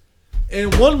matter.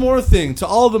 And one more thing to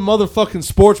all the motherfucking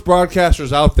sports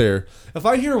broadcasters out there. If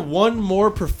I hear one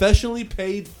more professionally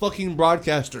paid fucking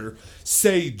broadcaster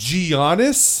say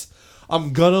Giannis,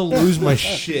 I'm going to lose my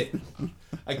shit.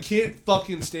 I can't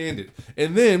fucking stand it.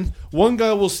 And then one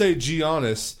guy will say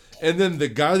Giannis, and then the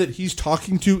guy that he's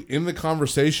talking to in the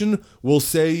conversation will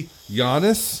say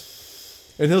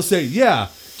Giannis, and he'll say, yeah,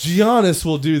 Giannis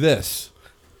will do this.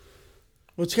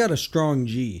 Well, it's got a strong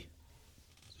G.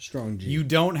 Strong G. You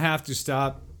don't have to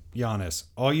stop Giannis.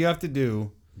 All you have to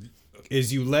do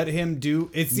is you let him do.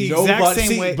 It's the exact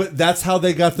same way. But that's how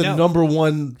they got the number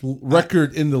one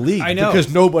record in the league. I know.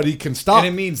 Because nobody can stop and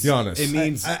it means Giannis. It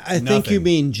means I think you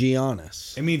mean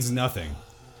Giannis. It means nothing.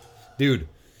 Dude,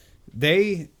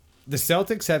 the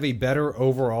Celtics have a better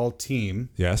overall team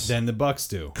than the Bucks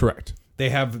do. Correct.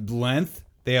 They have length.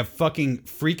 They have fucking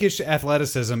freakish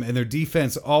athleticism, and their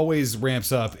defense always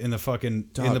ramps up in the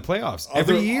playoffs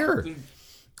every year.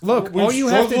 Look, all you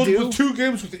have to do with 2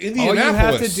 games with Indianapolis. All you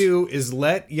have to do is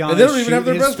let Giannis and they don't even shoot have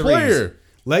their his best threes. player.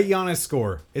 Let Giannis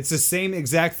score. It's the same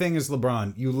exact thing as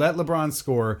LeBron. You let LeBron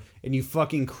score, and you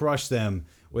fucking crush them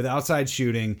with outside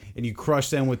shooting, and you crush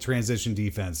them with transition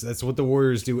defense. That's what the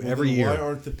Warriors do every year. Why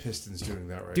aren't the Pistons doing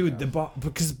that right now? Dude,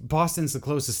 because Boston's the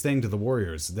closest thing to the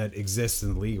Warriors that exists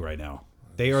in the league right now.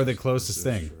 They are the closest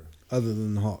thing. Other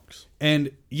than the Hawks.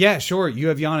 And yeah, sure, you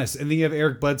have Giannis, and then you have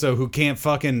Eric Bledsoe, who can't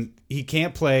play.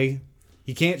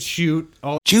 He can't shoot.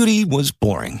 Judy was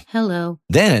boring. Hello.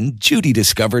 Then Judy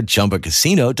discovered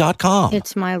ChumbaCasino.com.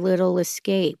 It's my little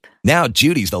escape. Now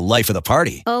Judy's the life of the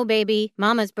party. Oh, baby,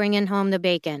 mama's bringing home the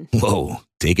bacon. Whoa,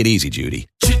 take it easy, Judy.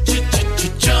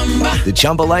 The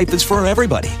Chumba life is for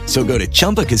everybody. So go to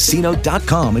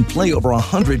ChumbaCasino.com and play over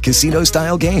 100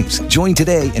 casino-style games. Join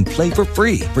today and play for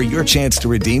free for your chance to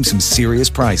redeem some serious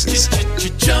prizes.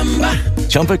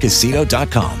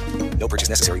 ChumbaCasino.com. No purchase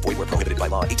necessary. Void where prohibited by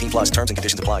law. 18 plus terms and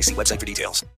conditions apply. See website for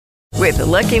details. With the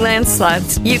Lucky Land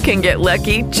Slots, you can get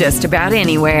lucky just about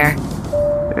anywhere.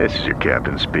 This is your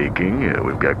captain speaking.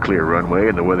 We've got clear runway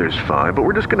and the weather's fine, but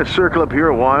we're just going to circle up here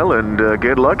a while and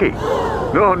get lucky.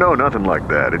 No, nothing like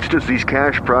that. It's just these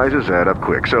cash prizes add up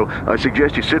quick. So I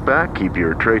suggest you sit back, keep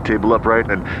your tray table upright,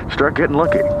 and start getting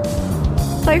lucky.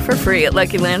 Play for free at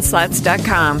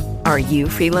LuckyLandSlots.com. Are you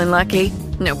feeling lucky?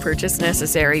 No purchase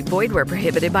necessary. Void where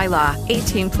prohibited by law.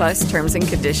 18 plus terms and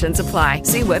conditions apply.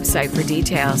 See website for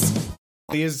details.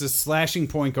 He is the slashing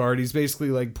point guard. He's basically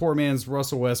like poor man's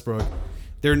Russell Westbrook.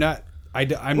 They're not.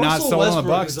 I'm not sold on the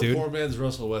Bucks, dude. Poor man's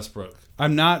Russell Westbrook.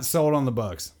 I'm not sold on the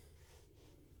Bucks.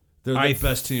 They're the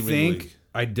best team in the league.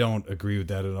 I don't agree with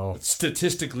that at all.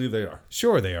 Statistically, they are.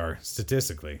 Sure, they are.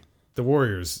 Statistically, the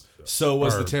Warriors. So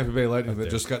was the Tampa Bay Lightning that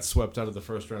just got swept out of the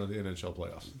first round of the NHL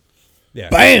playoffs. Yeah.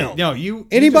 Bam! No, you.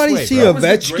 Anybody just see wait,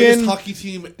 Ovechkin? Hockey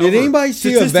team ever. Did anybody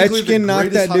see Ovechkin knock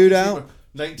that dude out?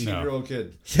 19-year-old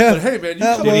kid. Yeah. But hey, man,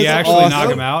 did he actually knock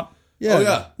him out?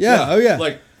 Yeah. Oh, Oh, yeah.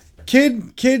 Like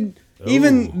kid.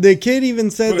 Even the kid even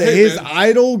said that his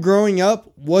idol growing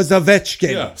up was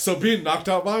Ovechkin. Yeah. So being knocked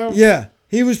out by him. Yeah.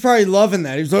 He was probably loving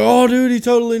that. He was like, "Oh, dude, he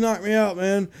totally knocked me out,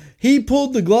 man." He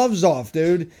pulled the gloves off,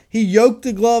 dude. He yoked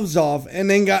the gloves off and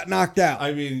then got knocked out.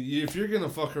 I mean, if you're gonna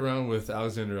fuck around with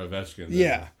Alexander Ovechkin,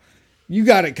 yeah, you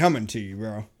got it coming to you,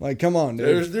 bro. Like, come on,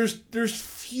 dude. There's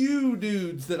few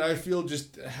dudes that I feel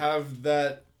just have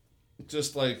that,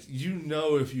 just like,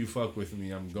 if you fuck with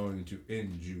me, I'm going to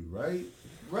end you, right?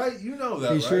 Right, you know that.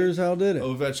 He right? sure as hell did it.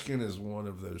 Ovechkin is one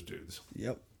of those dudes.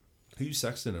 Yep. Who's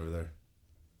sexting over there?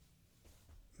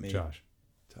 Me. Josh.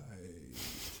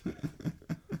 You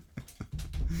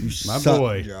My suck,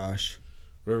 boy, Josh.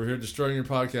 We're over here destroying your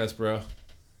podcast, bro.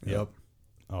 Yep.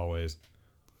 Always.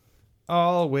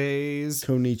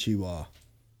 Konnichiwa.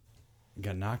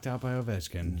 Got knocked out by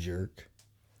Ovechkin. Jerk.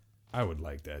 I would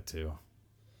like that too.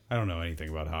 I don't know anything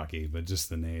about hockey, but just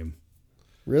the name.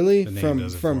 Really? The name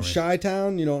does it From for me.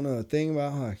 Chi-Town, you don't know a thing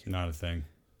about hockey. Not a thing.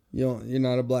 You're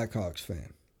not a Blackhawks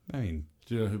fan. I mean,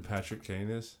 do you know who Patrick Kane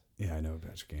is? Yeah, I know who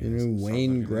Patrick Kane You is. know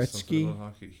Wayne Something Gretzky? about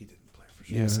hockey. He didn't play for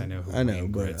sure. Yes, I know who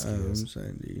Wayne but Gretzky is. I'm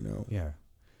saying, do you know? Yeah.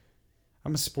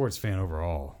 I'm a sports fan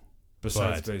overall.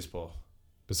 Besides but- baseball.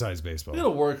 Besides baseball. You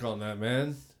gotta work on that,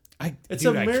 man. It's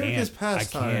Dude, America's I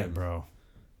pastime. can't, bro.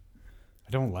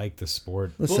 don't like the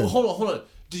sport. Well, hold on.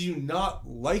 Do you not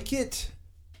like it,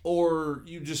 or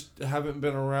you just haven't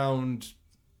been around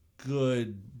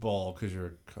good ball because you're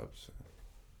a Cubs fan?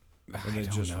 And I it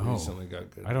don't just know. recently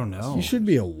got good. I don't know. You should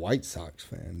be a White Sox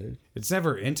fan, dude. It's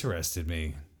never interested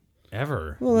me.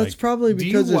 Ever. Well, that's probably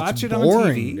because do you it's watch it boring,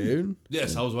 on TV? dude.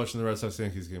 Yes, I was watching the Red Sox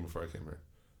Yankees game before I came here.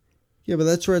 Yeah, but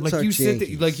that's Red Like Sox you sit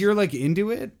Yankees. there, like you're like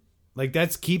into it? Like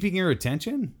that's keeping your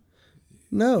attention?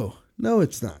 No,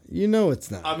 it's not. You know it's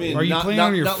not. I mean, are you playing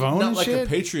on your phone Not and like shit? a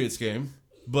Patriots game,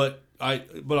 but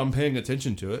I'm paying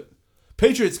attention to it.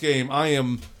 Patriots game, I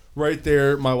am right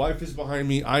there. My wife is behind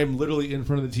me. I am literally in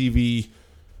front of the TV.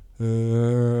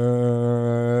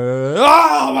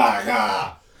 Oh my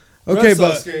god! Okay, Red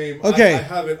but Sox game, okay, I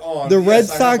have it on. the Yes, Red I have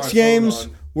Sox my phone games.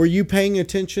 on. Were you paying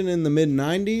attention in the mid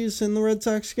 '90s in the Red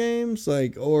Sox games,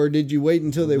 like, or did you wait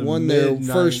until they won their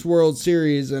first World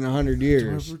Series in 100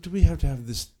 years? Do we have to have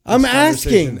this I'm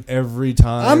conversation asking every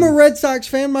time? I'm a Red Sox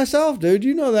fan myself, dude.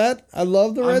 You know that. I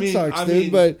love the Red Sox,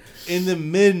 dude. But in the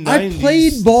mid 90s, I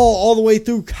played ball all the way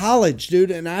through college,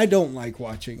 dude, and I don't like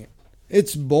watching it.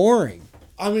 It's boring.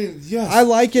 I mean, yes, I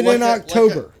like it in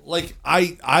October.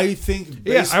 I think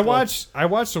baseball, I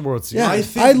watched the World Series. Yeah, I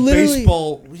think I literally-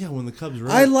 baseball. Yeah, when the Cubs were.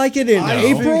 I like it in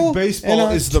April think baseball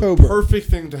and is the October. perfect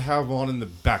thing to have on in the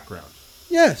background.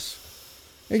 Yes,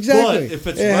 exactly. But if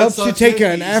it's it Red helps Sox you take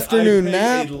an Yankees, afternoon I pay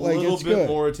nap. a Like little it's bit good.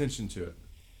 more attention to it.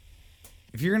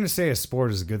 If you're gonna say a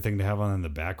sport is a good thing to have on in the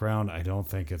background, I don't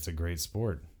think it's a great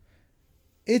sport.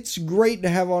 It's great to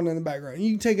have on in the background.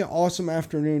 You can take an awesome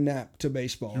afternoon nap to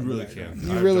baseball. You in the really background. can.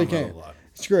 You I've really done that can. a lot.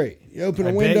 It's great. You open a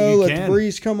I bet window, you let can. the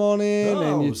breeze come on in,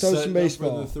 and you throw some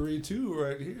baseball. For the 3-2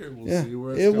 right here. We'll Yeah, see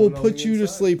where it's it will coming on put the you to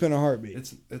inside. sleep in a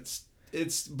heartbeat.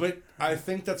 It's. But I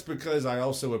think that's because I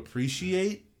also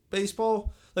appreciate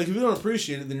baseball. Like if you don't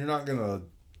appreciate it, then you're not gonna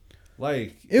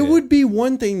like. It would be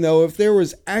one thing though if there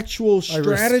was actual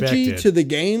strategy it. to the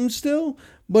game still,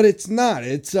 but it's not.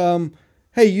 It's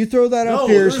hey, you throw that up No,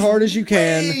 here as there's hard as you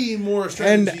can, way more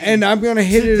strategy and I'm going to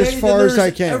hit it as today far than as I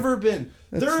there's can. Ever been?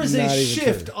 That's There is not a even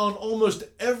shift true. on almost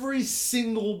every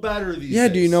single batter these Yeah,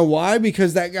 days. do you know why?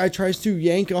 Because that guy tries to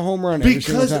yank a home run every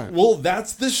single Because time. well,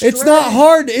 that's the strategy. It's not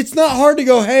hard. It's not hard to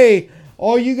go, hey,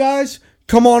 all you guys,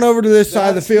 come on over to this side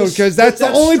of the field because that's the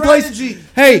only strategy. place.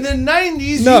 Hey, in the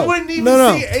 90s, no, you wouldn't even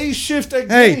no. see a shift a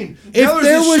Hey, game. if Now there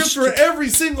there's a was shift for every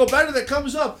single batter that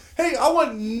comes up. Hey, I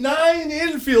want 9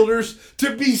 infielders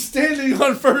to be standing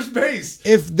on first base.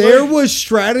 If there was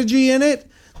strategy in it,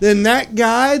 then that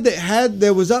guy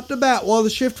that was up to bat while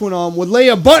the shift went on would lay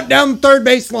a bunt down the third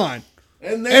base line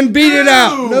and beat it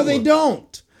out. No, they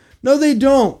don't. No, they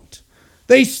don't.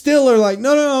 They still are like,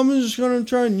 no, I'm just going to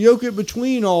try and yoke it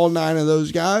between all 9 of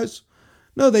those guys.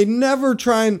 No, they never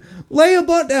try and lay a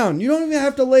bunt down. You don't even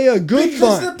have to lay a good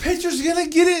Because bunt. the pitcher's going to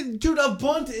get it. Dude, a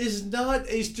bunt is not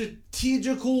a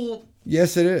strategical.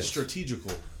 Yes, it is.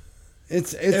 Strategical.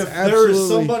 It's if absolutely. there is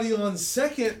somebody on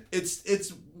second,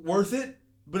 it's worth it.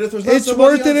 But if there's not It's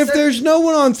somebody worth it on if second, there's no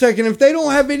one on second. If they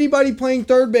don't have anybody playing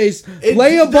third base, it-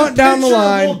 lay a bunt down the pitcher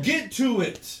line. will get to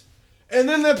it, and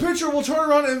then the pitcher will turn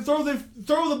around and throw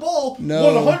the ball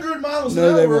No. 100 miles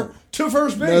No, an they hour won't. to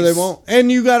first base. No, they won't. And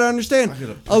you got to understand,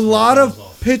 a lot of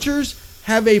pitchers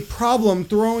have a problem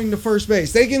throwing to first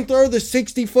base. They can throw the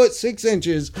 60-foot 6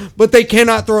 inches, but they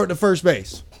cannot throw it to first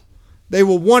base. They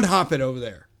will one hop it over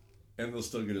there. And they'll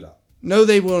still get it out. No,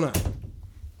 they will not.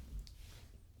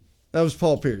 That was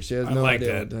Paul Pierce. He has I no like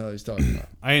idea that. what the hell he's talking about.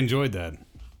 I enjoyed that.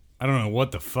 I don't know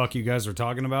what the fuck you guys are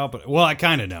talking about, but well, I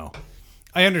kind of know.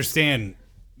 I understand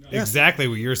exactly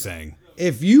what you're saying.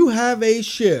 If you have a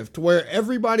shift where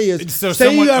everybody is, So say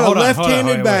someone- you got hold a on, hold on,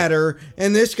 left-handed wait. batter,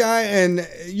 and this guy and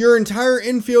your entire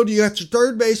infield, you got your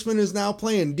third baseman is now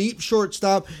playing deep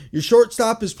shortstop. Your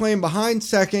shortstop is playing behind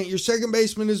second. Your second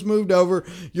baseman is moved over.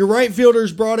 Your right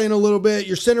fielder's brought in a little bit.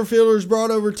 Your center fielder's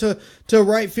brought over to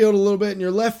right field a little bit, and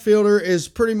your left fielder is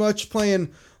pretty much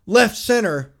playing left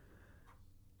center.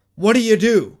 What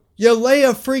do? You lay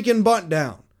a freaking bunt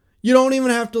down. You don't even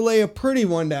have to lay a pretty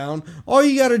one down. All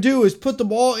you got to do is put the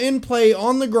ball in play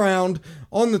on the ground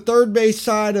on the third base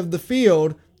side of the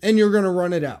field, and you're going to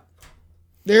run it out.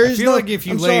 There is I feel no. like if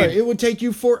you I'm laid- sorry, it would take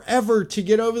you forever to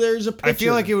get over there as a pitcher. I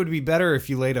feel like it would be better if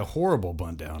you laid a horrible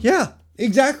bunt down. Yeah,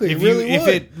 exactly. If it really you- if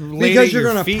would. it laid Because at you're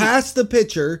your going to feet. pass the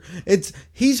pitcher.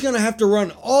 He's going to have to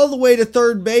run all the way to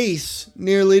third base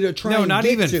nearly to try No, and not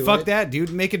get even. to Fuck it. that,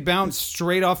 dude. Make it bounce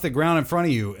straight off the ground in front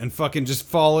of you and fucking just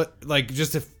fall it like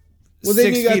just Well,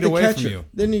 then 6 you got feet the away catcher. from you.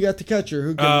 Then you got the catcher who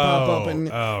can pop up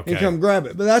and okay. come grab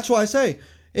it. But that's why I say,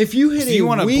 if you hit So you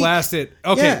want to blast it.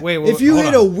 Okay, wait. If you hold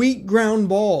hit on. a weak ground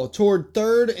ball toward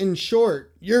third and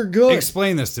short, you're good.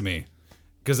 Explain this to me,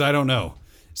 because I don't know.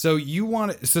 So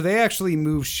they actually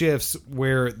move shifts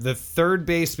where the third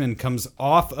baseman comes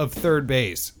off of third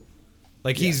base.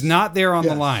 Like he's not there on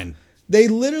the line. They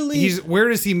literally... Where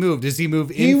does he move? Does he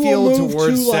move infield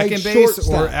towards second base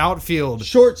or outfield?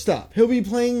 Shortstop. He'll be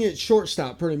playing at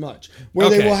shortstop pretty much. Where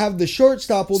they will have the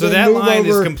shortstop will then move over... So that line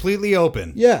is completely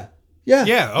open. Yeah. Yeah.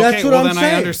 Yeah. Okay. That's what I'm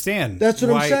saying. I understand. That's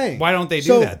what I'm saying. Why don't they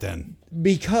do that then?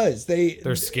 Because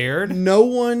they're scared? No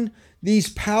one... These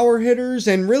power hitters,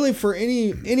 and really for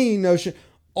any notion,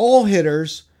 all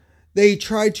hitters, they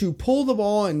try to pull the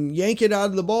ball and yank it out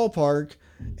of the ballpark,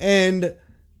 and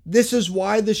this is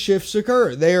why the shifts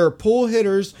occur. They are pull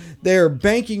hitters. They are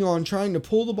banking on trying to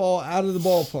pull the ball out of the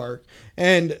ballpark,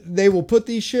 and they will put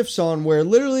these shifts on where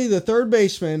literally the third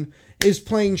baseman is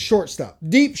playing shortstop,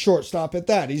 deep shortstop at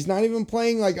that. He's not even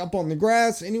playing like up on the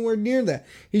grass, anywhere near that.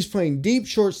 He's playing deep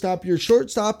shortstop. Your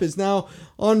shortstop is now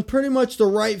on pretty much the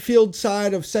right field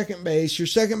side of second base. Your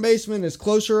second baseman is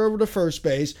closer over to first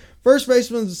base. First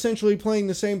baseman is essentially playing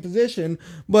the same position,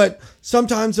 but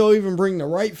sometimes they'll even bring the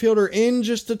right fielder in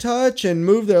just a touch and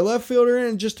move their left fielder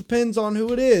in. It just depends on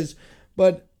who it is.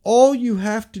 But all you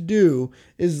have to do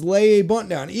is lay a bunt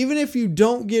down. Even if you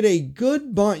don't get a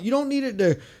good bunt, you don't need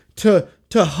it to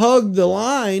hug the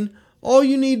line. All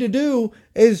you need to do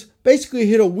is basically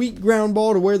hit a weak ground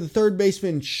ball to where the third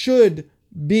baseman should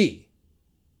be.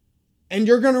 And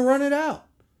you're going to run it out.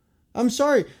 I'm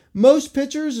sorry. Most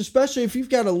pitchers, especially if you've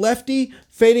got a lefty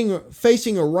facing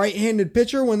a right-handed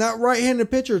pitcher, when that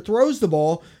right-handed pitcher throws the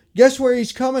ball, guess where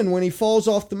he's coming when he falls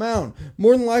off the mound?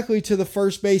 More than likely to the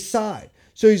first base side.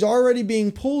 So he's already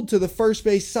being pulled to the first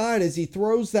base side as he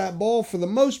throws that ball for the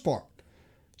most part.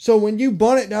 So when you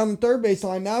bunt it down the third base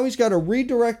line, now he's got to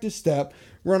redirect his step,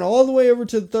 run all the way over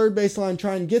to the third base line,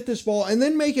 try and get this ball, and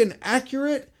then make an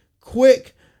accurate,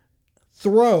 quick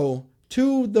throw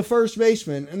to the first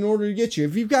baseman in order to get you.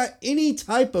 If you've got any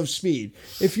type of speed,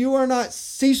 if you are not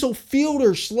Cecil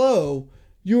Fielder slow,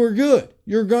 you are good.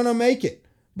 You're going to make it.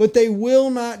 But they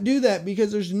will not do that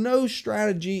because there's no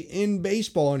strategy in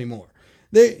baseball anymore.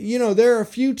 There are a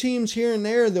few teams here and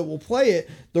there that will play it.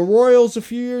 The Royals a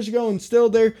few years ago, and still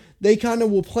they kind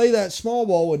of will play that small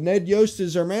ball with Ned Yost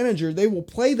as their manager. They will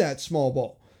play that small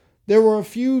ball. There were a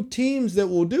few teams that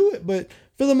will do it, but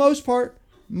for the most part,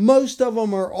 most of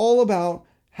them are all about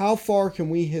how far can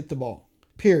we hit the ball,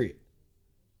 period.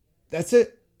 That's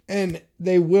it. And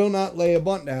they will not lay a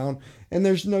bunt down, and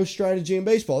there's no strategy in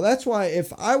baseball. That's why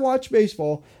if I watch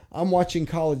baseball, I'm watching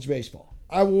college baseball.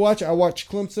 I watched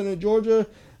Clemson at Georgia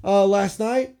last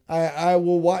night. I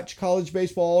will watch college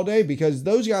baseball all day because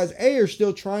those guys, A, are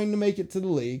still trying to make it to the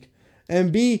league,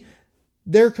 and B,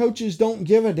 their coaches don't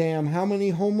give a damn how many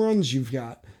home runs you've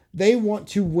got. They want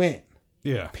to win.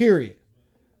 Yeah. Period.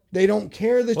 They don't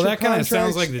care that your that kind of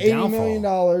sounds like the $80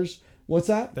 million. What's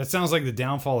that? That sounds like the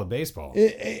downfall of baseball.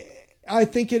 I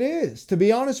think it is. To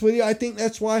be honest with you, I think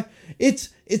that's why it's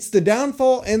the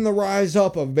downfall and the rise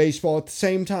up of baseball at the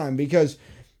same time, because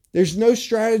there's no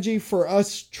strategy for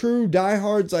us true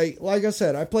diehards. Like I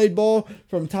said, I played ball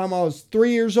from the time I was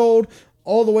 3 years old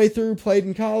all the way through, played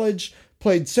in college,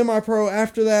 played semi-pro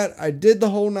after that. I did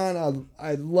the whole nine.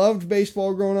 I loved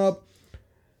baseball growing up,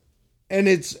 and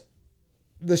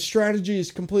the strategy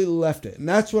has completely left it. And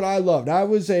that's what I loved. I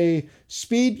was a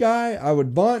speed guy. I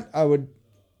would bunt. I would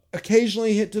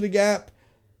occasionally hit to the gap.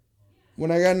 When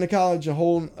I got into college, a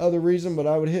whole other reason, but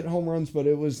I would hit home runs, but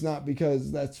it was not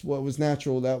because that's what was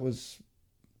natural. That was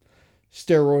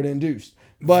steroid induced.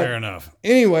 But fair enough.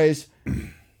 Anyways,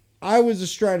 I was a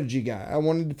strategy guy. I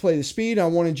wanted to play the speed. I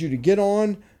wanted you to get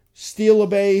on, steal a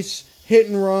base, hit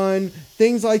and run,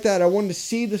 things like that. I wanted to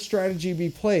see the strategy be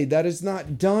played. That is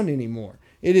not done anymore.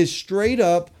 It is straight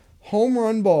up home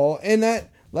run ball. And that,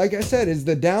 like I said, is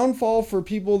the downfall for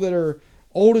people that are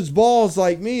old as balls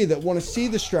like me that want to see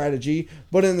the strategy.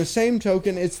 But in the same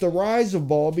token, it's the rise of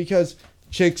ball because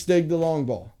chicks dig the long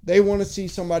ball. They want to see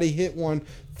somebody hit one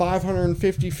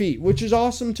 550 feet, which is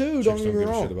awesome too. Don't get me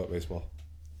wrong. Shit about baseball.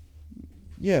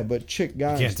 Yeah, but chick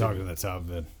guys. You can't talk to the top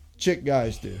of it. Chick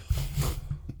guys do.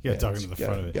 Yeah, talking to the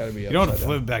front of it. Gotta be you don't have to down.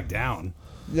 flip back down.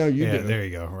 No, you do. There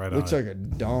you go. Right Looks on. like a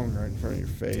dong right in front of your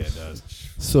face. Yeah, it does.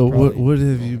 So what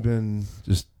have you been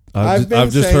just?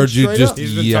 I've just heard you just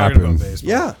yapping.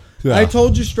 Yeah, I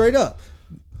told you straight up.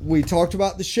 We talked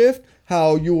about the shift,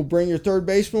 how you will bring your third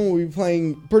baseman. We'll be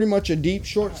playing pretty much a deep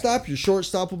shortstop. Your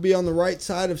shortstop will be on the right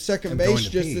side of second base,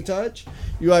 just a touch.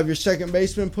 You have your second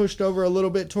baseman pushed over a little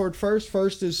bit toward first.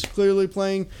 First is clearly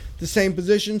playing the same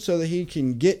position so that he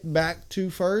can get back to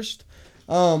first.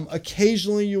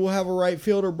 Occasionally you will have a right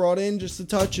fielder brought in just a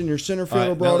touch and your center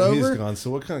fielder brought over. He's gone. So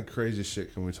what kind of crazy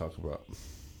shit can we talk about?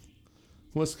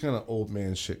 What kind of old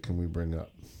man shit can we bring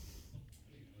up?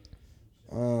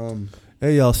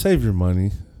 Hey, y'all, save your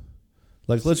money.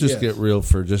 Like, let's just get real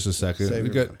for just a second. We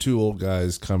got two old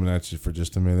guys coming at you for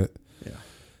just a minute. Yeah.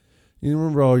 You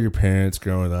remember all your parents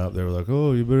growing up? They were like,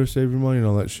 oh, you better save your money and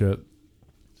all that shit.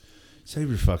 Save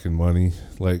your fucking money.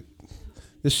 Like,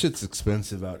 this shit's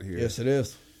expensive out here. Yes, it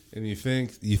is. And you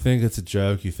think it's a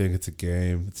joke. You think it's a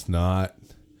game. It's not.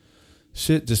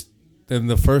 Shit just... And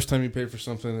the first time you pay for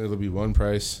something, it'll be one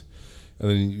price. And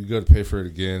then you go to pay for it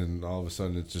again, and all of a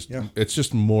sudden it's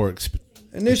just more expensive.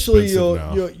 Initially,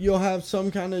 you'll have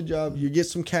some kind of job. You get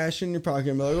some cash in your pocket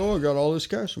and be like, oh, I got all this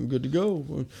cash. I'm good to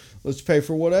go. Let's pay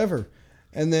for whatever.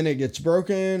 And then it gets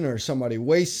broken or somebody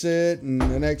wastes it. And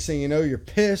the next thing you know, you're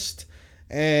pissed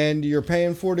and you're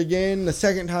paying for it again. The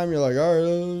second time, you're like, all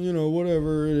right,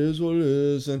 whatever. It is what it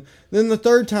is. And then the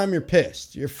third time, you're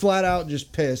pissed. You're flat out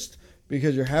just pissed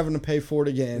because you're having to pay for it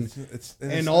again.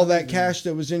 And all that cash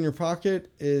that was in your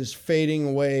pocket is fading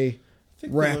away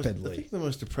rapidly. I think the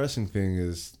most depressing thing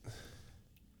is,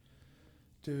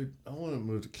 dude, I want to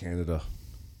move to Canada.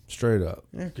 Straight up.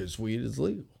 Yeah, because weed is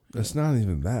legal. It's not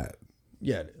even that.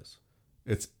 Yeah, it is.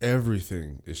 It's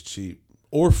everything is cheap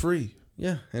or free.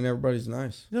 Yeah, and everybody's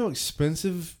nice. You know how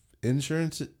expensive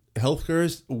insurance, healthcare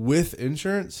is with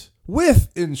insurance?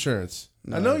 With insurance.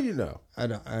 No, I know you know. I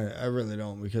don't. I really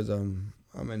don't because I'm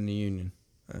in the union.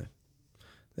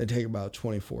 They take about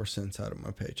 24 cents out of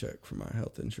my paycheck for my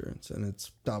health insurance, and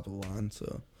it's top of the line.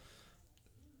 So,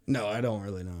 no, I don't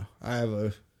really know. I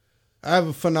have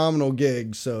a phenomenal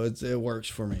gig, so it works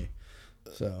for me.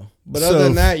 So, but other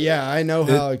than that, yeah, I know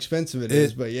how expensive it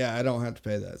is, but yeah, I don't have to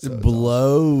pay that. So it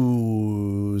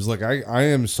blows. Like I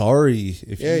am sorry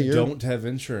if you don't have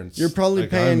insurance. You're probably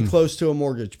paying close to a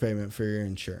mortgage payment for your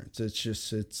insurance.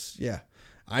 It's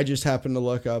I just happened to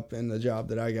look up in the job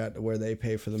that I got to where they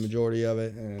pay for the majority of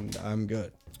it, and I'm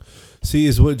good. See,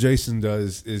 is what Jason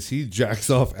does is he jacks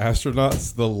off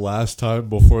astronauts the last time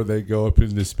before they go up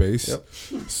into space.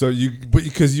 Yep. So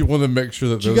because you want to make sure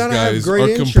that those guys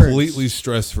are completely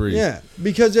stress free. Yeah,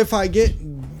 because if I get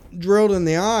drilled in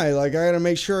the eye, like I got to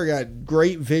make sure I got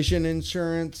great vision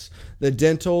insurance, the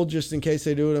dental just in case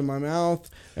they do it in my mouth.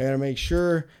 I got to make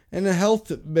sure. And the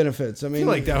health benefits. I mean, I feel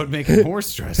like that would make it more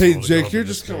stressful. Hey, Jake, you're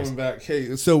just coming back.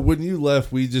 Hey, so when you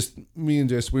left, me and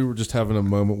Jess, we were just having a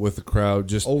moment with the crowd.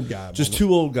 Just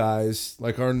two old guys.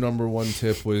 Like our number one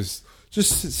tip was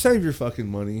just save your fucking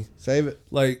money. Save it.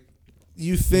 Like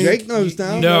you think Jake knows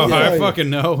now. No, I fucking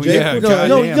know. Jake, yeah,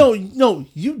 no,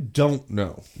 you don't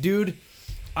know, dude.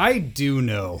 I do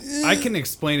know. I can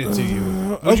explain it to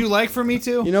you. Would you like for me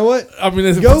to? You know what? I mean,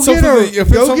 if it's something that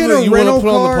you want to put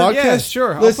on the podcast, yeah,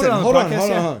 sure. Listen, I'll put it on the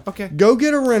hold podcast. on. Okay. Go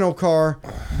get a rental car,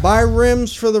 buy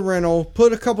rims for the rental,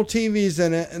 put a couple TVs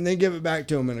in it, and then give it back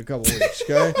to them in a couple weeks.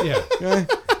 Okay. Yeah. Okay?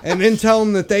 And then tell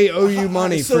them that they owe you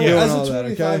money for doing all that.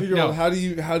 Okay. No. How do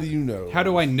you know? How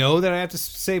do I know that I have to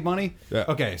save money? Yeah.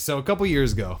 Okay. So a couple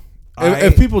years ago,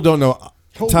 if people don't know,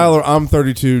 Tyler, I'm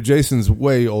 32. Jason's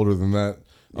way older than that.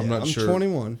 I'm not sure.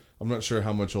 21. I'm not sure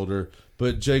how much older,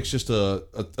 but Jake's just a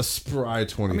spry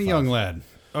 25. I'm a young lad.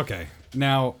 Okay.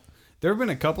 Now, there have been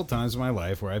a couple times in my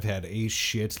life where I've had a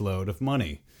shitload of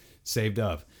money saved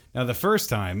up. Now, the first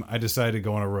time I decided to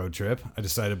go on a road trip, I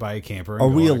decided to buy a camper. And Are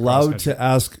we allowed to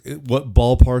ask what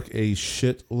ballpark a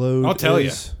shitload I'll tell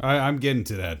is? you. I'm getting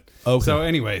to that. Okay. So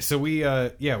anyway, we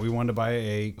wanted to buy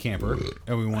a camper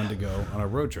and we wanted to go on a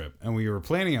road trip. And we were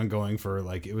planning on going for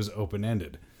it was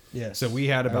open-ended. Yes. So we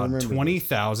had about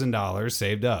 $20,000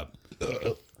 saved up.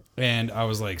 And I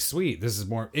was like, sweet, this is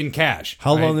more in cash.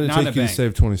 How long did it take you to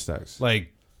save 20 stacks?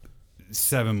 Like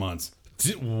 7 months.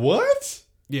 What?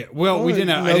 Yeah. Well, we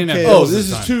didn't have, I didn't have Oh, bills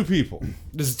this at the is time. 2 people.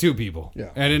 This is 2 people. Yeah.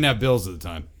 And I didn't have bills at the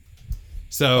time.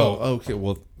 So okay.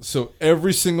 Well, so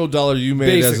every single dollar you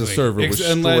made as a server was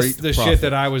straight unless the profit.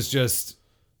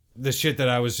 shit that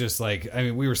I was just like, I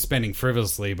mean, we were spending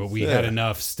frivolously, but we had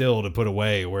enough still to put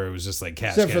away where it was just like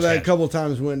cash. Except for that cash. couple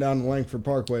times we went down to Langford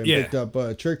Parkway and picked up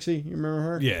Trixie. You remember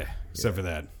her? Yeah. Except for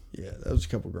that. Yeah, that was a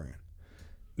couple grand.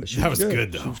 But That was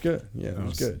good, though. She was good. Yeah, it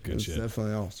was good. Good It was shit.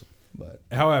 definitely awesome. But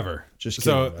however, just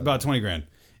so about 20 grand.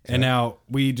 Okay. And now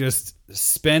we just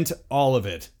spent all of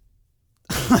it.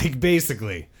 Like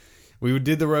basically, we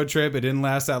did the road trip. It didn't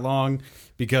last that long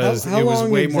because How it was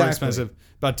long way more exactly? expensive.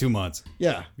 About 2 months.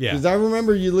 Yeah. Yeah. Because I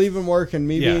remember you leaving work and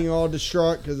me being all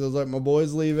distraught because I was like, my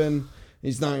boy's leaving.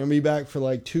 He's not going to be back for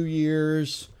like 2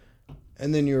 years.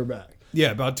 And then you were back.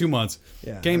 Yeah, about 2 months.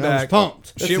 Yeah. Came and I back. was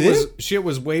pumped. Shit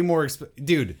was way more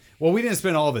dude. Well, we didn't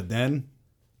spend all of it then.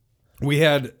 We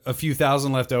had a few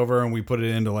thousand left over and we put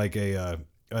it into like a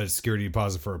security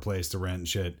deposit for a place to rent and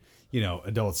shit.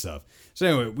 adult stuff. So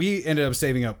anyway, we ended up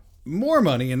saving up more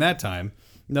money in that time,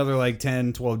 another like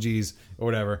 10, 12 G's or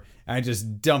whatever. And I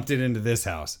just dumped it into this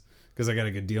house because I got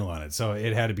a good deal on it. So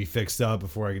it had to be fixed up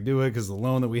before I could do it because the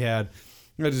loan that we had.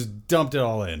 I just dumped it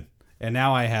all in. And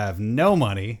now I have no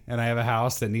money, and I have a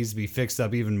house that needs to be fixed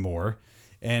up even more.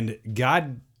 And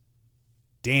God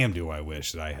damn, do I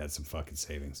wish that I had some fucking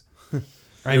savings.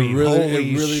 I mean, it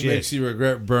really shit. makes you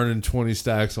regret burning 20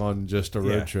 stacks on just a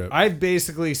road trip. I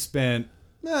basically spent...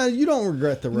 No, you don't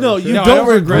regret the road no, trip. you don't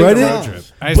regret the road trip.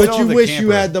 But you wish you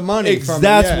had the money from it.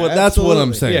 That's what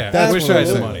I'm saying. Yeah, that's I wish I had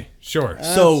the money. Sure.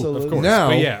 So, of course. Now,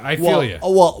 but yeah, I feel you.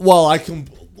 Well, I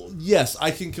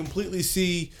can completely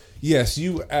see, yes,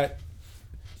 you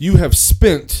have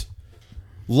spent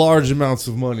large amounts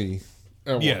of money.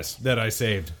 Yes, that I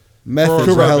saved. Method's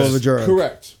a hell of a drug.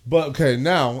 Correct. But okay,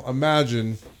 now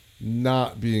imagine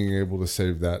not being able to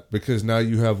save that because now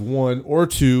you have one or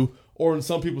two, or in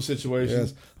some people's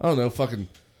situations, I don't know, fucking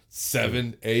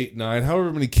 7, 8, 9,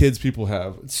 however many kids people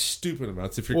have. It's stupid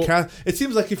amounts. If you're it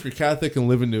seems like if you're Catholic and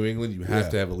live in New England, you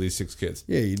have to have at least 6 kids.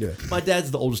 Yeah, you do. My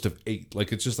dad's the oldest of 8.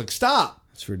 Like, it's just like, stop.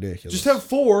 It's ridiculous. Just have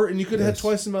 4 and you could have had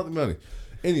twice the amount of money.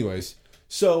 Anyways,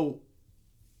 so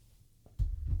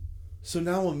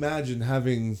now imagine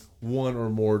having one or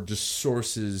more just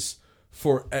sources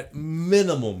for at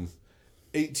minimum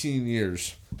 18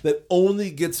 years that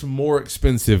only gets more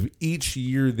expensive each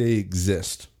year they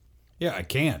exist. Yeah, I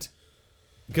can't.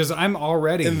 Because I'm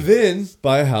already... And then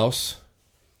buy a house,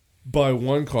 buy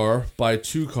 1 car, buy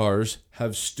 2 cars,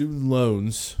 have student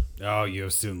loans. Oh, you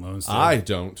have student loans too? I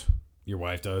don't. Your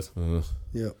wife does?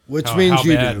 Yeah. Which means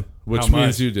you do. Which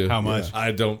means you do. How much?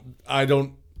 I don't. A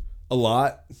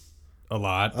lot. A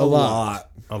lot? A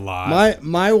lot. A lot.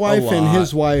 My wife and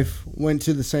his wife went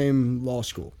to the same law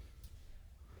school.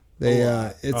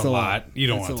 It's a lot. You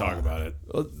don't want to talk about it.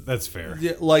 That's fair.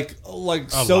 Yeah, like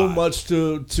so much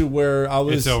to where I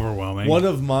was. It's overwhelming. One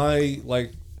of my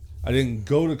I didn't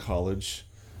go to college.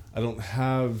 I don't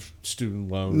have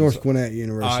student loans. North Gwinnett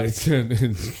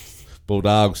University.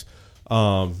 Bulldogs.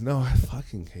 No, I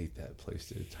fucking hate that place,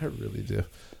 dude. I really do.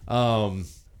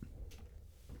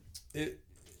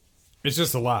 It's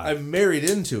just a lot. I'm married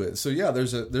into it, so yeah.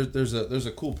 There's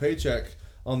a cool paycheck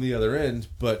on the other end,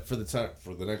 but for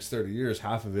the next 30 years,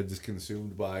 half of it is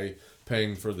consumed by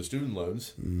paying for the student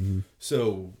loans. Mm-hmm.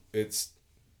 So it's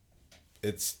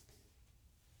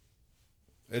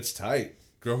tight.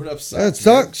 Growing up sucks. That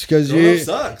sucks because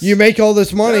you make all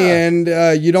this money and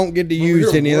you don't get to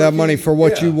use any of that money for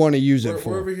what you want to use it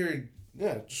for. We're over here,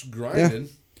 just grinding.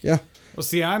 Yeah. Well,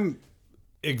 see, I'm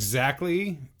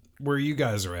exactly where you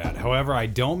guys are at. However, I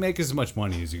don't make as much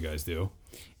money as you guys do,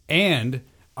 and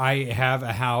I have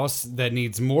a house that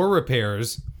needs more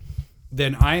repairs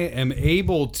than I am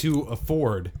able to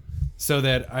afford, so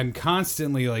that I'm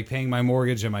constantly paying my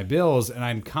mortgage and my bills, and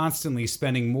I'm constantly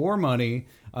spending more money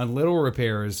on little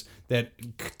repairs that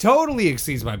totally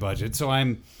exceeds my budget. So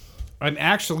I'm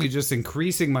actually just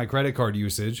increasing my credit card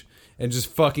usage and just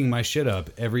fucking my shit up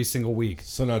every single week.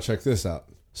 So now check this out.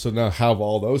 So now have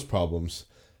all those problems.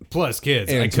 Plus kids.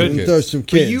 And I couldn't. Throw some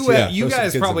kids. But you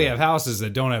guys probably have houses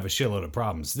that don't have a shitload of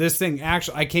problems. This thing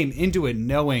actually, I came into it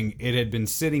knowing it had been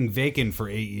sitting vacant for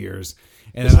 8 years.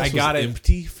 And then I got it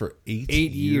empty for 8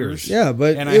 years. Yeah,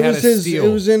 but and it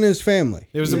was in his family.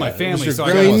 It was in my family, so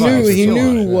he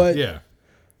knew what. Yeah.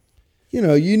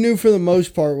 You knew for the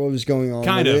most part what was going on.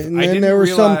 Kind of. And then there were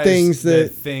some things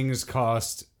that things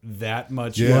cost that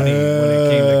much money when it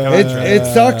came to contract. It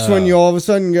sucks when you all of a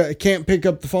sudden can't pick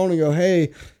up the phone and go,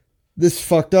 "Hey, this is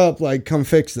fucked up. Come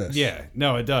fix this." Yeah,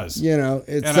 no, it does. It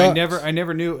and sucks. I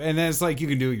never knew. And then it's you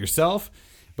can do it yourself,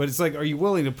 but it's are you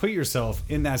willing to put yourself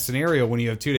in that scenario when you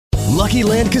have 2 days? Lucky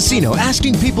Land Casino,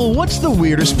 asking people, what's the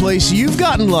weirdest place you've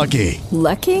gotten lucky?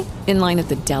 Lucky? In line at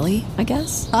the deli, I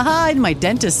guess? Aha, in my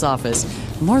dentist's office.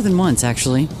 More than once,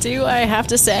 actually. Do I have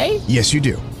to say? Yes, you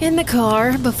do. In the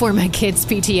car before my kids'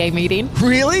 PTA meeting.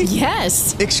 Really?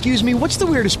 Yes. Excuse me, what's the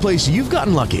weirdest place you've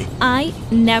gotten lucky? I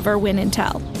never win and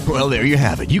tell. Well, there you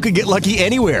have it. You can get lucky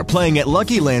anywhere, playing at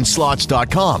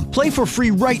LuckyLandSlots.com. Play for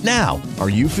free right now. Are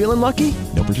you feeling lucky?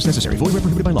 No purchase necessary. Void where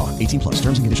prohibited by law. 18+.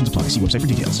 Terms and conditions apply. See website for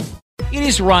details. It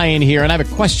is Ryan here, and I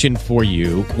have a question for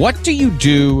you. What do you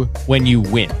do when you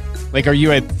win? Are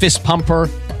you a fist pumper?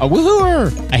 A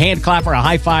woohooer, a hand clapper, a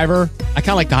high fiver. I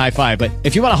kind of like the high five, but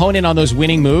if you want to hone in on those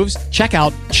winning moves, check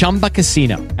out Chumba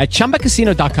Casino. At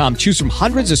ChumbaCasino.com, choose from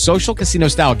hundreds of social casino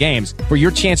style games for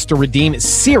your chance to redeem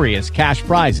serious cash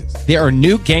prizes. There are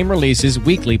new game releases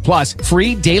weekly, plus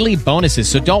free daily bonuses.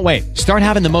 So don't wait. Start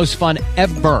having the most fun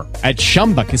ever at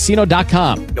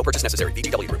ChumbaCasino.com. No purchase necessary.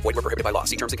 VGW Group. Void where prohibited by law.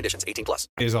 See terms and conditions. 18+.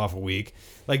 Is off a week.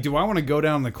 Like, do I want to go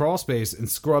down in the crawl space and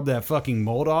scrub that fucking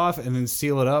mold off and then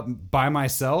seal it up by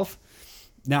myself?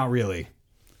 Not really.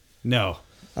 No.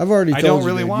 I've already told you. I don't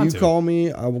really want to. You call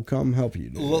me, I will come help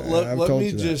you. Let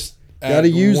me just gotta add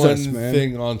use one us, man.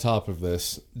 thing on top of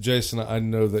this. Jason, I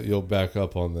know that you'll back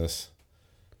up on this.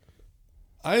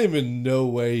 I am in no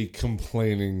way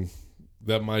complaining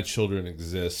that my children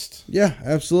exist. Yeah,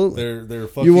 absolutely. They're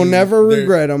fucking, you will never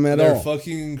regret them at all. They're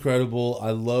fucking incredible.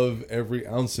 I love every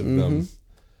ounce of them.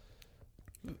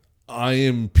 I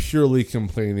am purely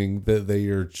complaining that they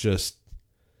are just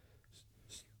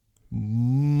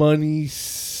money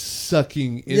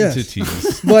sucking entities.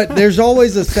 Yes. But there's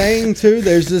always a saying too.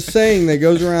 There's this saying that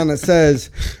goes around that says,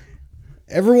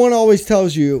 everyone always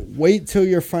tells you, wait till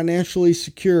you're financially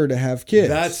secure to have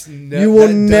kids. You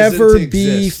will never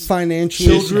be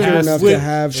financially secure enough to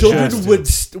have children.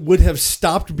 kids. Would have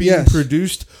stopped being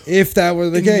produced if that were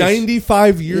the case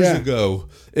 95 years ago.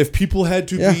 If people had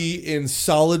to be in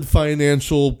solid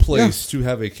financial place to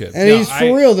have a kid. And he's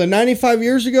for real. The 95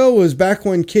 years ago was back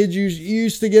when kids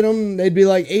used to get them. They'd be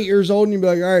like 8 years old and you'd be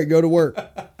like, all right, go to work.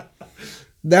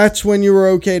 That's when you were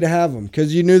okay to have them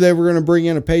because you knew they were going to bring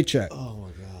in a paycheck. Oh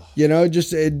my God. You know,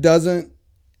 it doesn't.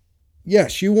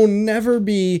 Yes, you will never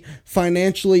be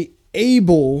financially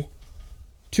able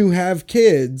to have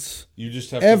kids. You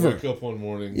just have ever. to wake up one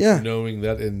morning knowing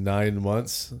that in 9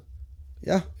 months,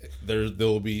 there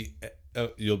will be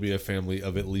you'll be a family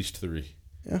of at least 3.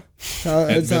 Yeah,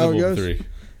 that's how it goes. 3.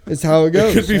 It's how it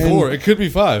goes. It could be 4. It could be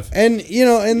 5. And you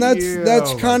know, and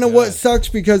that's kind of what sucks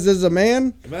because as a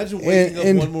man, imagine waking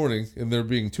up one morning and there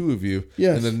being 2 of you,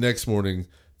 yes. and the next morning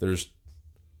there's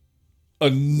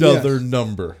another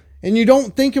number. And you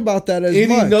don't think about that as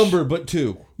much. Any number but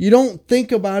 2. You don't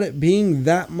think about it being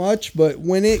that much, but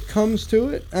when it comes to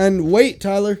it, and wait,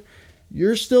 Tyler,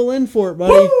 you're still in for it,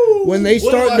 buddy. Woo! When they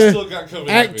start the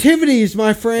activities,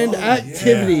 my friend,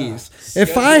 activities. Yeah.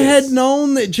 If I had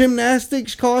known that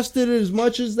gymnastics costed as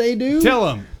much as they do, tell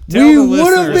them. We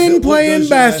would have been playing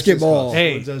basketball.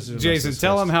 Hey, Jason,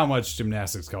 tell them how much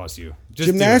gymnastics cost you.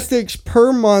 Gymnastics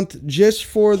per month, just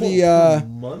for the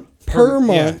per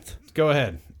month. Yeah. Go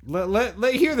ahead.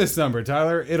 Let hear this number,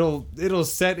 Tyler. It'll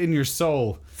set in your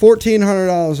soul.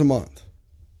 $1,400 a month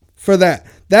for that.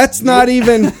 That's not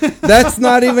even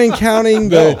counting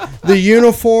the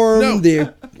uniform,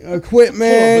 the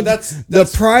equipment,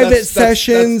 the private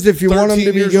sessions if you want them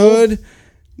to be good.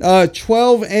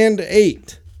 12 and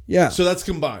 8. Yeah. So that's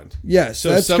combined. Yes.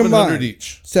 So that's 700 combined.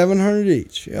 each. 700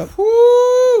 each. Yep.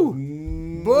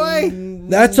 Woo! Boy.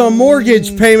 That's a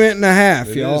mortgage payment and a half,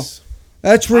 y'all. Is.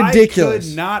 That's ridiculous. I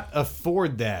could not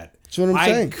afford that. That's what I'm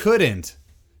saying. I couldn't.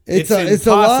 It's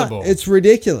impossible. a lot. It's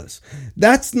ridiculous.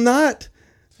 That's not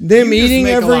them eating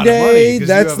every day.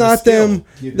 That's not them.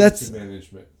 That's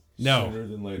management. No. Sooner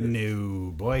than later.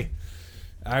 No, boy.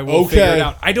 I will figure it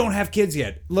out. I don't have kids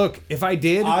yet. Look, if I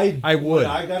did, I would. When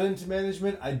I got into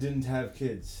management, I didn't have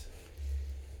kids.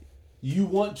 You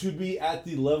want to be at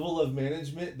the level of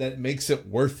management that makes it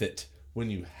worth it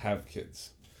when you have kids.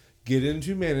 Get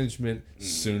into management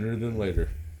sooner than later.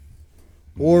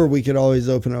 Or we could always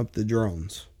open up the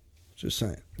drones. Just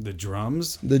saying. The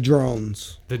drums? The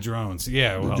drones. The drones.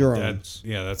 Yeah, well, drones.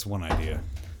 That's one idea.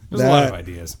 There's a lot of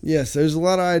ideas. Yes, there's a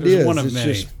lot of ideas. There's one of it's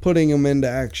many. Just putting them into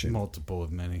action. Multiple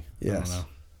of many. Yes. I don't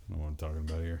know what I'm talking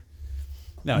about here.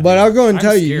 No, but dude, I'll go and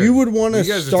tell scared. you would want to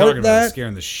start that.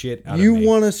 Scaring the shit out you of me.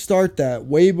 want to start that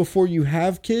way before you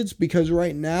have kids because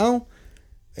right now,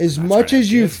 as much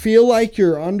as you feel like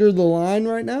you're under the line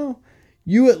right now,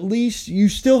 you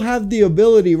still have the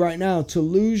ability right now to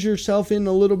lose yourself in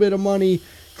a little bit of money,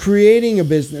 creating a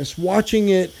business, watching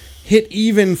it hit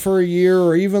even for a year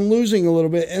or even losing a little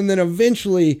bit, and then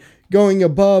eventually going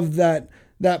above that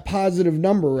positive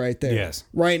number right there. Yes.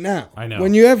 Right now. I know.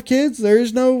 When you have kids,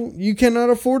 you cannot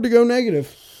afford to go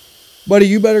negative. Buddy,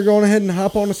 you better go on ahead and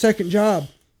hop on a second job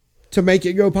to make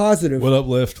it go positive. What up,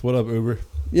 Lyft? What up, Uber?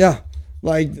 Yeah.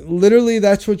 Like, literally,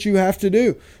 that's what you have to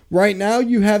do. Right now,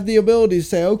 you have the ability to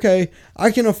say, okay,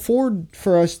 I can afford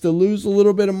for us to lose a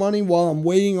little bit of money while I'm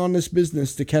waiting on this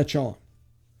business to catch on.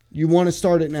 You want to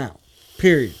start it now,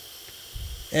 period.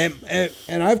 And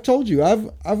I've told you,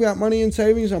 I've got money in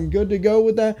savings. I'm good to go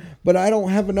with that, but I don't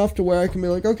have enough to where I can be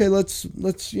like, okay, let's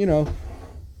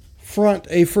front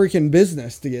a freaking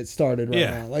business to get started right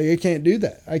Yeah. now. Like, I can't do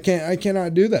that. I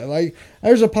cannot do that. Like,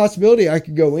 there's a possibility I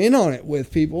could go in on it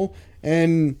with people,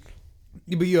 and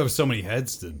But you have so many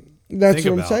heads to. that's think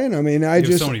what I'm about. saying. I mean, You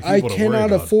have so many I people to worry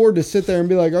cannot about. afford to sit there and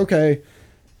be like, okay,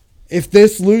 if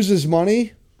this loses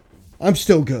money, I'm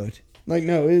still good. Like,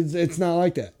 no, it's not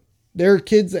like that. There are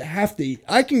kids that have to eat.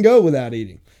 I can go without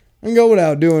eating. I can go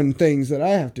without doing things that I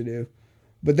have to do,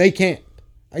 but they can't.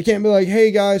 I can't be like,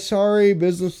 hey guys, sorry,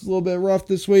 business is a little bit rough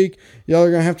this week. Y'all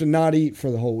are going to have to not eat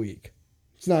for the whole week.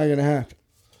 It's not going to happen.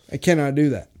 I cannot do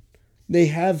that. They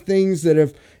have things that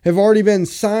have already been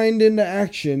signed into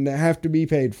action that have to be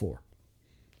paid for.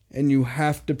 And you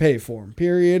have to pay for them,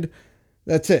 period.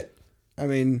 That's it. I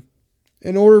mean,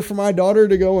 in order for my daughter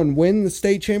to go and win the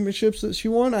state championships that she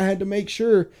won, I had to make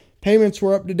sure payments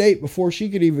were up to date before she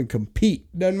could even compete.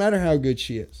 Doesn't matter how good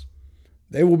she is.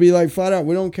 They will be like flat out,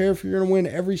 we don't care if you're going to win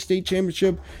every state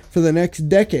championship for the next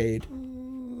decade.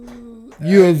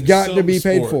 You have got to be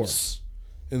paid for.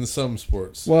 In some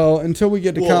sports. Well, until we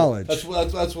get to college. That's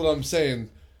what I'm saying.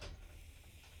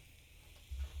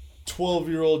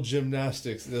 12-year-old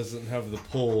gymnastics doesn't have the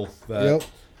pull that,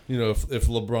 if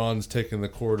LeBron's taking the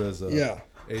court as a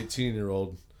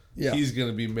 18-year-old, he's going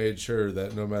to be made sure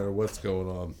that no matter what's going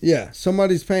on. Yeah,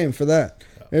 somebody's paying for that.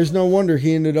 There's no wonder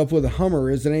he ended up with a Hummer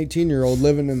as an 18-year-old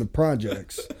living in the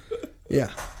projects. Yeah.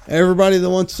 Everybody that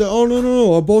wants to say, oh,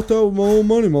 no, I bought that with my own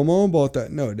money. My mom bought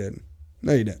that. No, it didn't.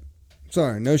 No, you didn't.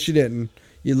 Sorry. No, she didn't.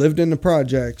 You lived in the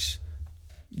projects.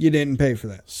 You didn't pay for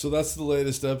that. So that's the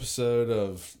latest episode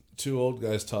of Two Old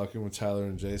Guys Talking with Tyler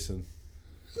and Jason.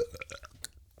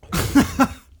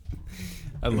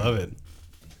 I love it.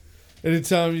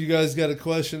 Anytime you guys got a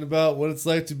question about what it's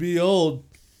like to be old,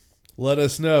 let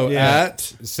us know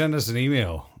send us an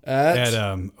email at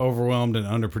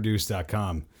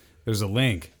overwhelmedandunderproduced.com. There's a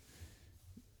link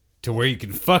to where you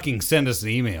can fucking send us an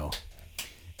email.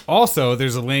 Also,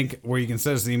 there's a link where you can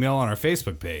send us an email on our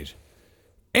Facebook page.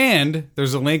 And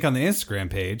there's a link on the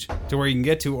Instagram page to where you can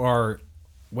get to our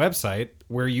website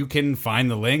where you can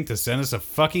find the link to send us a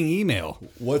fucking email.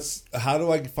 How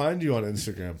do I find you on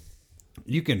Instagram?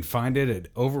 You can find it at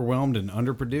Overwhelmed and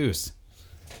Underproduced.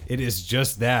 It is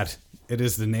just that. It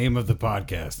is the name of the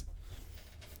podcast.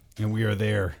 And we are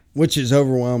there. Which is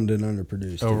Overwhelmed and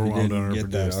Underproduced. Overwhelmed and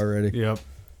Underproduced. Get that already. Yep.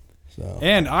 So.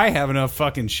 And I have enough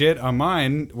fucking shit on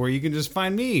mine where you can just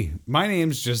find me. My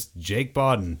name's just Jake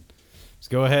Bodden. Just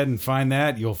go ahead and find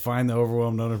that. You'll find the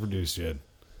Overwhelmed Underproduced shit.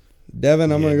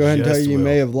 Devin, I'm going to go ahead and tell you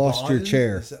may have lost your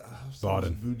chair.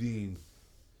 Bodden.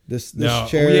 This no,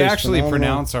 chair we is actually phenomenal.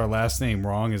 pronounce our last name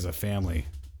wrong as a family.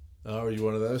 Oh, are you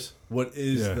one of those? What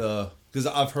is because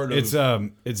I've heard of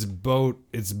it's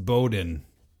Bowden.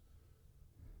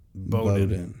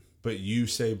 Bowden. But you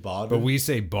say Bodden? But we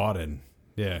say Bodden.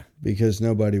 Yeah. Because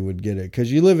nobody would get it. Because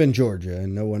you live in Georgia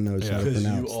and no one knows how to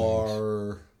pronounce you are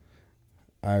things.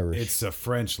 Irish. It's a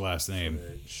French last name.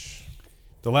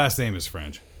 The last name is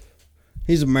French.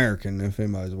 He's American, if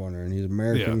anybody's wondering. He's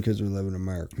American because we live in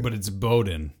America. But it's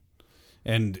Bowden.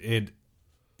 And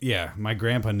my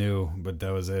grandpa knew, but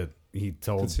that was it. He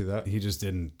told that. He just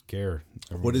didn't care.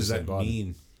 What does that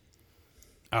mean?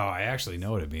 Oh, I actually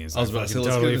know what it means. I was about to say,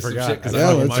 totally forgot.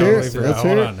 Let's hear it. Let's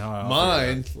hear it.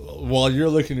 Mine, while you're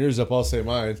looking yours up, I'll say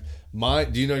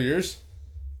mine. Do you know yours?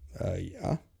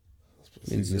 Yeah.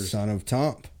 Means the son of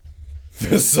Tom.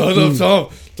 The son of Tom.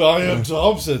 Diane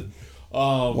Thompson.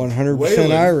 100%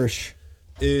 Waylon Irish.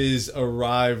 Is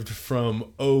arrived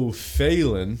from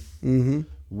O'Phelan,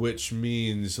 which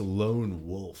means lone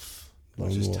wolf.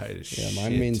 Which is tight as shit. Yeah,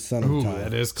 mine means son of Tom.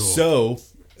 That is cool. So,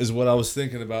 is what I was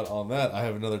thinking about on that. I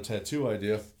have another tattoo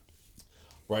idea.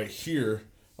 Right here,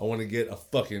 I want to get a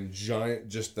fucking giant,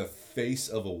 just the face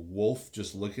of a wolf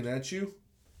just looking at you.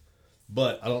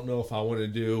 But I don't know if I want to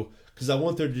do, because I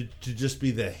want there to just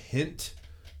be the hint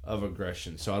of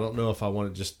aggression. So I don't know if I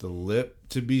want just the lip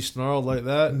to be snarled like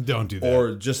that. Don't do that.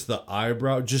 Or just the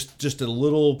eyebrow, just a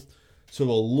little, sort of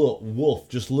a little wolf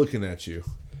just looking at you.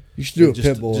 You should do a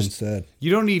pit bull instead.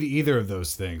 You don't need either of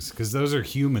those things because those are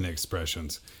human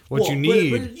expressions. What you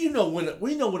need, but you know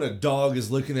when a dog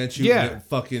is looking at you, yeah, and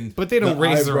fucking, but they don't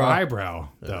raise their eyebrow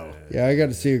though. Yeah, I got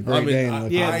to see a Great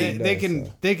Dane.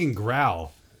 They can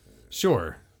growl.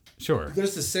 Sure.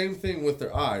 There's the same thing with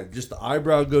their eye. Just the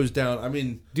eyebrow goes down. I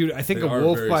mean, dude, I think a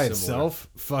wolf by itself,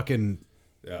 fucking.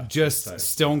 Yeah, just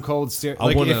stone cold stare.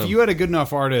 Like if you had a good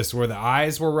enough artist where the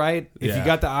eyes were right, if you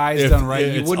got the eyes done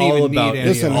right, you wouldn't even need any.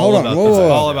 Listen, hold on. It's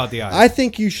all about the eyes. I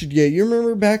think you should get. You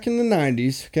remember back in the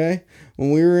 90s, okay,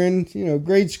 when we were in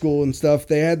grade school and stuff,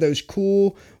 they had those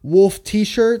cool wolf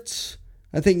T-shirts.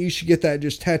 I think you should get that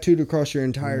just tattooed across your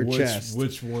entire chest.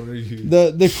 Which one are you?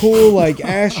 The cool like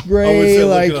ash gray. I would say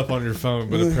like, look it up on your phone,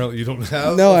 but apparently you don't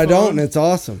have. No, I I don't. And it's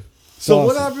awesome. So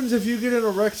what happens if you get an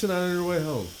erection on your way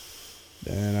home?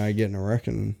 Then I get an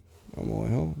erection on my way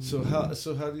home. So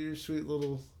how do your sweet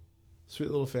little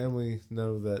family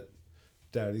know that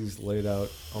Daddy's laid out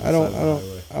on the side of the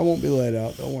highway? I won't be laid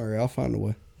out. Don't worry. I'll find a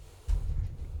way.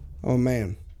 Oh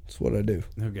man. That's what I do.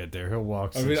 He'll get there. He'll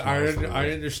walk. I mean,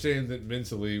 I understand that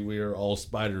mentally we are all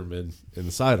Spider-Men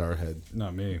inside our head.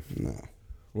 Not me. No.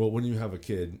 Well, when you have a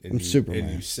kid and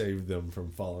you save them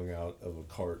from falling out of a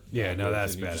cart. Yeah, no,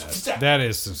 that's badass. That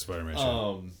is some Spider-Man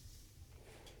shit.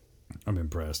 I'm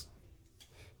impressed.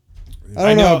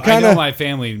 I know. I know my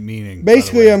family meaning.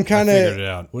 Basically, I'm kind of. figured it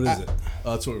out. What is it?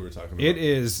 Oh, that's what we were talking about. It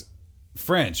is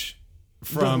French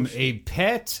from a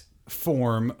pet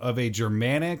form of a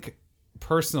Germanic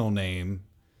personal name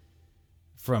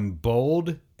from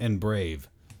bold and brave.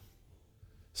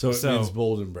 So it means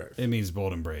bold and brave. It means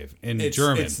bold and brave in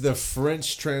German. It's the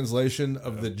French translation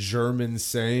of the German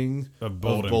saying of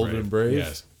bold and brave.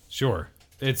 Yes, sure.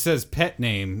 It says pet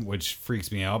name, which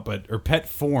freaks me out, or pet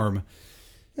form.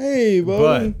 Hey,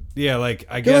 buddy. But yeah, like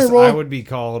I guess I would be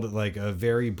called like a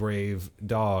very brave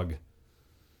dog.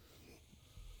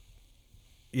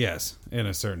 Yes, in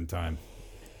a certain time.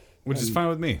 Which is fine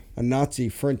with me. A Nazi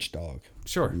French dog.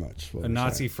 Sure. Much a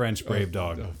Nazi French brave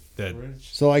dog.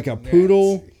 So like a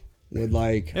poodle with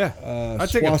like I'd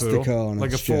take a swastika poodle. on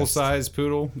like its a full chest. size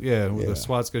poodle. Yeah, with a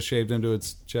swastika shaved into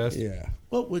its chest. Yeah.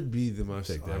 What would be the most?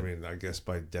 I mean, I guess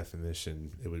by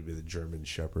definition, it would be the German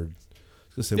Shepherd.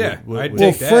 Say,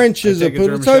 French is a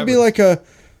poodle. So it'd be like a.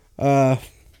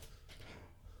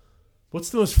 What's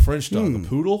the most French dog? A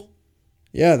poodle.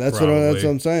 Yeah, that's what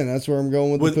I'm saying. That's where I'm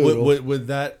going with the poodle.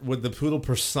 Would the poodle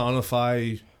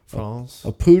personify France?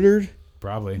 A poodle?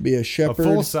 Probably. Be a shepherd. A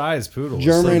full-size poodle.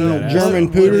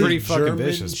 German poodle. Pretty fucking German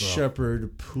vicious, bro.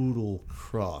 Shepherd poodle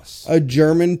cross. A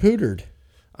German poodle.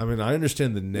 I mean, I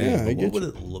understand the name, but what would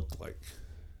it look like?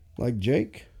 Like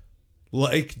Jake?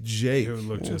 Like Jake. It would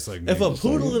look just like me. If a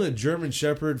poodle and a German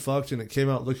Shepherd fucked and it came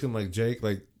out looking like Jake,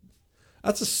 like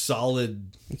that's a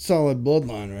solid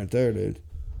bloodline right there, dude.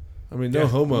 I mean, no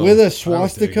homo. With a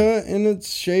swastika and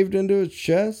it's shaved into its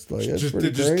chest. Like that's it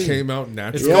pretty just crazy. came out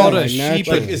naturally. It's called a sheep.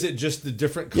 Like, is it just the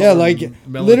different color? Yeah, like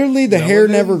literally the hair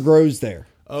never grows there.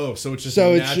 Oh, so it's just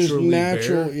natural.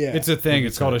 bare? Yeah, it's a thing.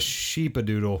 It's called a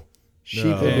sheepadoodle.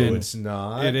 No, it's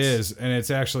not. It is, and it's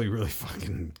actually really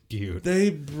fucking cute. They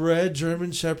bred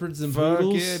German Shepherds and Fuck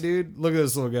poodles? yeah, dude. Look at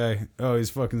this little guy. Oh, he's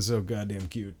fucking so goddamn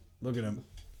cute. Look at him.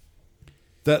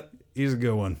 He's a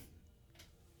good one.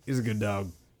 He's a good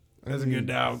dog. That's a good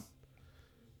dog.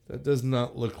 That does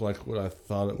not look like what I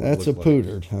thought it would That's look a like.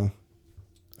 poodle, huh?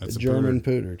 That's a German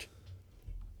poodle.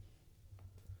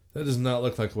 That does not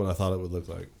look like what I thought it would look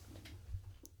like.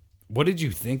 What did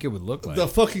you think it would look like? The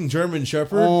fucking German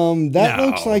Shepherd? That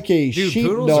looks like a poodles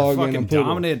sheepdog are and a fucking poodle.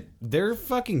 dominant. They're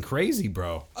fucking crazy,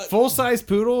 bro. Full-size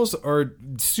poodles are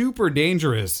super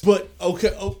dangerous. But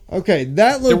okay,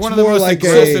 that looks they're one of the more most like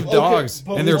aggressive a dogs,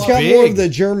 and they're it's got big. more of the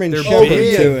German They're Shepherd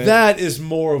big. to it. That is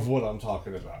more of what I'm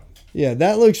talking about. Yeah,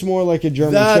 that looks more like a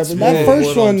German That's Shepherd. more That first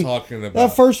what I'm one, talking about.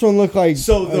 that first one looked like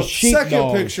So a the second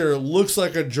sheepdog. picture looks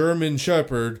like a German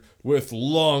Shepherd with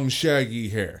long, shaggy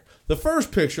hair. The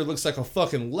first picture looks like a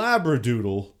fucking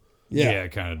Labradoodle. Yeah,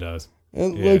 it kind of does. It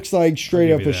looks like straight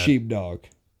I'll up give a you that. sheepdog.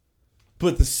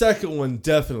 But the second one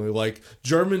definitely, like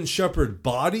German Shepherd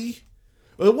body.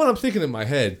 Well, what I'm thinking in my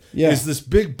head is this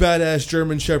big badass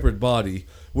German Shepherd body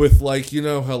with like, you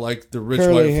know how like the rich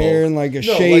Curly white hair folk, and like a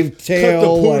shaved tail, cut the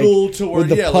poodle like, to where with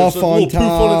the like, puff so a on little poof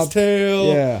on its top.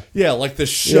 tail. Yeah. Like the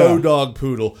show Yeah. dog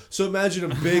poodle. So imagine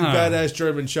a big badass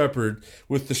German Shepherd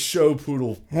with the show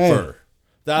poodle fur.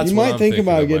 That's you what might I'm think thinking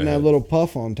about in my getting that head. little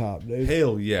puff on top, dude.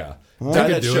 Hell yeah. Huh? Dye I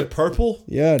could that do shit it. purple?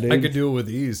 Yeah, dude. I could do it with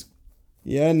ease.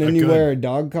 Yeah, and then I you could. wear a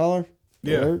dog collar.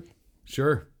 Yeah. Work?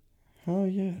 Sure. Oh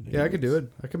yeah, dude. Yeah, I could do it.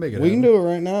 I could make it We can happen. do it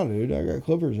right now, dude. I got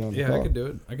clippers on the Yeah, car. I could do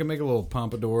it. I can make a little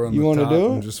pompadour on You the wanna top do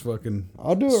it? and just fucking.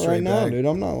 I'll do it right straight now, back. dude.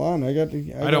 I'm not lying. I got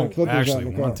I don't clippers actually out in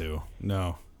the car. want to.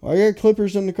 No, I got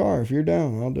clippers in the car. If you're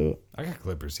down, I'll do it. I got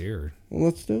clippers here. Well,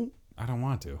 let's do it. I don't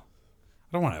want to.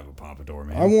 I don't want to have a pompadour,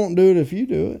 man. I won't do it if you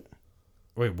do it.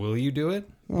 Wait, will you do it?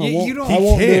 No, You don't. I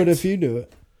won't do can't. it if you do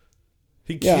it.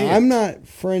 He Yeah, can't. I'm not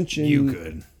French. And, You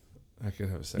could. I could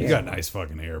have a second. You got nice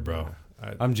fucking hair, bro.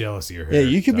 I'm jealous of your Yeah, hair.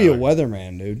 you could be a dog.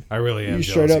 weatherman, dude. I really am. You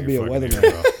jealous straight of up be a your fucking weatherman.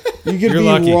 hair, bro. You could You're be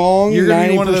lucky. wrong You're gonna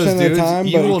be one of 90% those of the dudes, time,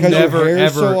 you but will because never, your hair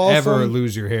is ever, so awesome, ever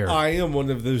lose your hair. I am one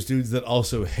of those dudes that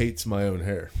also hates my own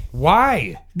hair.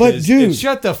 Why? But 'Cause dude,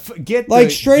 shut the get like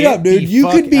the, straight get up, dude. the You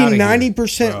fuck could be outta here,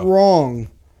 90% bro. wrong,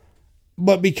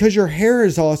 But because your hair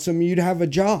is awesome, you'd have a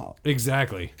job.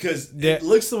 Exactly. Because it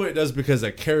looks the way it does because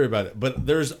I care about it. But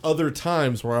there's other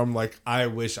times where I'm like, I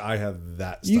wish I had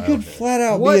that style. You could hair. flat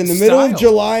out be in the middle of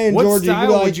July in Georgia.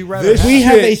 You'd be like, we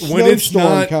have a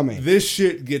snowstorm coming. This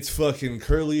shit gets fucking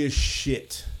curly as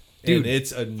shit. Dude, and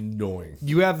it's annoying.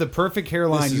 You have the perfect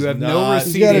hairline. You have not, no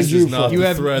receding. This is not the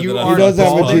thread that I does have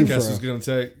a podcast Jufro. was going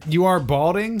to take. You are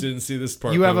balding. Didn't see this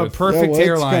part. You have a perfect it's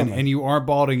hairline, coming. and you are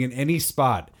balding in any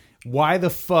spot. Why the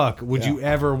fuck would you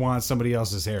ever want somebody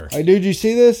else's hair? Hey, dude, you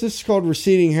see this? This is called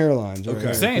receding hairlines.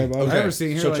 Okay. Same. Okay, I have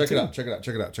receding So hairline check it too. out. Check it out.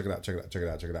 Check it out. Check it out. Check it out. Check it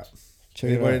out. Check it out. Check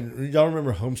it Anybody, y'all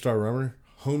remember Homestar Runner?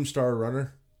 Homestar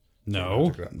Runner?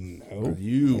 No. No.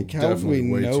 You Like, how would definitely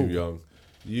we way know? too young.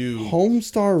 You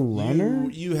Homestar Runner?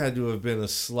 You had to have been a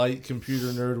slight computer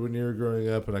nerd when you were growing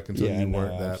up, and I can tell Yeah, you no,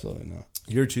 weren't that. absolutely not.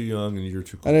 You're too young, and you're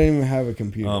too cool. I didn't even have a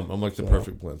computer. I'm like the so.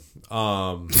 perfect blend.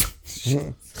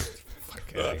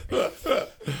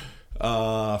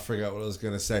 I forgot what I was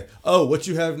gonna say. Oh, what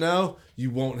you have now, you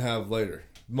won't have later.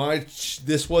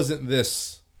 This wasn't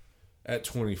this at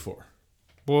 24.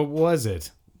 What was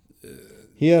it?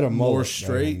 He had a mullet. More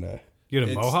straight. You had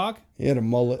a mohawk? He had a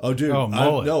mullet. Oh, dude. Oh,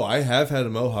 mullet. I have had a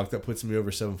mohawk that puts me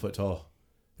over 7 foot tall.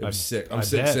 It was sick. I'm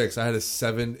 6'6". I had a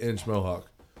 7-inch mohawk.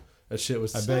 That shit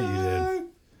was I bet you did.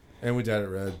 And we dyed it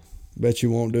red. Bet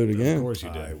you won't do it again. Of course you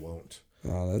did. I won't.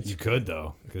 Oh, that's You could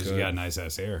though, because you got nice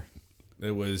ass hair.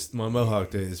 It was my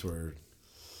mohawk days were.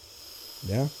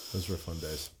 Yeah. Those were fun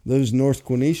days. Those North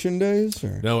Quinetian days?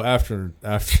 Or? No, after.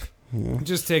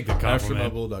 Just take the compliment. After my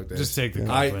bulldog days. Just take the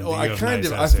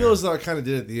compliment. I feel as though I kind of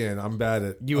did at the end. I'm bad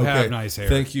at. You have nice hair.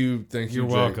 Thank you. You're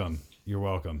welcome. You're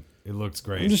welcome. It looks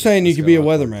great. I'm just saying you could be a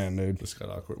weatherman, dude. This got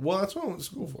awkward. Well, that's what I went to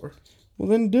school for. Well,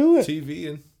 then do it. TV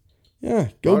and. Yeah,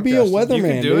 go be a broadcasting. weatherman,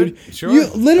 You can do dude. it. Sure. You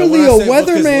literally a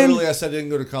weatherman. Literally, I said I didn't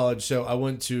go to college, so I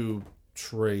went to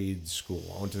trade school.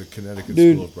 I went to the Connecticut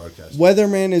Dude, School of Broadcasting.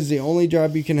 weatherman is the only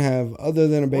job you can have other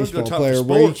than a Well, let's go baseball top player for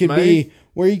where you sports, could man.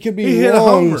 be He hit a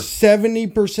wrong homer.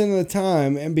 70% of the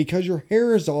time, and because your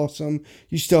hair is awesome,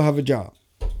 you still have a job.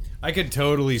 I could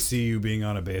totally see you being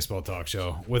on a baseball talk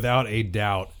show without a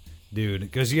doubt, dude.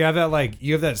 Because you have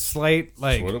that slight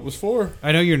That's what it was for.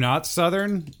 I know you're not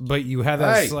Southern, but you have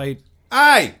that Hey. slight.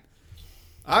 Hey,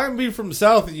 I can be from the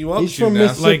South, and you want He's to from now.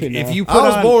 Mississippi. Like if you put I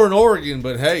was on, born in Oregon,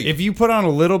 but hey, if you put on a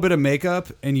little bit of makeup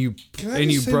and you Can I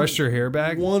just say brush your hair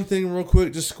back, one thing real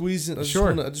quick, just squeeze it. I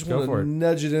Sure. just Go want for to it.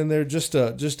 nudge it in there. Just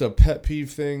a pet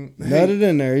peeve thing. Nut it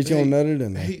in there. He's going to nut it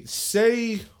in there. Hey,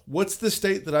 say what's the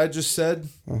state that I just said?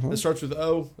 It starts with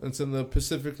O. And it's in the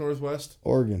Pacific Northwest.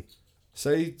 Oregon.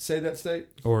 Say that state.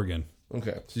 Oregon.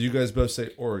 Okay, so you guys both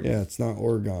say Oregon. Yeah, it's not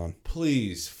Oregon.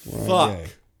 Please, Right, fuck. yeah.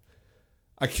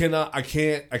 I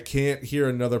can't hear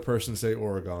another person say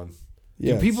Oregon.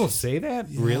 Yes. Do people say that?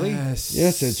 Really? Yes.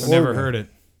 Yes, it's I've never Oregon. heard it.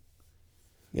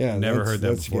 Yeah, Never heard that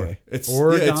that's before. gay. It's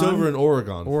Oregon? Yeah, it's over in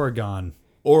Oregon.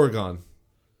 Oregon.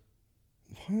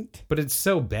 What? But it's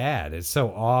so bad. It's so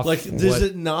off. Like, does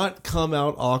it not come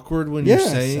out awkward when Yes, you're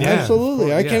saying?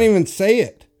 absolutely. I Yeah. can't even say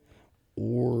it.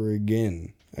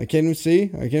 Oregon. I can't even see.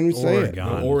 I can't even say it.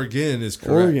 No, Oregon is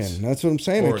correct. Oregon. That's what I'm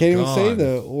saying. I can't even say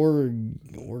Oregon.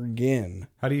 the Oregon.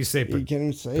 How do you say You can't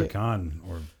even say it. pecan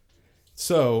or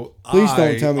So Please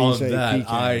don't tell me you on say that,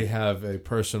 pecan. I have a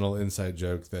personal inside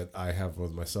joke that I have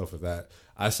with myself with that.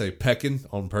 I say peckin'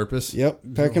 on purpose. Yep,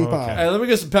 pecan pie. Hey, let me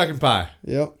get some peckin' pie.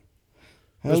 Yep. Have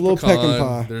There's a little pecan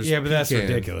pie. there's Yeah, but that's pecan.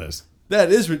 ridiculous.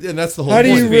 That is, and that's the whole How do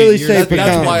point. you really say pecan?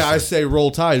 That's why I say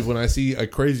roll tide when I see a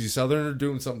crazy Southerner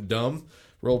doing something dumb.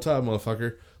 Roll tide,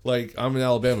 motherfucker. Like, I'm an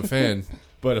Alabama fan,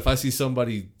 but if I see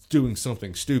somebody doing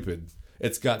something stupid,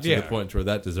 it's got to the point where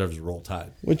that deserves a roll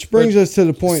tide. Which brings us to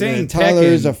the point saying that Tyler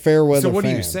pecan- is a fair weather So what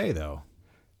fan. do you say though?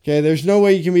 Okay, there's no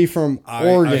way you can be from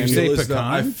Oregon. You say feel as though-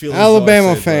 pecan? I feel as though Alabama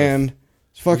I say both. fan.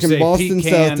 It's fucking say Boston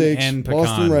pecan Celtics, and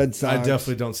Boston pecan. Red Sox. I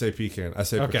definitely don't say pecan. I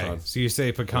say Okay, pecan. so you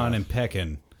say pecan and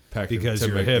peckin because to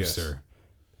you're a make- yes. hipster.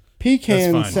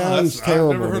 Pecan That's fine. sounds I've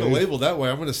terrible. never heard dude. a label that way.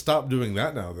 I'm going to stop doing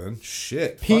that now then.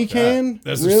 Shit. fuck Pecan? that.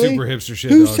 That's some really? super hipster shit,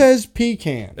 Who dog. says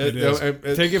pecan? It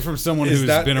is. Take it from someone who's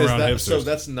been around hipsters. So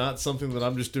that's not something that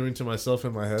I'm just doing to myself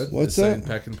in my head? What's is saying that?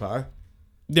 Pecan pie?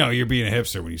 No, you're being a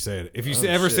hipster when you say it. If you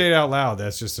ever shit. say it out loud,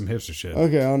 that's just some hipster shit.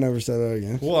 Okay, I'll never say that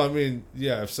again. Well, I mean,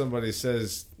 yeah, if somebody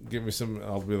says, give me some,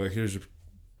 I'll be like, here's your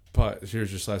pie. Here's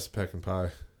your slice of pecan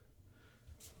pie.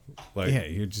 Like, Yeah,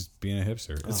 you're just being a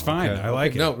hipster. It's fine. okay. I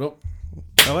like it. No.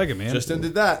 I like it, man. Just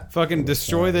ended that. Fucking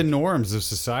destroy the norms of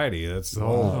society. That's the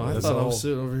whole. Oh, I that's thought the I whole. was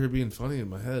sitting over here being funny in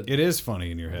my head. It is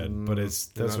funny in your head, but it's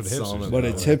that's you're what not hipsters. selling do. it. But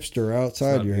it's hipster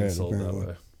outside your head, Sold that apparently.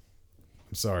 way.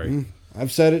 I'm sorry.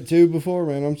 I've said it too before,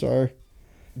 man. I'm sorry.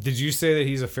 Did you say that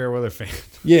he's a Fairweather fan?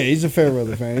 Yeah, he's a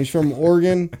Fairweather fan. He's from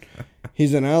Oregon.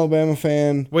 He's an Alabama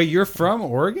fan. Wait, you're from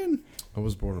Oregon? I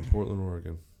was born in Portland,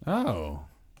 Oregon. Oh.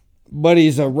 But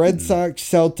he's a Red Sox,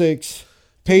 Celtics,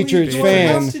 Patriots Do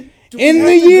fan. In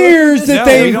the years that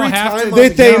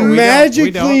they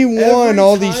magically won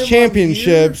all these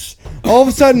championships, all of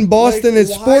a sudden Boston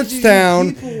is sports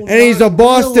town, and he's a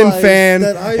Boston fan,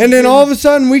 and then all of a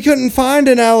sudden we couldn't find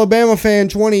an Alabama fan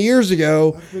 20 years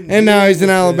ago, and now he's an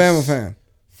Alabama fan.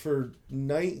 For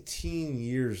 19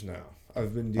 years now,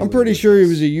 I've been. I'm pretty sure he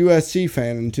was a USC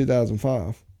fan in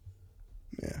 2005.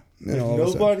 Yeah.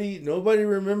 Nobody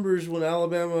remembers when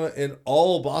Alabama and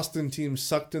all Boston teams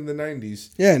sucked in the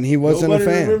 90s. Yeah, and he wasn't a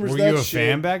fan. Were you a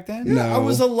fan back then? Yeah, No. I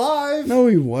was alive. No,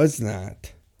 he was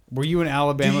not. Were you an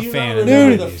Alabama fan?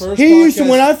 Dude, he used to.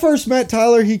 When I first met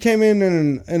Tyler, he came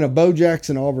in a Bo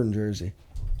Jackson Auburn jersey.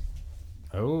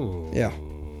 Oh. Yeah.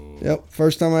 Yep.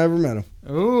 First time I ever met him.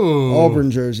 Ooh. Auburn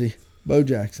jersey. Bo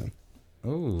Jackson.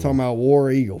 Ooh. Talking about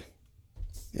War Eagle.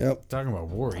 Yep. Talking about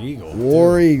War Eagle.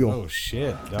 War Eagle. Oh,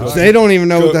 shit. Because they don't even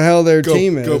know what the hell their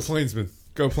team is. Go Plainsmen.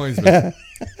 Go Plainsmen.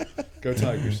 Go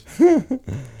Tigers.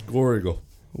 War Eagle.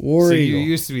 War Eagle. You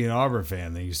used to be an Auburn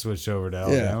fan, then you switched over to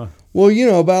Alabama? Yeah.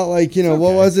 Well, about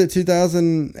what was it,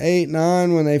 2008,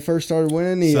 9 when they first started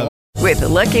winning? With the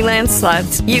Lucky Land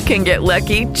Slots, you can get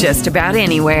lucky just about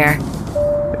anywhere.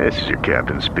 This is your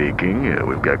captain speaking.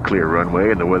 We've got clear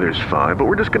runway and the weather's fine, but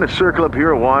we're just going to circle up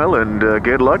here a while and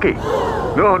get lucky.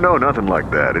 No, nothing like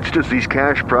that. It's just these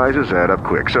cash prizes add up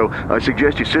quick. So I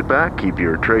suggest you sit back, keep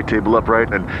your tray table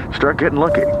upright, and start getting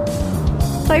lucky.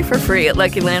 Play for free at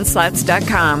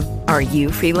LuckyLandSlots.com. Are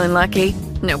you feeling lucky?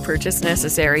 No purchase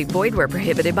necessary. Void where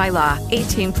prohibited by law.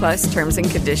 18+ terms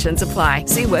and conditions apply.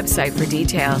 See website for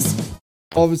details.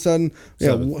 All of a sudden,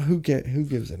 who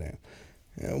gives a damn?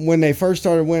 When they first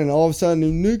started winning, all of a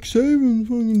sudden, Nick Saban's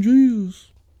fucking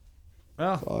Jesus.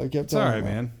 Well, I kept it's all right, about.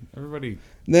 man. Everybody.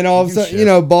 Then all of a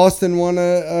sudden, Boston won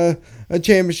a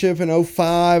championship in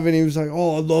 2005, and he was like,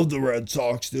 "Oh, I love the Red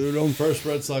Sox, dude." First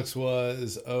Red Sox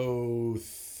was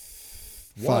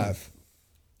 05.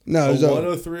 No, it was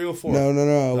 01, 03, 04.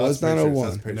 No. It was not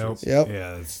 01. Nope. Yep.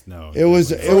 Yeah, that's no. It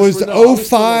was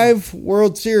 05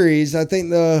 World Series. I think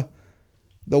the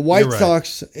White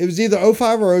Sox. It was either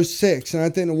 05 or 06, and I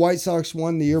think the White Sox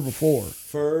won the year before.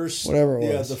 Whatever it was.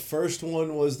 Yeah, the first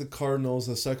one was the Cardinals.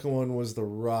 The second one was the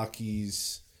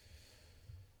Rockies.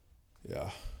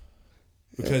 Yeah,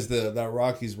 because that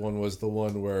Rockies one was the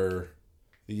one where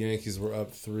the Yankees were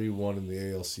up 3-1 in the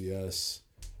ALCS.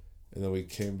 And then we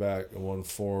came back and won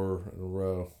 4 in a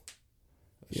row.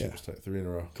 That shit was tight. 3 in a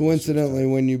row. Coincidentally,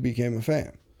 when you became a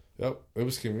fan. Yep. It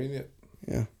was convenient.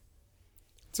 Yeah.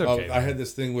 It's okay. I had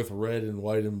this thing with red and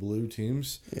white and blue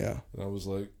teams. Yeah. And I was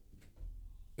like,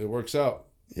 it works out.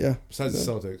 Yeah. Besides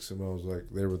the Celtics. And I was like,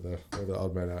 they were the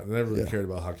odd man out. I never really cared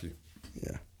about hockey.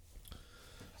 Yeah.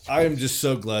 I am just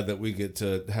so glad that we get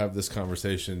to have this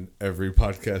conversation every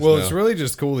podcast. Well, now. it's really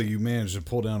just cool that you managed to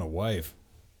pull down a wife.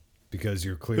 Because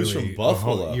you're clearly Who's from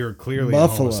Buffalo? You're clearly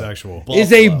homosexual.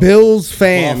 Is a Bills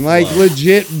fan, like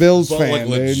legit Bills fan, like dude.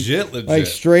 legit. Like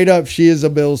straight up, she is a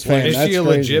Bills fan. Is That's she a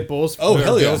crazy. legit Bills? Oh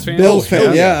hell yeah, Bills fan? Bills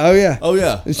fan. Yeah. Oh yeah. Oh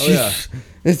yeah.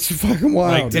 It's fucking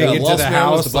wild. Like take it to the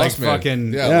house, like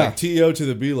fucking like T.O. to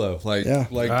the B-Lo. Like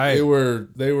right. they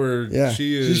were. Yeah.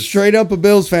 She is She's straight up a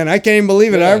Bills fan. I can't even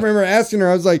believe it. I remember asking her.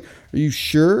 I was like, "Are you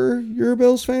sure you're a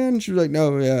Bills fan?" She was like,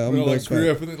 "No, yeah, I'm a Bills fan." Grew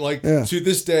up in it, to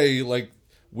this day,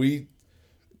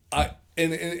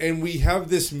 and we have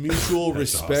this mutual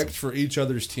respect for each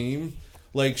other's team.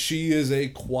 Like she is a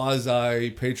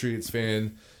quasi Patriots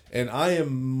fan, and I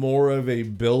am more of a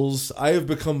Bills. I have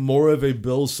become more of a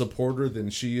Bills supporter than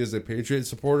she is a Patriots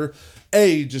supporter.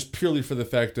 Just purely for the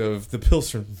fact of the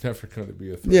Bills are never going to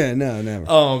be a threat. Yeah, no, never.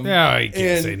 No, you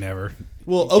can't say never.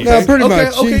 Well, okay, no, pretty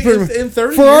much. In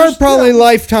 30 for years, our probably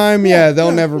lifetime,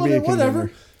 they'll never be a contender.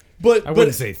 Whatever. But I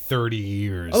wouldn't say 30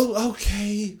 years. Oh,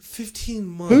 okay, 15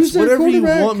 months. Who's their whatever you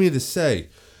quarterback? want me to say.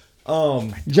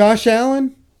 Josh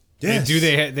Allen. Yes.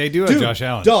 They do have Josh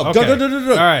Allen. Dog. Okay.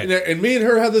 All right. And me and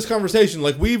her had this conversation.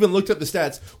 Like we even looked up the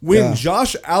stats. When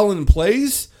Josh Allen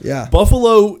plays, Yeah.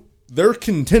 Buffalo, they're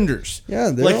contenders.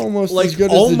 Yeah, they're almost like as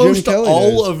good as the Jim Kelly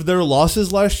all days. of their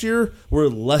losses last year were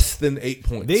less than 8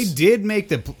 points. They didn't make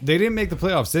the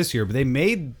playoffs this year, but they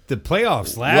made the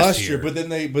playoffs last year. But then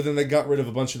they got rid of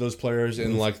a bunch of those players,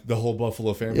 and like the whole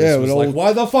Buffalo fan base Yeah, was with like, old-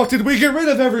 why the fuck did we get rid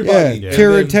of everybody? Yeah,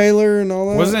 Tyrod Taylor and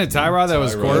all that. Wasn't it Tyrod that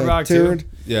was quarterback Tyrod. too?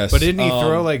 Yes, But didn't he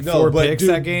throw like 4 picks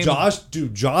that game?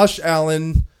 Josh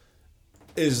Allen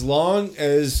as long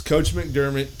as Coach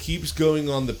McDermott keeps going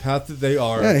on the path that they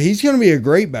are. Yeah, he's going to be a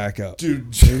great backup.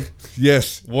 Dude,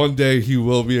 yes, one day he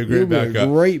will be a great backup.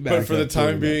 But for the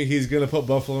time being, he's going to put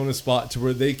Buffalo in a spot to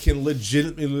where they can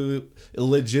legitimately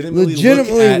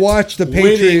watch the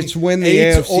Patriots win the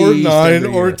AFC or East 9 every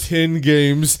or year. 10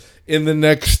 games in the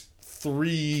next 3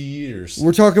 years.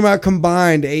 We're talking about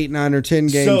combined 8, 9, or 10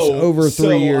 games over a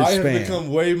 3 year I span. have become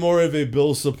way more of a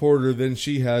Bill supporter than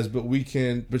she has, but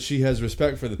she has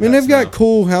respect for the Pats. I mean, they've got now.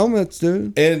 cool helmets,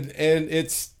 dude. And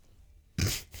it's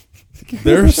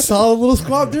they're a solid little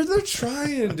squad. They're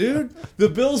trying, dude. The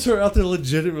Bills are out there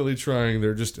legitimately trying.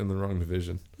 They're just in the wrong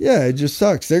division. Yeah, it just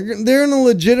sucks. They're in a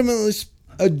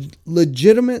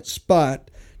legitimate spot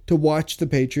to watch the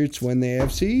Patriots win the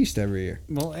AFC East every year.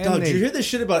 Well, and Did you hear this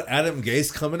shit about Adam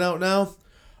Gase coming out now?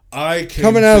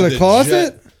 Coming out of the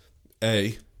closet?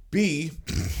 A. B.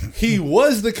 He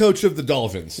was the coach of the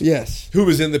Dolphins. Yes. Who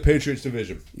was in the Patriots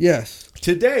division. Yes.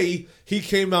 Today, he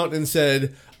came out and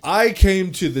said, I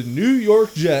came to the New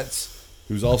York Jets,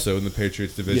 who's also in the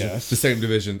Patriots division, the same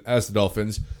division as the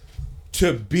Dolphins,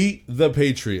 to beat the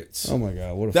Patriots. Oh my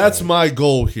God, what a That's fight. my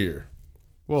goal here.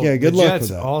 Well, Yeah, good the luck Jets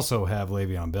with that. also have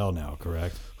Le'Veon Bell now,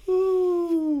 correct?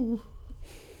 Ooh.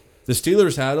 The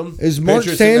Steelers had him. Is Mark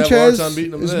Patriots didn't have a hard Sanchez time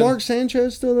beating them is then. Mark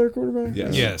Sanchez still their quarterback?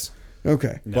 Yes. Yes.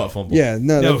 Okay. Butt fumble. Yeah,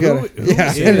 no, No, they've got who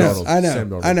yeah, is I know, Darnold? I know, Sam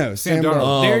Darnold. I know. Sam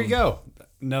Darnold. There you go.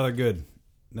 Another good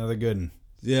one.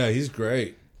 Yeah, he's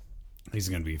great. He's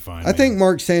going to be fine. I think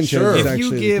Mark Sanchez Sure. is If actually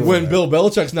you give- the When quarterback. Bill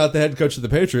Belichick's not the head coach of the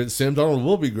Patriots, Sam Darnold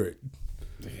will be great.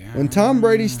 When Tom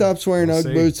Brady stops wearing We'll Ugg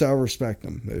see. boots, I'll respect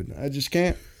him, dude. I just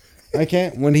can't. I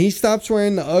can't. When he stops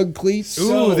wearing the Ugg cleats,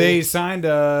 Ooh, they signed.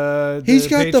 He's The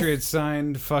got the- Patriots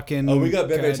signed fucking. Oh, we got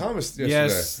Bebe God- Thomas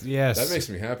yesterday. Yes. That makes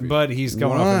me happy. But he's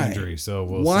coming off Why? an injury, so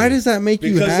we'll why see. does that make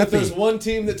you Because happy? if there's one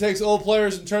team that takes old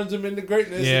players and turns them into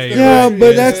greatness, Yeah, it's you're the Yeah, right.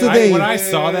 but that's the thing. When I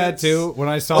saw that too,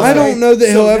 I don't know that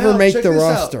he'll ever make check the this out.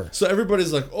 roster. So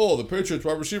everybody's like, "Oh, the Patriots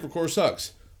wide receiver core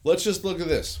sucks." Let's just look at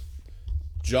this: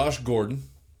 Josh Gordon,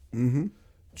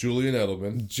 Julian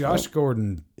Edelman. Josh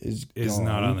Gordon is gone.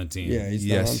 not on the team. Yeah, he's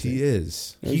not Yes, on the he team.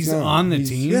 is. He's not. on the He's-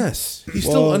 team. Yes, he's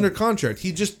Well, still under contract.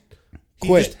 He just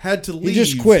quit. had to leave. He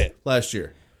just quit. last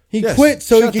year. He Yes. quit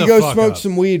so Shut he the could go fuck smoke up.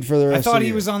 some weed for the rest I of thought the he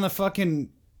year. was on the fucking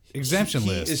exemption He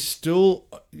list. is still.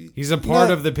 He's a part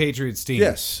No. of the Patriots team.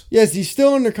 Yes, Yes, he's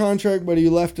still under contract, but he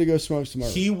left to go smoke some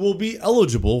other. he will be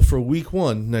eligible for Week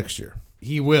 1 next year.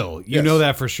 He will. You Yes. know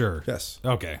that for sure. Yes.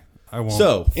 Okay. I won't.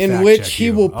 So, in fact which check he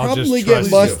you. will I'll just probably trust get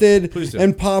you. busted Please do.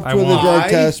 and popped I with a won't. drug I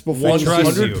test before the trust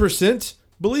season. you. 100%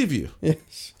 believe you.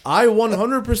 Yes. I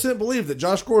 100% believe that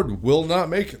Josh Gordon will not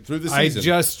make it through the I season.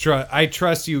 just trust. I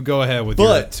trust you. Go ahead with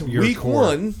But your Week core.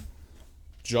 1,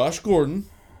 Josh Gordon,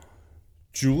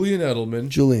 Julian Edelman,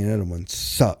 Julian Edelman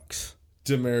sucks.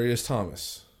 Demarius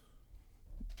Thomas.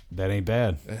 That ain't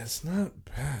bad. That's not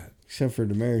bad. Except for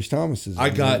Demaryius Thomas's. I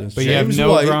got But you have James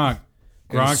no White Gronk.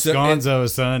 Gronk's and- Gonzo,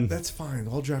 son. That's fine.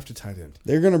 I'll draft a tight end.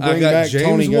 They're going to I bring got back James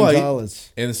Tony White Gonzalez.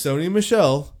 and Sony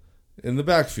Michel in the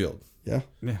backfield, Yeah.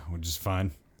 Yeah, which is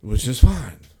fine. which is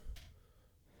fine.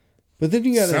 But then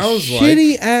you got Sounds a like-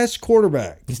 shitty ass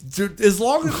quarterback. Dude, as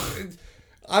long as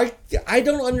I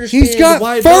don't understand. He's got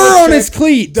why fur Belichick on his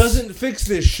cleats. Doesn't fix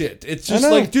this shit. It's just I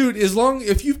know. like, dude,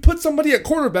 if you put somebody at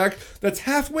quarterback that's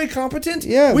halfway competent,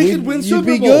 Yeah, we we'd- could win you'd Super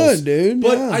be Bowls. good, dude.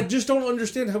 But Yeah. I just don't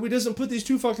understand how he doesn't put these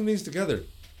two fucking things together.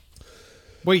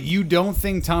 Wait, you don't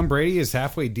think Tom Brady is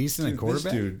halfway decent at This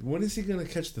quarterback? dude, when is he gonna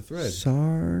catch the thread?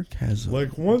 Sarcasm.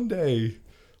 Like one day.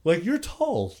 Like you're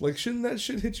tall. Like shouldn't that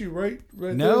shit hit you right there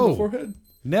in No. the forehead?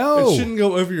 No. It shouldn't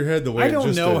go over your head the way I it don't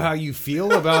just know did. how you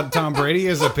feel about Tom Brady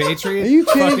as a Patriot. Are you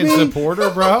kidding fucking me? supporter,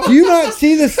 bro? Do you not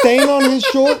see the stain on his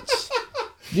shorts?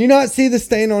 Do you not see the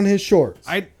stain on his shorts?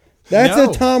 That's no.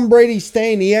 a Tom Brady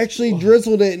stain. He actually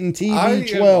drizzled it in I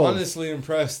TB12. am honestly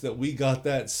impressed that we got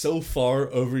that so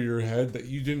far over your head that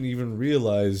you didn't even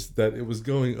realize that it was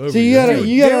going over So you your gotta- head.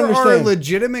 you gotta There are understand.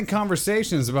 legitimate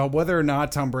conversations about whether or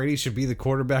not Tom Brady should be the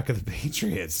quarterback of the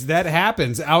Patriots. That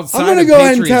happens outside I'm gonna of go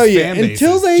ahead and Patriots tell you, fan until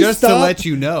bases, they just to stop- let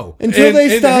you know. Until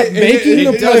they stop making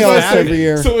the it does playoffs happen. every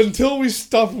year. So until we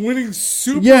stop winning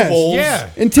Super Yes. Bowls, Yeah.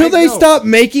 Until I they know. stop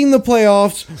making the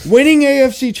playoffs, winning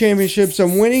AFC championships,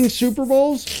 and winning Super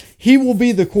Bowls, he will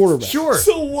be the quarterback. Sure.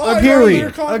 So why Period. are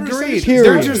there conversations? Agreed.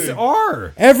 There just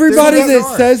are. Everybody There that just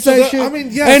are. says So that that- shit. I mean,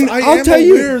 yes, and I I'll am tell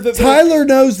you, aware that Tyler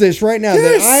knows this right now.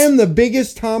 Yes. That I am the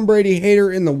biggest Tom Brady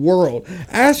hater in the world.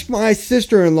 Ask my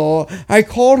sister-in-law. I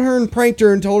called her and pranked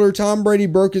her and told her Tom Brady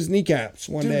broke his kneecaps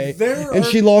one day, and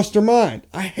she lost her mind.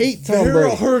 I hate Tom There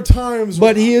Brady. are times,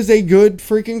 But he is a good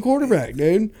freaking quarterback,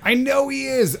 dude. I know he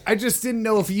is. I just didn't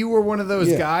know if you were one of those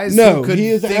Yeah. guys No, who could he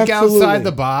is think absolutely. outside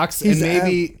the box, He's and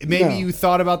maybe no. you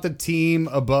thought about the team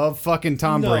above fucking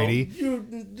Tom Brady,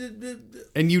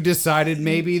 and you decided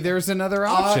maybe there's another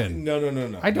option. No.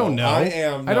 I don't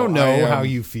know. I don't know how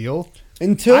you feel.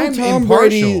 Until I'm Tom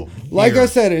impartial Brady, like here. I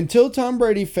said, until Tom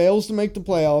Brady fails to make the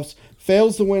playoffs,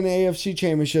 fails to win AFC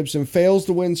championships, and fails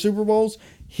to win Super Bowls,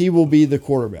 he will be the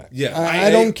quarterback. Yeah, I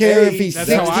don't care if he's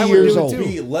 60 years old.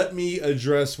 Let me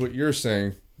address what you're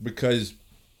saying, because,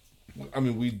 I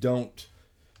mean, we don't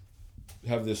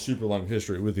have this super long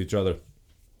history with each other.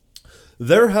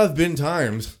 There have been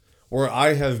times where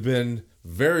I have been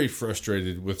very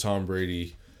frustrated with Tom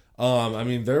Brady. I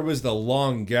mean, there was the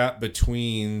long gap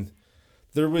between...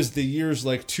 There was the years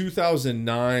like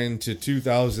 2009 to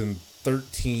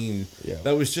 2013. Yeah.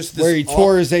 That was just this where he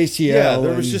tore his ACL. Yeah,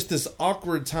 there was just this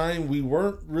awkward time. We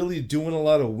weren't really doing a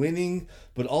lot of winning,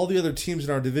 but all the other teams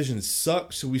in our division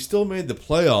sucked, so we still made the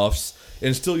playoffs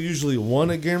and still usually won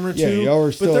a game or two. Yeah, y'all were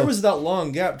but still- there was that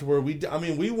long gap to where we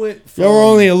went from... Y'all were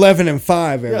only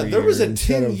 11-5 every year. Yeah, there was a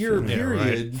instead of, 10-year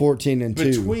period 14-2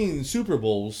 between Super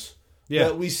Bowls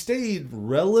that we stayed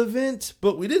relevant,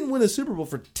 but we didn't win a Super Bowl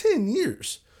for 10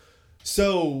 years.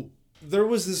 So there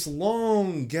was this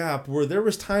long gap where there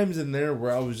was times in there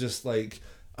where I was just like,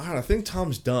 I think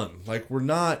Tom's done. Like, we're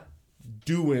not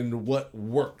doing what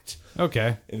worked.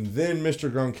 Okay. And then Mr.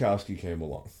 Gronkowski came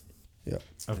along. Yeah,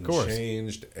 of course.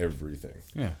 Changed everything.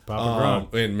 Yeah, Papa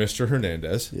Gronk. And Mr.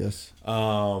 Hernandez. Yes.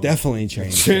 Definitely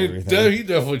changed everything. He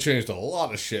definitely changed a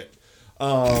lot of shit.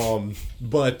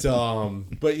 But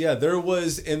yeah, there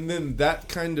was, and then that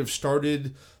kind of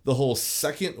started the whole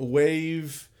second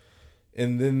wave,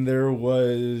 and then there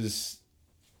was,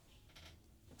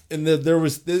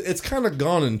 it's kind of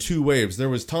gone in two waves. There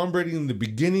was Tom Brady in the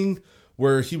beginning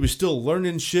where he was still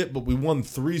learning shit, but we won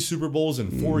 3 Super Bowls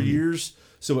in 4 years,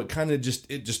 so it kind of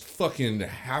just fucking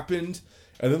happened.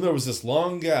 And then there was this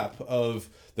long gap of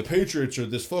the Patriots are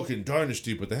this fucking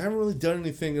dynasty, but they haven't really done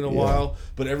anything in a while.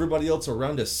 But everybody else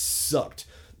around us sucked.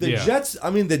 The Jets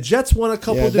won a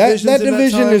couple of divisions. That in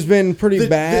division that time. has been pretty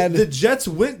bad. The Jets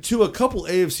went to a couple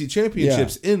AFC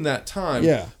championships in that time.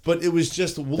 Yeah. But it was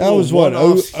just that was what,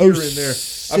 one-offs here and there.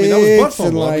 I mean, that was butt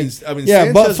fumble. I mean,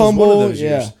 Sanchez butt fumble. was one of those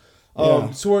years.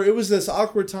 Yeah. So where it was this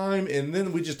awkward time, and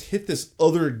then we just hit this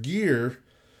other gear.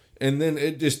 And then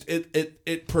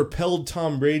it propelled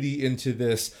Tom Brady into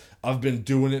this, I've been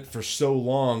doing it for so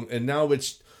long. And now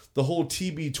it's the whole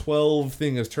TB12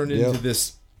 thing has turned into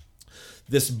this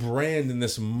brand and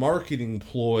this marketing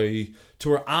ploy to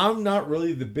where I'm not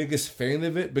really the biggest fan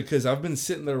of it, because I've been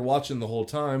sitting there watching the whole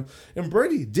time. And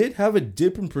Brady did have a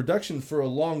dip in production for a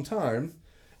long time.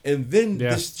 And then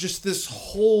this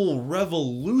whole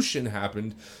revolution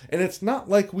happened, and it's not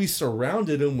like we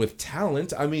surrounded him with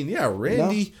talent. I mean,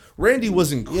 Randy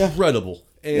was incredible,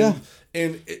 and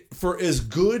for as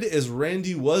good as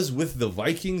Randy was with the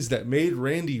Vikings that made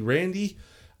Randy,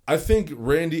 I think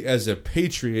Randy as a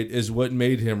Patriot is what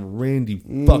made him Randy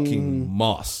fucking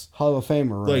Moss. Hall of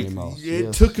Famer Randy Moss.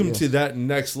 It took him to that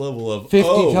next level of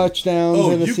 50 touchdowns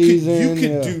in a season. You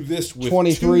could do this with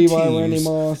 23 two by teams Randy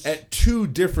Moss at 2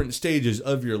 different stages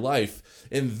of your life,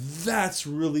 and that's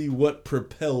really what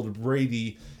propelled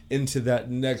Brady into that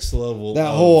next level.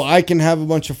 That whole I can have a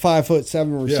bunch of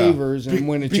 5'7" receivers and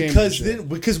win a championship.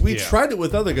 Because we tried it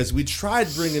with other guys. We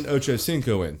tried bringing Ocho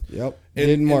Cinco in. Yep, and,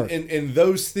 didn't work. And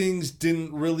those things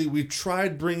didn't really. We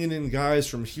tried bringing in guys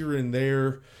from here and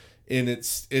there, and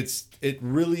it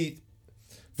really,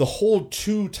 the whole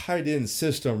 2 tight end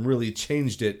system really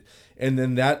changed it. And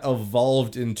then that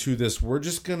evolved into this, we're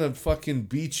just going to fucking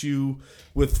beat you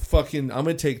with fucking, I'm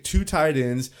going to take 2 tight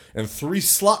ends and 3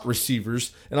 slot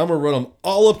receivers, and I'm going to run them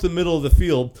all up the middle of the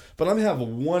field, but I'm going to have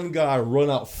one guy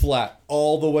run out flat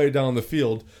all the way down the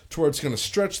field to where it's going to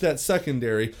stretch that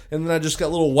secondary, and then I just got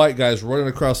little white guys running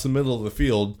across the middle of the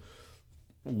field.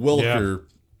 Welker,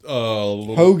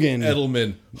 Hogan.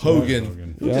 Edelman,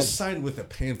 Hogan, who just signed with the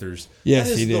Panthers. Yes,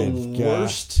 that is he did. The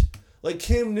worst. Like,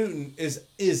 Cam Newton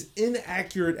is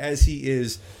inaccurate as he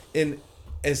is, and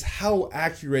as how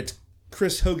accurate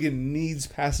Chris Hogan needs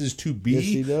passes to be Yes,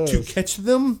 he does. to catch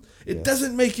them. It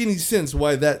doesn't make any sense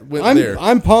why that went I'm there.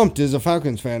 I'm pumped as a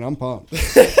Falcons fan. I'm pumped.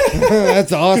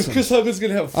 That's awesome. Chris Hogan's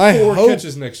gonna have 4 I hope-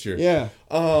 catches next year. Yeah.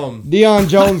 Deion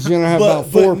Jones is gonna have about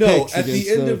 4 picks. At the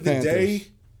against end of the Panthers. day,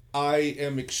 I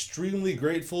am extremely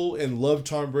grateful and love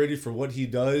Tom Brady for what he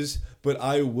does. But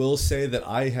I will say that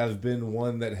I have been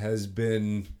one that has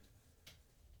been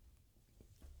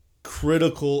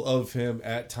critical of him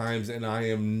at times, and I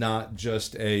am not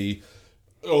just a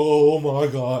oh my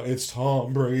god, it's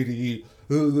Tom Brady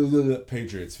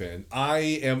Patriots fan. I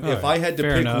am. If I had to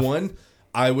fair pick enough. one,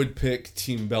 I would pick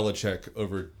Team Belichick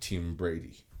over Team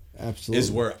Brady. Absolutely.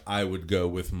 Is where I would go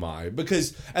with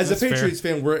because as That's a Patriots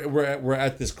fan, we're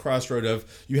at this crossroad of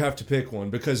you have to pick one,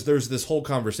 because there's this whole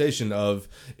conversation of,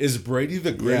 is Brady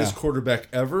the greatest quarterback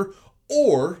ever,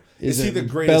 or is he the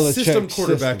greatest system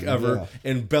quarterback ever,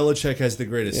 and Belichick has the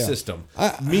greatest system?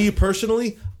 Me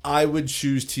personally, I would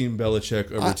choose Team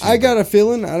Belichick over Team I got a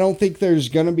feeling. I don't think there's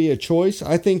going to be a choice.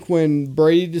 I think when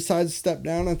Brady decides to step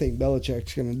down, I think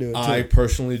Belichick's going to do it too. I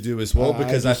personally do as well,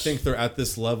 because I just- think they're at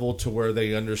this level to where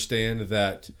they understand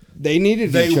that they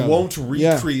needed they each other. won't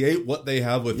recreate what they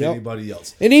have with anybody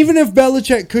else. And even if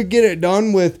Belichick could get it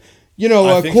done with, I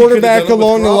a think he quarterback could've done it with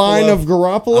along the line Garoppolo. of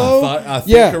Garoppolo, I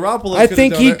think Garoppolo I could've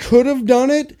think done he it. could have done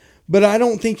it, but I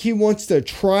don't think he wants to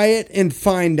try it and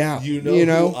find out. You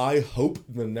know who I hope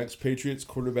the next Patriots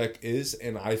quarterback is,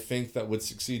 and I think that would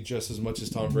succeed just as much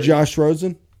as Tom Brady? Josh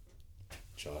Rosen.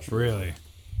 Really?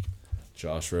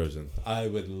 Josh Rosen. I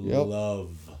would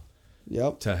love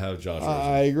to have Josh Rosen.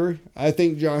 I agree. I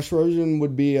think Josh Rosen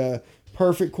would be a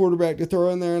perfect quarterback to throw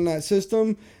in there in that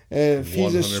system. If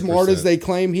he's as smart as they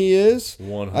claim he is,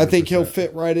 100%. I think he'll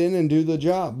fit right in and do the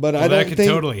job. But I don't that could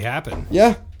think totally happen.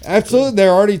 Yeah, absolutely.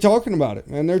 They're already talking about it,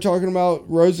 and they're talking about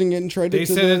Rosen getting traded They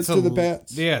to said it's the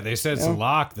Pats. Yeah, they said it's Yeah. a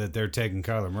lock that they're taking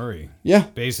Kyler Murray. Yeah.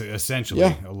 Basically, essentially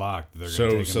Yeah. a lock. That they're gonna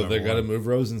take him So they number got to one. move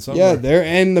Rosen somewhere. Yeah,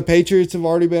 and the Patriots have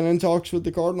already been in talks with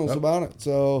the Cardinals about it.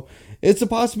 So it's a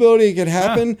possibility it could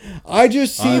happen. I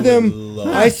just see I would them. love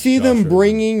I see Josh them Rosen.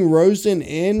 bringing Rosen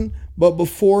in, but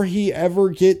before he ever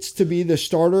gets to be the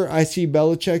starter, I see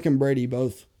Belichick and Brady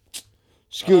both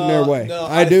scooting their way. No,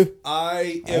 I do.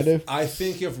 I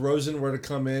think if Rosen were to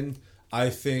come in,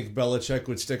 I think Belichick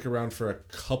would stick around for a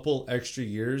couple extra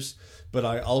years. But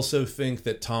I also think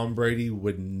that Tom Brady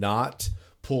would not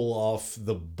pull off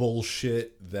the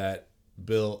bullshit that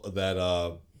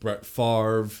Brett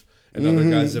Favre and other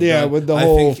guys have done. with the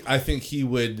whole I think he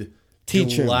would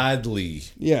teach him. gladly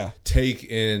Yeah. take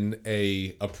in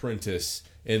a apprentice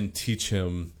and teach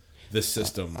him the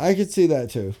system. I could see that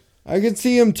too. I could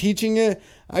see him teaching it.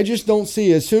 I just don't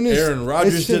see as soon as Aaron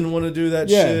Rodgers as soon- didn't want to do that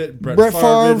Yeah. shit. Brett Brett Favre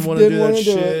Favre didn't want to do that wanna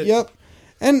shit. Yep.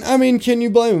 And I mean, can you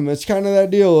blame him? It's kind of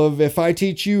that deal of if I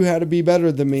teach you how to be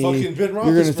better than me, Fucking Ben you're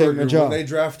going to take my Roethlisberger job. when they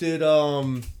drafted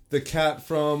the cat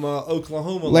from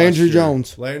Oklahoma, Landry last year.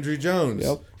 Jones. Landry Jones.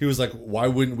 Yep. He was like, "Why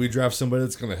wouldn't we draft somebody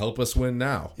that's going to help us win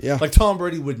now?" Yeah. Like Tom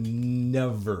Brady would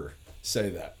never say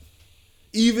that,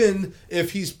 even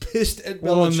if he's pissed at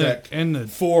Well, Belichick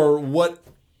for what.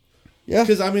 Yeah,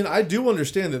 because I mean, I do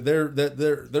understand that they're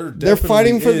They're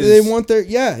fighting for. They want their.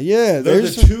 Yeah. They're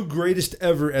there's the two greatest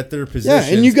ever at their positions.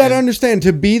 Yeah, and you got to understand,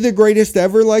 to be the greatest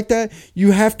ever like that,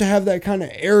 you have to have that kind of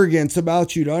arrogance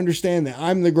about you to understand that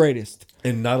I'm the greatest.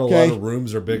 And not a Okay? lot of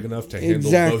rooms are big enough to handle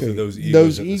Exactly. both of those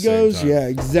egos. at the same time. Yeah,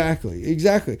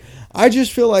 exactly. I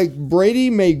just feel like Brady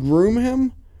may groom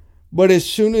him, but as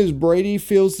soon as Brady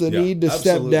feels the need to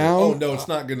step absolutely. down, Oh no, it's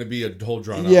not going to be a whole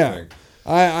drawn out yeah. thing.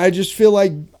 I just feel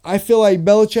like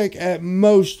Belichick at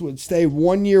most would stay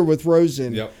 1 year with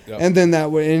Rosen, Yep. and then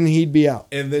and he'd be out.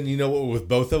 And then you know what? With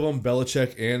both of them,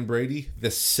 Belichick and Brady, the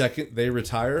second they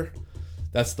retire,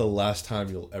 that's the last time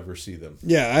you'll ever see them.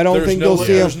 Yeah, I don't There's think no- you'll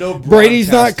see there's him. no Brady's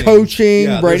not broadcasting. coaching.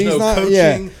 Yeah, Brady's there's no not. coaching.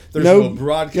 Yeah, There's no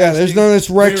broadcasting. Yeah, there's none of this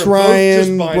Rex They're both Ryan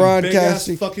just buying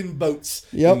broadcasting. big-ass fucking boats.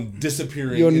 Yep. And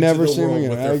disappearing. You'll into never the see them world again.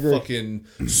 with I their agree. fucking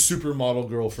supermodel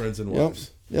girlfriends and Yep.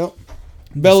 wives. Yep.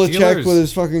 Belichick Steelers. with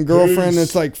his fucking girlfriend Peace.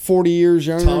 that's like 40 years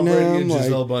younger Tom than Brady him. and like,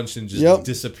 Gisele Bundchen just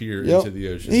disappear into the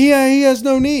ocean. He has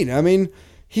no need. I mean,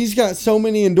 he's got so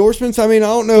many endorsements. I mean, I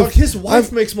don't know. Fuck, his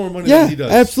wife makes more money yeah, than he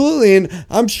does. absolutely. And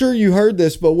I'm sure you heard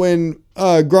this, but when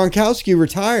Gronkowski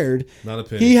retired, Not a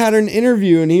penny. he had an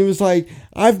interview and he was like,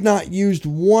 "I've not used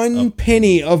one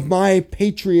penny of my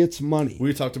Patriots money.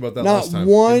 We talked about that Not last time.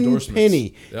 one Endorsements.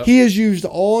 penny. Yep. He has used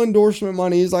all endorsement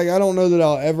money. He's like, I don't know that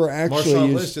I'll ever actually Marshawn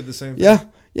use." Lynch did the same thing. Yeah.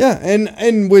 Yeah,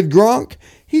 and with Gronk,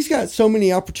 he's got so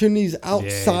many opportunities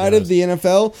outside of the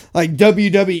NFL. Like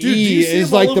WWE Dude, do you see is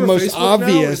him all like the over most Facebook now?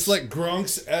 obvious. It's like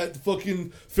Gronk's at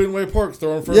fucking Fenway Park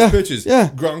throwing first pitches. Yeah.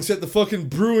 Gronk's at the fucking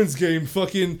Bruins game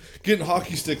fucking getting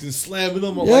hockey sticks and slamming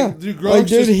them. Yeah. Like, dude, Gronk's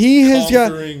just he has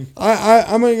conquering.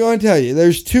 I'm going to go and tell you.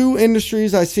 There's 2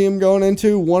 industries I see him going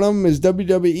into. One of them is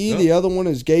WWE. The other one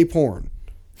is gay porn.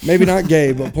 Maybe not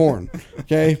gay, but porn.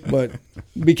 Okay? But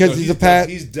because he's a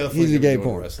he's definitely he's a gay gonna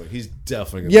go porn. wrestling. He's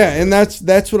definitely Yeah, and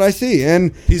that's what I see.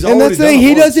 And He's and that's already the thing, done it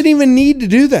he once. doesn't even need to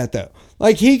do that though.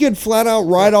 Like he could flat out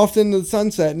ride off into the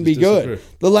sunset and be good. disappear.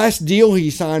 The last deal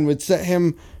he signed would set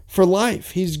him for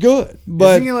life. He's good.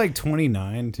 But Isn't he like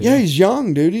 29 too? yeah, he's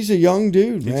young, dude. He's a young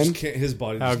dude, He man. just can't, his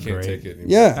body just can't take it anymore.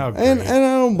 Yeah, and I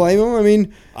don't blame him. I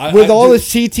mean, with all the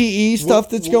CTE stuff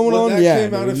that's going on, when that yeah.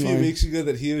 came out a dude, few like- weeks ago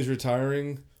that he was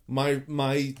retiring. My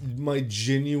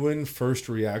genuine first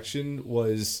reaction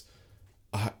was,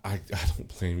 I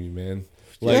don't blame you, man.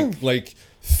 Like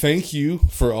thank you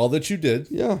for all that you did.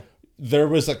 Yeah. There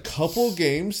was a couple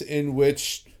games in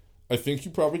which I think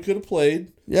you probably could have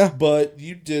played. Yeah. But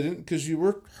you didn't because you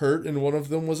were hurt, and one of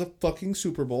them was a fucking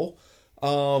Super Bowl.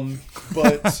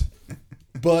 But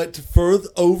for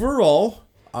overall,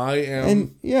 I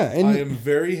am I am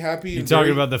very happy. You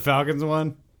talking about the Falcons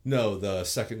one? No, the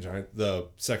second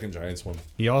Giants one.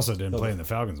 He also didn't play in the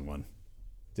Falcons one.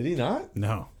 Did he not?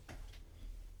 No.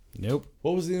 Nope.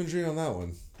 What was the injury on that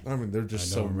one? I mean, they're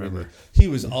just I so don't remember. He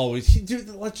was always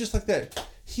just like that.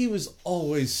 He was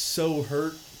always so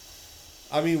hurt.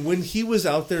 I mean, when he was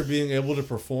out there being able to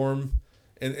perform,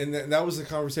 and that was the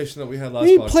conversation that we had last.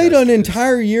 He podcast. played an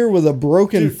entire year with a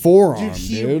broken forearm,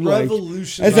 He dude. Like,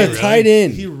 revolutionized as a tight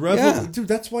end. Dude,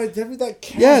 that's why that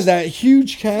cast. Yeah, that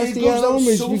huge cast He he had goes on up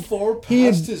him. so far he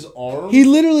had- past his arm. He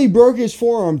literally broke his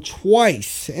forearm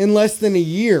twice in less than a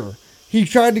year. He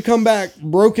tried to come back,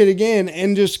 broke it again,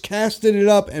 and just casted it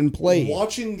up and played.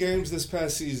 Watching games this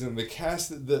past season,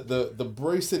 the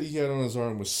brace that he had on his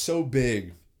arm was so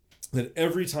big that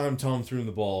every time Tom threw him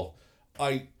the ball,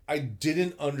 I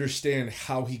didn't understand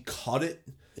how he caught it.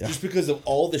 Yeah. Just because of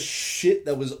all the shit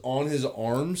that was on his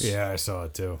arms. Yeah, I saw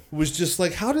it too. It was just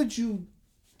like, how did you...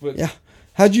 But Yeah.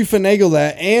 How'd you finagle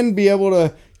that and be able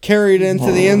to carry it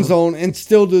into the end zone and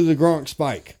still do the Gronk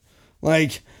spike?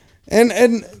 Like,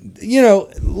 and you know,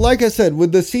 like I said,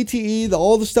 with the CTE,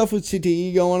 all the stuff with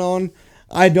CTE going on,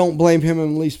 I don't blame him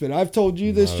in the least bit. I've told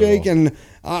you this, Jake, and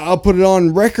I'll put it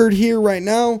on record here right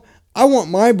now. I want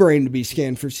my brain to be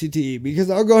scanned for CTE because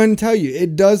I'll go ahead and tell you,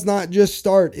 it does not just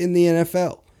start in the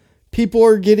NFL. People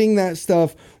are getting that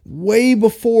stuff way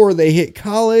before they hit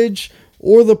college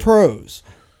or the pros.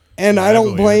 And I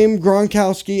don't blame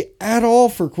Gronkowski at all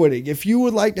for quitting. If you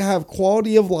would like to have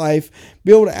quality of life,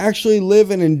 be able to actually live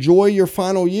and enjoy your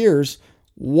final years,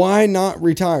 why not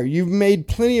retire? You've made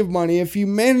plenty of money. If you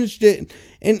managed it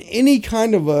in any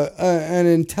kind of an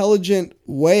intelligent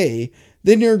way,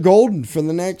 then you're golden for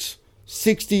the next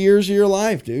 60 years of your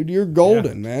life, dude. You're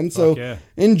golden, man. So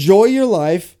enjoy your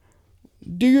life.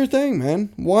 Do your thing,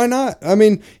 man. Why not? I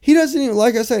mean, he doesn't even,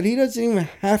 like I said, he doesn't even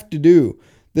have to do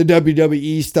the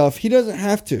WWE stuff. He doesn't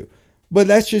have to. But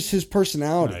that's just his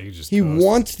personality. He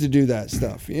wants to do that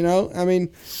stuff, you know? I mean,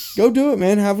 go do it,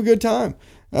 man. Have a good time.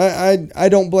 I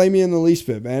don't blame you in the least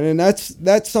bit, man. And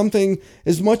that's something,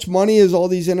 as much money as all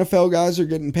these NFL guys are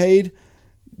getting paid,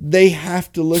 they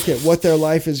have to look at what their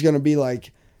life is going to be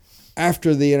like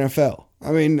after the NFL.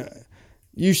 I mean,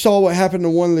 you saw what happened to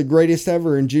one of the greatest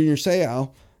ever in Junior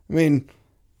Seau. I mean,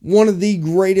 one of the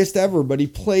greatest ever, but he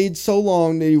played so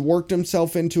long that he worked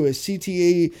himself into a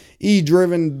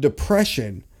CTE-driven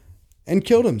depression and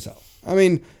killed himself. I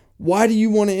mean, why do you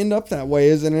want to end up that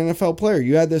way as an NFL player?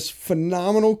 You had this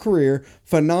phenomenal career,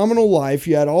 phenomenal life.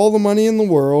 You had all the money in the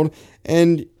world,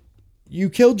 and you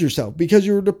killed yourself because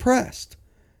you were depressed.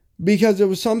 Because it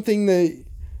was something that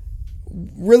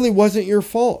really wasn't your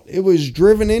fault. It was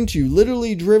driven into you,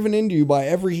 literally driven into you by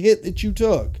every hit that you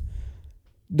took.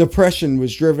 Depression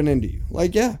was driven into you.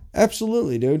 Like, yeah,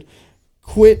 absolutely, dude.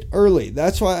 Quit early.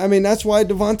 That's why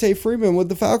Devontae Freeman with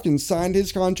the Falcons signed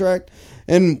his contract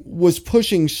and was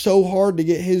pushing so hard to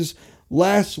get his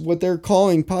last, what they're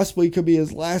calling possibly could be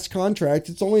his last contract.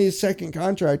 It's only his second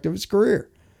contract of his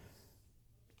career.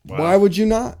 Wow. Why would you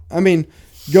not? I mean,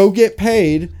 go get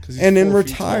paid and then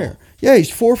retire. Yeah,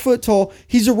 he's 4 foot tall.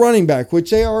 He's a running back,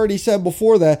 which they already said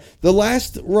before that. The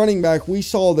last running back we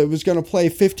saw that was going to play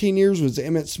 15 years was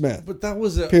Emmitt Smith. But that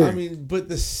was but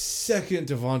the second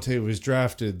Devontae was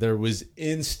drafted, there was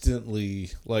instantly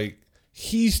like,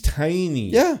 he's tiny.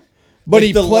 Yeah. But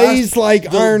he the plays like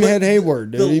Ironhead but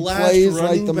Hayward. Dude. The He last plays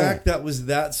running like the back man. that was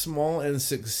that small and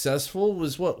successful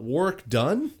was what, Warwick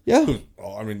Dunn? Yeah. Who,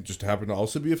 I mean, just happened to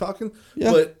also be a Falcon.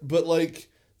 Yeah. But like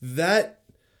that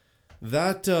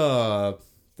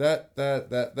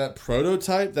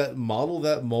prototype, that model,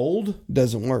 that mold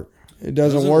Doesn't work. It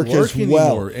doesn't work as anymore.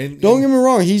 well. And Don't get me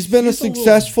wrong. He's been a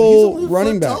successful he's a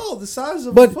running foot back. tall, the size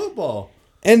of But- a football.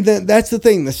 And that's the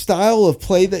thing, the style of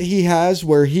play that he has,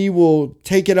 where he will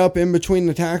take it up in between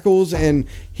the tackles and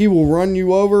he will run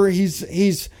you over. He's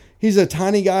a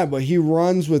tiny guy, but he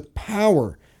runs with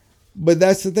power. But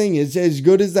that's the thing, is as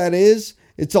good as that is,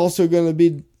 it's also going to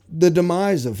be the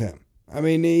demise of him. I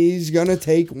mean, he's going to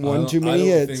take one too many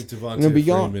hits I don't and he'll be think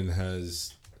gone. Devontae Freeman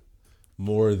has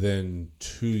more than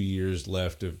 2 years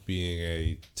left of being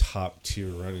a top tier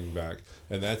running back,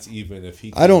 and that's even if he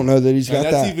can, I don't know that he's got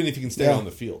that's that. even if he can stay Yeah. on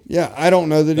the field. Yeah, I don't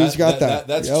know that he's got that.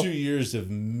 That's Yep. 2 years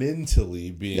of mentally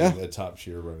being Yeah. a top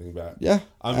tier running back. Yeah,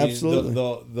 I mean, absolutely.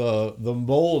 The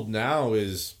mold now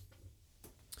is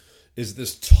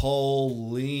this tall,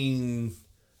 lean.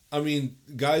 I mean,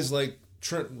 guys like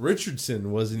Trent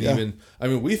Richardson wasn't Yeah. even. I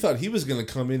mean, we thought he was going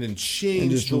to come in and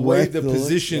change just the way wreck the the-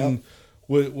 position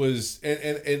yep. was,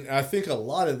 and I think a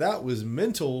lot of that was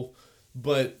mental,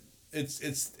 but it's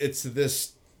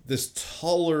this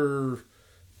taller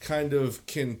kind of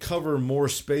can cover more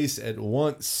space at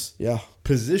once. Yeah.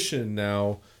 Position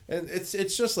now, and it's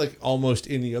just like almost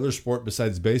any other sport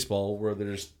besides baseball where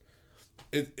there's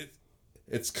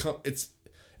it's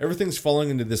everything's falling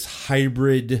into this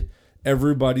hybrid.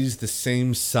 Everybody's the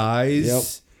same size. Yep.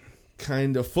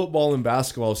 Kind of football and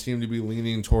basketball seem to be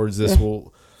leaning towards this. Yeah.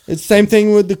 Well, It's the same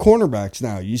thing with the cornerbacks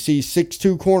now. You see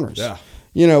 6'2" corners. Yeah.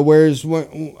 You know, whereas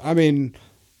when, I mean,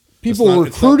 people It's not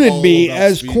recruited all me about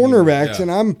as speed cornerbacks, anymore, yeah.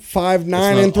 and I'm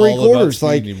 5'9" It's and not all about 3/4. speed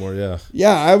Like anymore,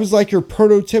 yeah, I was like your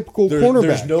prototypical cornerback,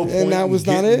 There's no point and that was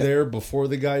in not getting it. there before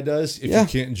the guy does if Yeah. you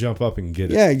can't jump up and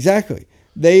get it. Yeah, exactly.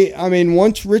 I mean,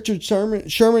 once Richard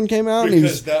Sherman came out, and he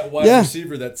Because was that wide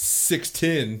receiver that's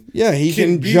 6'10", Yeah, he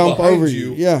can be jump behind over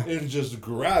you, you. Yeah. and just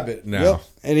grab it now. Yep.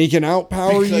 And he can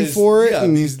outpower you Because, for it. Yeah,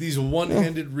 and, these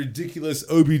one-handed ridiculous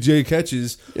OBJ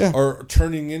catches Yeah. are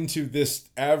turning into this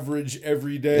average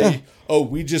everyday. Yeah. Oh,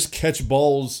 we just catch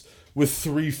balls with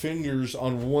 3 fingers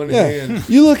on one yeah, hand.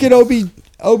 you look at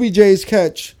OBJ's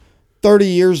catch 30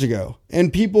 years ago,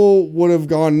 and people would have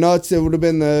gone nuts. It would have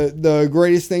been the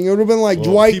greatest thing. It would have been like Well,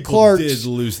 Dwight people Clark's. did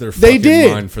lose their They fucking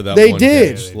did. mind for that They one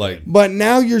did. catch. Like, But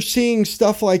now you're seeing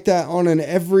stuff like that on an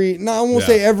every. Not I won't Yeah.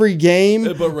 say every game,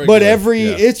 But regular, but every.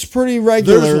 yeah. It's pretty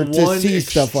regular there's to one see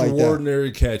stuff like that. extraordinary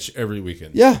catch every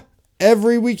weekend. Yeah,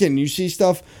 every weekend you see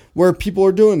stuff where people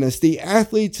are doing this. The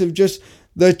athletes have just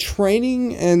the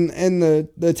training and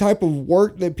the type of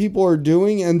work that people are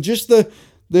doing, and just the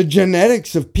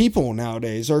genetics of people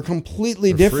nowadays are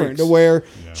completely They're different. freaks. To where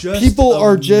Just people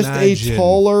are just a imagine-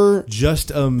 taller.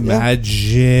 Just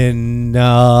imagine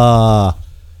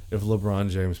if LeBron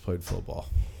James played football.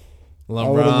 I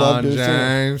would have loved LeBron to have seen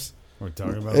it. James. We're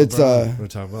talking about It's LeBron. We're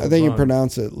talking about I think you LeBron.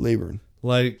 pronounce it Liebern.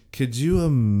 Like, could you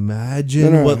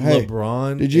imagine No, what hey,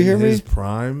 LeBron did you in hear me? his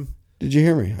prime Did you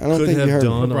hear me? I don't could think you have heard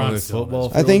done me. on a LeBron's still in football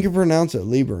his I field? think you pronounce it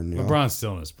Liebern. y'all. LeBron's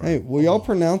still in his prime. Hey, will y'all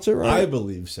pronounce it right? I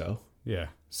believe so. Yeah,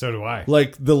 so do I.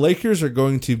 Like, the Lakers are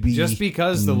going to be Just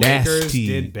because the nasty. Lakers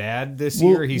did bad this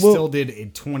Well- year, he well- still did a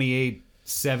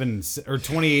 28-7 or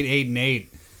 28-8-8.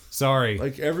 Sorry.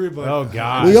 Like, everybody. Oh,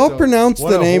 God. Will y'all pronounce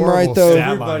What the a name right horrible though? stat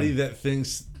Everybody line. that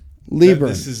thinks Liebern. that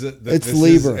this is that It's this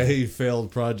Liebern. is a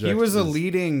failed project. He was a is-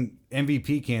 leading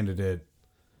MVP candidate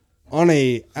On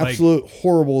a absolute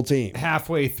horrible team.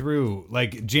 halfway through,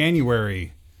 like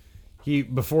January.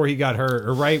 Before he got hurt,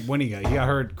 or right when he got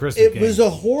hurt. Christmas It game. was a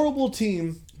horrible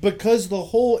team because the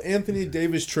whole Anthony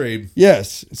Davis trade.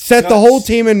 Yes, set the got- whole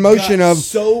team in motion got of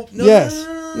so no, yes. no,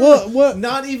 no, no, no. What?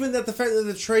 Not even that. The fact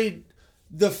that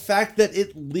the fact that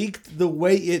it leaked the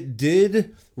way it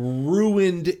did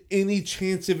ruined any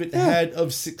chance of it had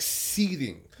of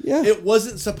succeeding. Yeah. It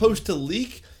wasn't supposed to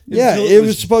leak. Yeah, until it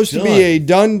was supposed to done. be a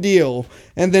done deal,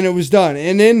 and then it was done.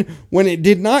 And then when it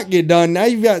did not get done, now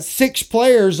you've got 6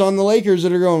 players on the Lakers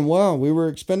that are going, "Wow, we were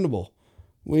expendable.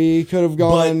 We could have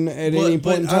gone at any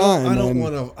point in time." I don't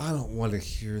And- want to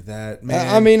hear that,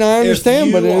 man. I mean, I understand,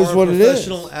 If but it you is are what a it is.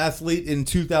 professional athlete in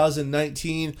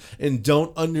 2019 and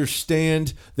don't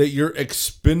understand that you're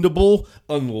expendable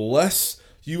unless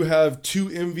you have 2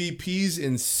 MVPs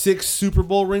and 6 Super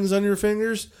Bowl rings on your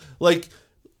fingers, like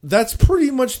that's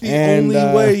pretty much the And,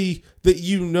 only way that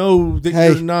you know that hey,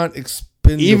 you're not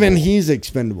expendable. even he's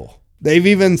expendable. They've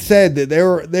even said that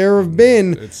there have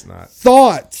been It's not.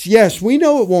 thoughts. Yes, we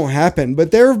know it won't happen, but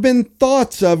there have been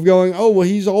thoughts of going, "Oh, well,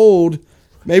 he's old.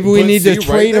 Maybe we need to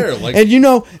trade him. And you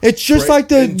know, it's just like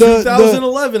the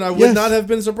 2011. I would not have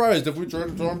been surprised if we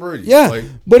traded Tom Brady. Yeah,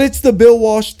 but it's the Bill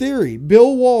Walsh theory.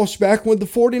 Bill Walsh, back with the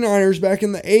 49ers, back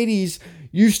in the 80s,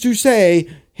 used to say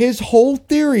his whole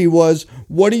theory was,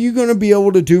 what are you going to be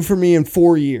able to do for me in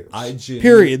 4 years?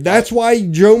 Period. That's why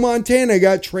Joe Montana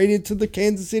got traded to the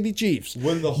Kansas City Chiefs.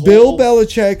 Bill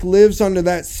Belichick lives under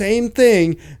that same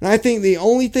thing, and I think the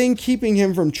only thing keeping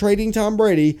him from trading Tom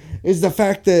Brady is the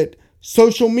fact that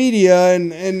social media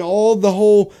and all the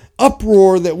whole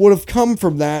uproar that would have come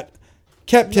from that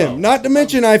kept him. Not to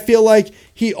mention, I feel like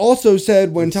he also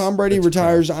said when Tom Brady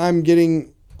retires, I'm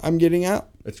getting out.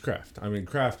 It's Kraft. I mean,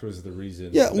 Kraft was the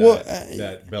reason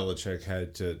that Belichick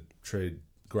had to trade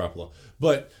Garoppolo.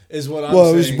 But is what I'm saying.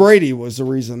 Well, it was Brady was the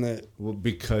reason that. Well,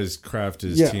 because Kraft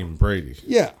is Team Brady.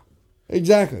 Yeah,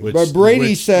 exactly. But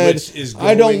Brady said,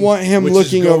 I don't want him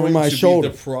looking over my shoulder.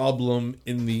 The problem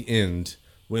in the end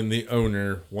when the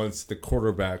owner wants the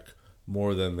quarterback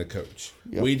more than the coach.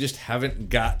 Yep. We just haven't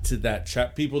got to that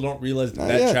chapter. People don't realize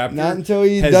that chapter. Not until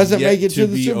he doesn't make it to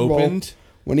the Super Bowl.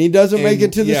 When he doesn't make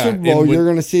it to the Super Bowl, you're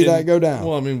going to see that go down.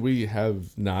 Well, I mean, we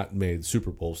have not made Super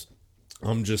Bowls.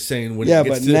 I'm just saying when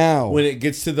it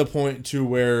gets to the point to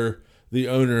where the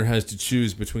owner has to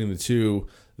choose between the two,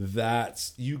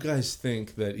 that's you guys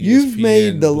think that you've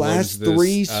made the last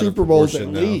 3 Super Bowls at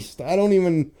least. I don't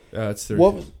even. It's 3.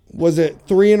 What was it?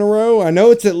 3 in a row? I know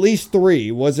it's at least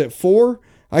 3. Was it 4?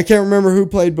 I can't remember who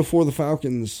played before the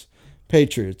Falcons,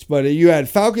 Patriots, but you had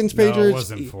Falcons, Patriots, it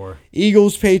wasn't 4.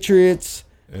 Eagles, Patriots.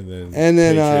 And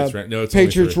then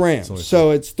Patriots, Rams.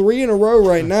 So it's 3 in a row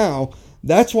right now.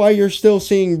 That's why you're still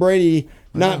seeing Brady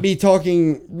not be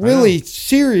talking really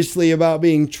seriously about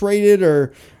being traded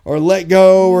or let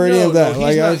go or any of that. No,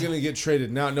 he's not going to get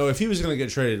traded now. No, if he was going to get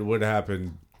traded, it would have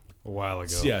happened a while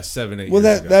ago. Yeah, 7, 8 years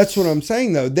ago. That's what I'm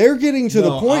saying, though. They're getting to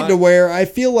the point to where I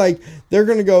feel like they're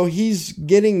going to go, he's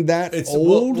getting that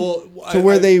old to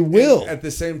where they will. At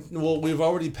the same, we've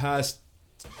already passed.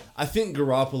 I think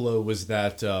Garoppolo was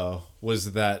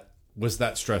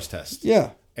that stress test.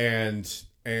 Yeah. And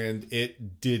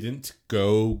it didn't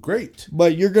go great.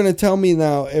 But you're going to tell me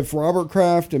now, if Robert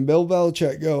Kraft and Bill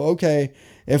Belichick go, okay,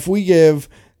 if we give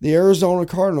the Arizona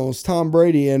Cardinals Tom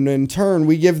Brady and in turn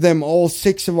we give them all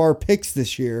 6 of our picks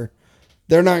this year,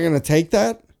 they're not going to take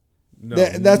that? No,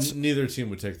 neither team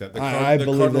would take that. The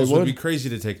Cardinals would be crazy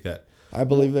to take that. I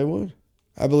believe they would.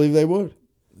 I believe they would.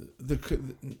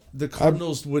 The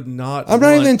Cardinals would not. I'm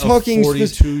not even talking.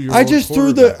 I just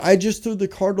threw the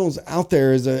Cardinals out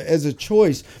there as a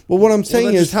choice. But what I'm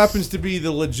saying is, just happens to be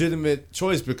the legitimate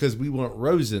choice because we want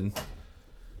Rosen.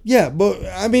 Yeah, but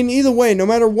I mean, either way, no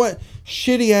matter what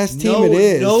shitty ass team it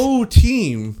is, no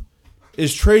team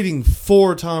is trading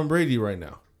for Tom Brady right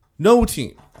now. No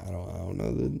team. I don't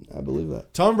know that I believe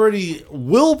that Tom Brady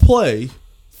will play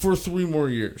for 3 more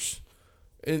years.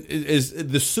 Is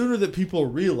the sooner that people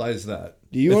realize that.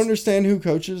 Do you understand who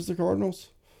coaches the Cardinals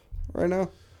right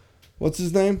now? What's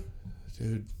his name?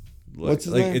 Dude, what's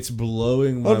his name? It's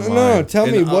blowing my mind. No, tell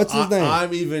me, what's his name?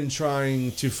 I'm even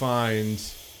trying to find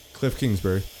Cliff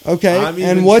Kingsbury. Okay,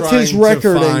 and what's his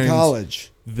record in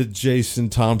college? The Jason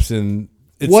Thompson.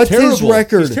 What's his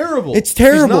record? It's terrible. It's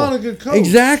terrible. He's not a good coach.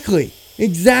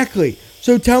 Exactly.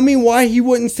 So tell me why he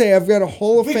wouldn't say, I've got a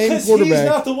Hall of Fame quarterback. Because he's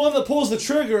not the one that pulls the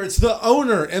trigger. It's the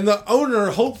owner. And the owner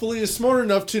hopefully is smart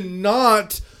enough to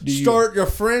not start your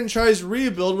franchise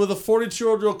rebuild with a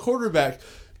 42-year-old quarterback.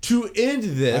 To end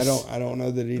this, I don't know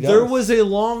that he does. There was a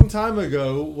long time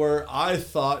ago where I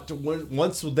thought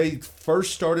once they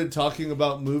first started talking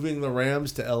about moving the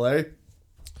Rams to LA,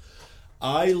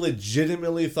 I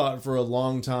legitimately thought for a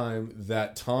long time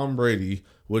that Tom Brady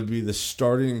would be the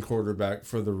starting quarterback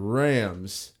for the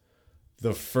Rams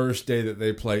the first day that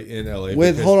they play in LA.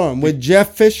 With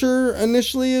Jeff Fisher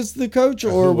initially as the coach,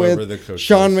 or with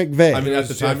Sean McVay? I mean, at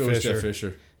the time it was Jeff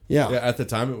Fisher. Yeah, at the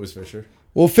time it was Fisher.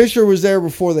 Well, Fisher was there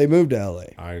before they moved to LA.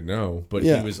 I know, but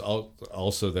he was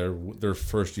also there their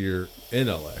first year in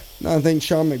LA. No, I think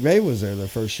Sean McVay was there their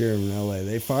first year in LA.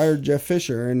 They fired Jeff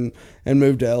Fisher and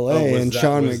moved to LA, and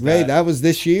Sean McVay. That was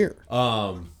this year.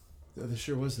 This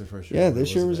year was their first year. Yeah,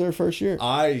 this year was their first year.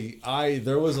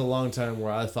 There was a long time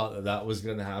where I thought that was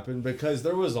going to happen because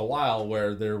there was a while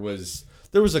where there was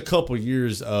a couple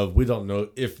years of we don't know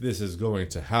if this is going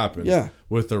to happen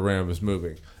with the Rams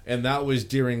moving. And that was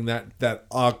during that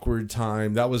awkward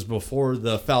time. That was before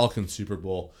the Falcons Super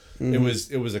Bowl. Mm-hmm.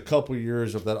 It was a couple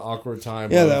years of that awkward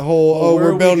time. Yeah, that whole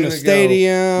we're building a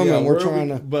stadium and we're trying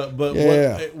to. But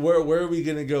where are we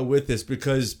going to go with this?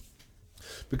 Because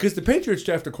the Patriots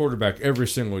draft a quarterback every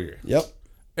single year. Yep.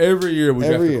 Every year we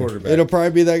draft Every a year. quarterback. It'll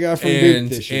probably be that guy from Duke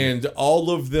this year. And all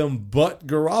of them but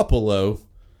Garoppolo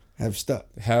have stuck.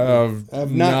 Have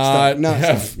not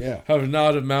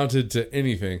amounted to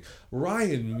anything.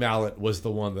 Ryan Mallett was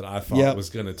the one that I thought was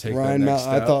going to take that next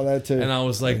step. I thought that too. And I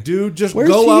was like, dude, just Where's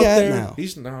go he out at there. now?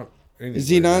 He's not. Is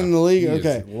he not in the league? He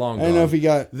Okay. is long I don't know gone. if he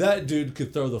got. That dude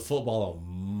could throw the football a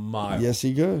mile. Yes,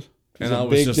 he could. And I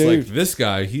was just like, this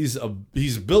guy, he's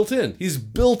built in. He's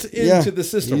built into the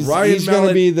system. He's Ryan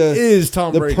Mallett be is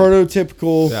Tom Brady.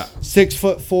 Prototypical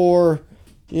 6'4",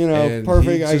 And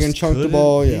perfect. he I can just chunk the couldn't-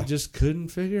 ball. He Yeah, just couldn't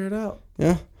figure it out.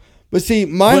 yeah. But see,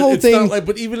 my whole it's thing. not like,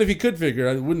 but even if he could figure it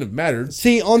out, it wouldn't have mattered.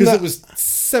 See, on because the- it was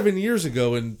 7 years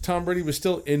ago, and Tom Brady was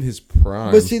still in his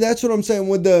prime. But see, that's what I'm saying.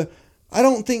 I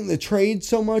don't think the trade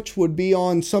so much would be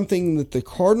on something that the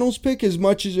Cardinals pick as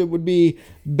much as it would be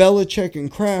Belichick and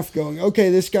Kraft going, okay,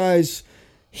 this guy's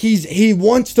he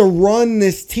wants to run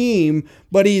this team,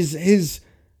 but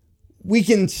we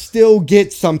can still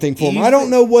get something for him. I don't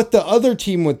know what the other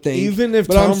team would think. Even if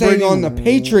but Tom I'm saying Brady, on the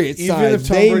Patriots even side, if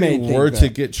Tom they Brady may think were that. to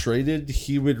get traded,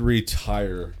 he would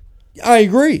retire. I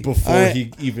agree. Before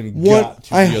he even got to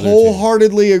the I other team.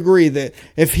 wholeheartedly agree that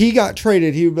if he got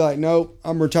traded, he would be like, "Nope,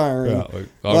 I'm retiring." Yeah,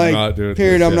 I'm not doing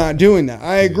period. this, I'm yeah. not doing that.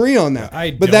 I agree on that.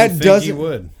 But that think doesn't. he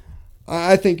would.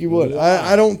 I think you would.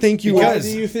 I don't think you Because,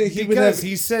 would. do you think he would because have?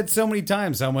 he said so many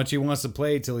times how much he wants to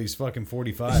play till he's fucking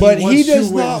 45. But wants he to does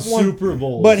win not want Super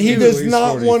Bowls. But he He does at least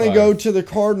not want to 45. go to the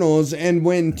Cardinals and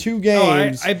win 2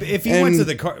 games. if he went to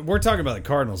the we're talking about the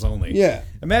Cardinals only. Yeah.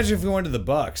 Imagine if we went to the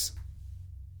Bucks.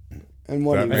 And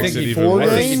what? That he makes won it even 4 worse.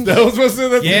 games? That was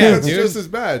that's dude. just as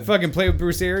bad. Fucking play with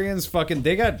Bruce Arians. Fucking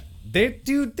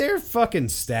they're fucking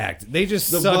stacked. They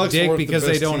just The suck Bucks dick weren't the because they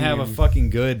best don't have a team. fucking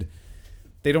good.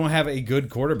 They don't have a good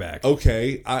quarterback.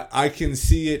 Okay, I can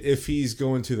see it if he's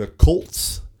going to the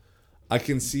Colts. I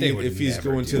can see They it would if he's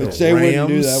never going do to the that. They Rams. wouldn't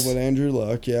do that with Andrew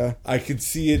Luck. Yeah. I could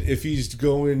see it if he's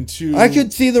going to. I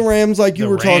could see the Rams like you The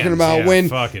were talking Rams, about yeah, when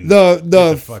fucking the get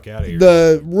the fuck outta here.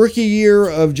 the rookie year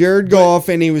of Jared Goff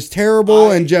and he was terrible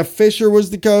and Jeff Fisher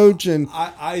was the coach and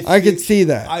I could think- see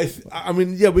that. I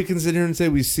mean, yeah, we can sit here and say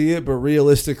we see it, but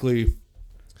realistically,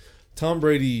 Tom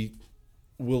Brady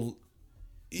will.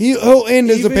 He'll end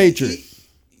as a even- Patriot.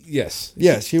 Yes.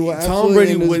 Yes, he will. Tom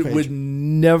Brady absolutely end as a would Patriot.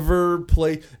 never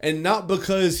play, and not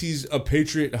because he's a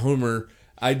Patriot homer.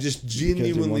 I just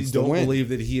genuinely wants to don't win. believe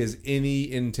that he has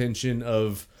any intention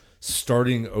of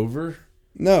starting over.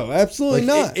 No, absolutely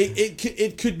not.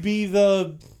 It could be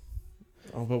the.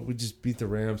 Oh, but we just beat the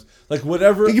Rams. Like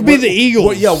whatever. It could be the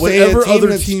Eagles. Yeah, Say whatever a team other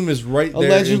that's team is right there.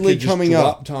 allegedly and could just coming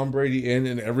drop up. Tom Brady in,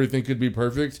 and everything could be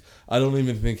perfect. I don't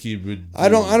even think he would. I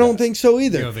don't think so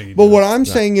either. You don't think he But does? what I'm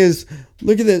saying is,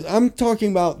 look at this. I'm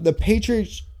talking about the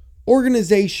Patriots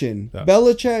organization,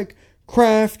 Belichick,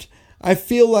 Kraft. I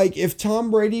feel like if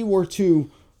Tom Brady were to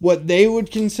what they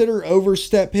would consider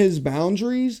overstep his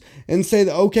boundaries and say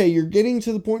that, okay, you're getting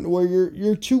to the point where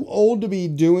you're too old to be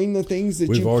doing the things that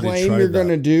We've you already claim tried you're that. going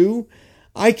to do.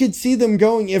 I could see them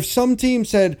going, if some team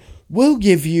said, we'll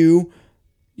give you,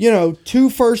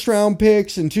 2 first-round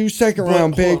picks and 2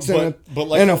 second-round picks and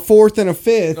a 4th and a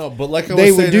 5th. No, but like I was they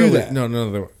saying would do earlier, that.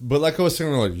 No. But like I was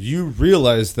saying earlier, you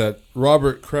realize that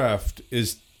Robert Kraft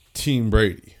is Team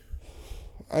Brady.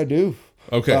 I do.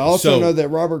 Okay, But I also so- know that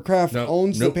Robert Kraft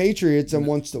owns the Patriots and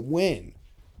wants to win.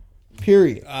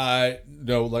 Period.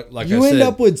 No, like You I end said,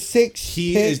 up with 6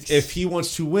 he picks. is if he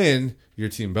wants to win, you're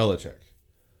Team Belichick.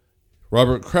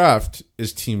 Robert Kraft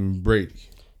is Team Brady.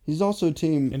 He's also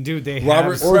team. And dude, they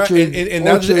Robert have Kraft, and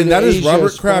that is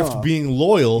Robert Kraft Spa. being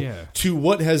loyal to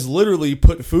what has literally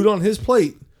put food on his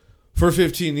plate for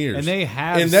 15 years. And they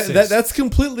have and that's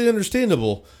completely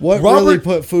understandable. What really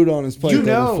put food on his plate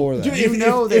before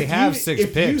that? They have 6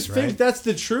 if picks, you right? think that's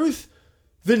the truth,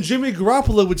 then Jimmy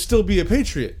Garoppolo would still be a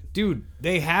Patriot. Dude,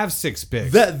 they have 6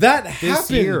 picks. That this happened.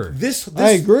 year. This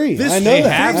I agree. This I know that.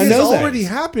 has I know that. already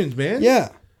happened, man. Yeah.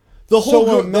 The whole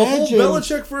So the whole imagine-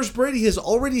 Belichick versus Brady has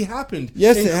already happened.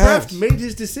 Yes, and it Kraft has. made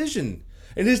his decision,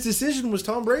 and his decision was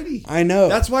Tom Brady. I know.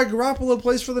 That's why Garoppolo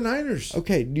plays for the Niners.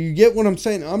 Okay, do you get what I'm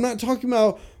saying? I'm not talking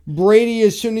about Brady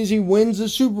as soon as he wins the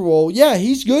Super Bowl. Yeah,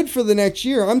 he's good for the next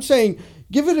year. I'm saying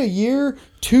give it a year,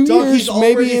 2 Doug, years, he's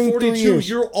already maybe in 42. 3 years.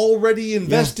 You're already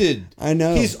invested. Yeah, I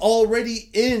know. He's already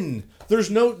in.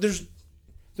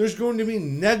 There's going to be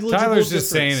negligible Tyler's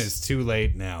just difference. saying it's too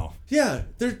late now. Yeah,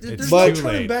 there's It's no too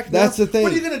turning late. back now. That's the thing.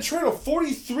 What are you going to trade a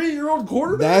 43-year-old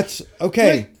quarterback? That's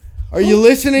okay. Like, Are you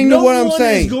listening to what I'm No one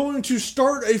saying? is going to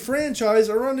start a franchise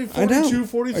around a I know. 42, Are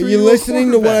 43 you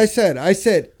listening to what I said? I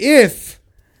said if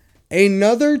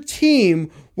another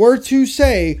team were to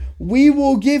say, we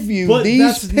will give you But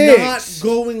these that's picks. not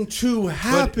going to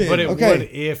happen. But it would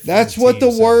if that's the what the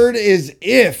team said word is.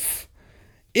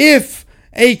 If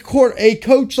a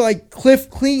coach like Cliff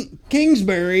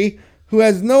Kingsbury, who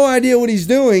has no idea what he's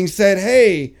doing, said,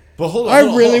 "Hey, But hold on, I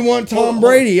hold on, really hold on. want Tom Hold on.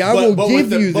 Brady. I will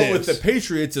give with you But this." with the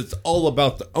Patriots, it's all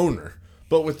about the owner.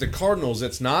 But with the Cardinals,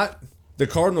 it's not. The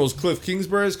Cardinals, Cliff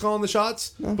Kingsbury is calling the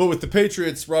shots. No. But with the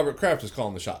Patriots, Robert Kraft is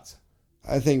calling the shots.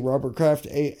 I think Robert Kraft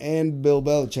and Bill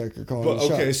Belichick are calling the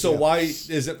Okay, shots. so Yeah. why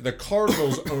isn't the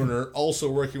Cardinals owner also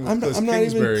working with Cliff I'm not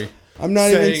Kingsbury? I'm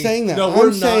not even saying that. No, we're I'm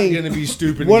not saying- going to be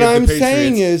stupid. What and give I'm the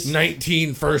saying Patriots is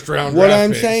 19 first-round What draft I'm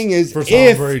picks saying is, for Tom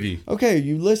if Brady. Okay,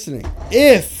 you listening?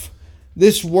 If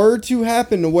this were to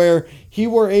happen to where he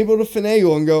were able to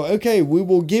finagle and go, okay, we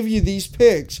will give you these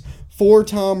picks for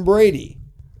Tom Brady.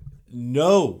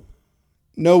 No.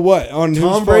 No what? On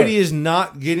Tom whose Brady part? is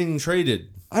not getting traded.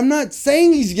 I'm not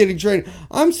saying he's getting traded.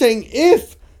 I'm saying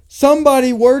if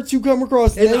somebody were to come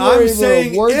across and And they were I'm able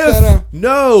saying to work if. that out.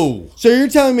 No. So you're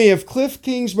telling me if Cliff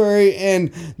Kingsbury and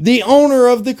the owner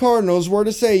of the Cardinals were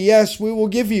to say, yes, we will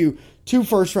give you 2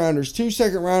 first-rounders, 2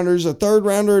 second-rounders, a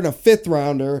third-rounder, and a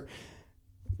fifth-rounder,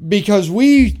 because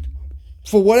we,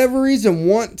 for whatever reason,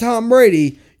 want Tom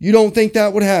Brady, you don't think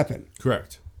that would happen?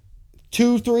 Correct.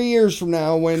 2-3 years from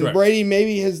now, when Correct. Brady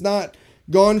maybe has not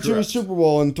gone to a Correct. Super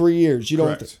Bowl in 3 years, you don't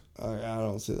Correct. I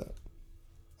don't see that.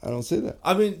 I don't see that.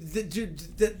 I mean,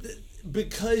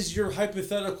 because your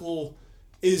hypothetical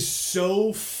is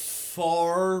so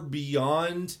far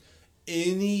beyond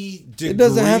any degree. It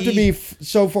doesn't have to be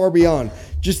so far beyond.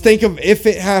 Just think of if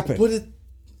it happened. But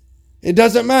it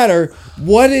doesn't matter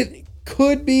what it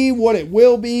could be, what it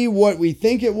will be, what we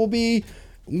think it will be.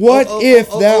 What if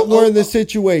that were the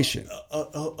situation?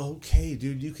 Okay,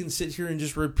 dude, you can sit here and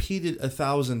just repeat it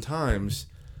 1,000 times.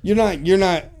 You're not getting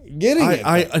it.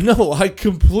 I know. I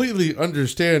completely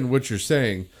understand what you're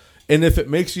saying, and if it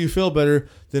makes you feel better,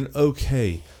 then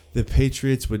okay, the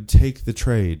Patriots would take the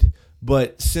trade.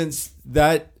 But since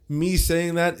me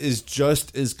saying that is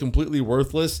just as completely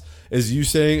worthless as you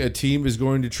saying a team is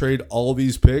going to trade all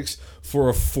these picks for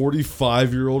a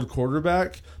 45-year-old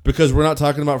quarterback, because we're not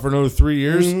talking about for another 3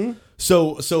 years. Mhm.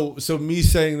 So me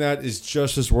saying that is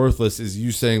just as worthless as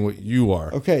you saying what you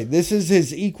are. Okay, this is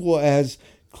as equal as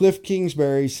Cliff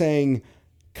Kingsbury saying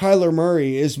Kyler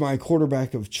Murray is my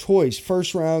quarterback of choice.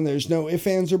 First round, there's no ifs,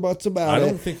 ands, or buts about it. I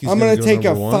don't think he's I'm going to to take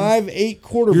a number one. 5'8"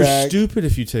 quarterback. You're stupid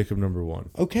if you take him number one.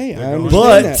 Okay, I But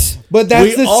understand that. But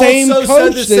that's the same also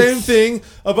coach said the that's- same thing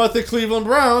about the Cleveland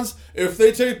Browns if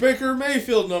they take Baker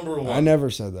Mayfield number one. I never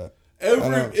said that. I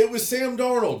don't- It was Sam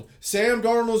Darnold. Sam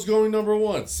Darnold's going number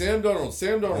one. Sam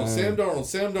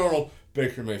Darnold,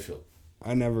 Baker Mayfield.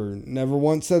 I never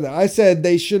once said that. I said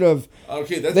they should have.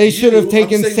 Okay, that's they should have you.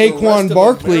 taken I'm saying the rest Saquon of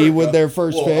Barkley America- with their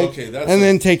first Well, pick, okay, that's and a-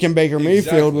 then taken Baker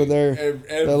Mayfield Exactly. with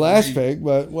their last pick.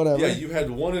 But whatever. Yeah, you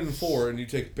had 1 and 4, and you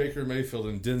take Baker Mayfield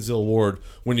and Denzel Ward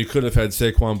when you could have had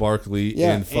Saquon Barkley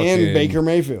and Baker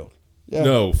Mayfield. Yeah.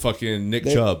 No, fucking Nick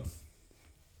Chubb.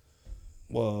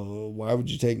 Well, why would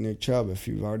you take Nick Chubb if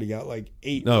you've already got like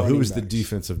 8? No, who running was the backs?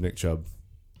 defensive Nick Chubb?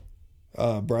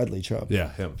 Bradley Chubb.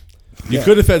 Yeah, him. You Yeah.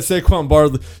 could have had Saquon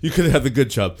Barkley. You could have had the good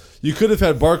Chubb. You could have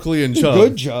had Barkley and Chubb.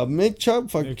 Good Chubb. Nick Chubb.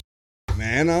 Fuck.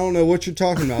 Man, I don't know what you're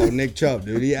talking about with Nick Chubb,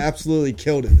 dude. He absolutely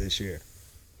killed it this year.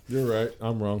 You're right.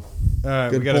 I'm wrong. All right,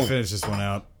 Good we got to point. finish this one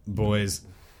out, boys.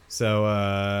 So,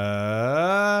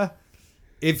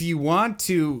 if you want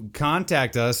to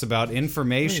contact us about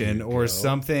information or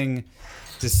something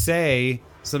to say,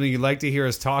 something you'd like to hear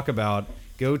us talk about,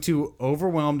 go to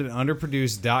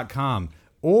overwhelmedandunderproduced.com.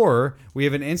 Or we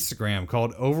have an Instagram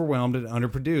called Overwhelmed and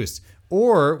Underproduced.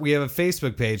 Or we have a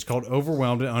Facebook page called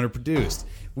Overwhelmed and Underproduced.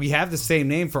 We have the same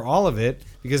name for all of it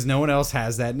because no one else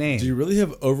has that name. Do you really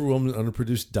have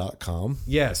overwhelmedandunderproduced.com?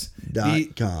 Yes.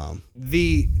 .com.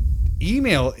 The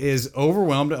email is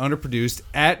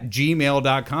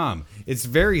overwhelmedandunderproduced@gmail.com. It's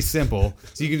very simple.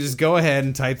 So you can just go ahead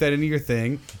and type that into your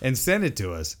thing and send it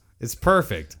to us. It's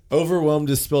perfect.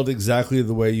 Overwhelmed is spelled exactly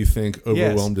the way you think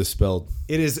overwhelmed is spelled.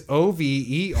 It is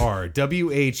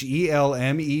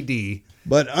OVERWHELMED.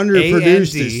 But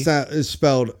underproduced AND. is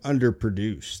spelled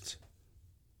underproduced.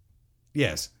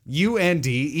 Yes.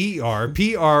 UNDERPRODUCED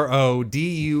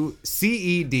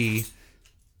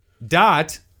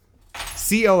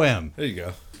 .com. There you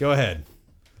go. Go ahead.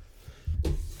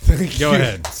 Thank Go you.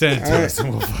 ahead. Send it to All us and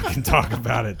we'll fucking talk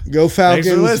about it. Go Thanks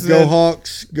for Falcons, listening. go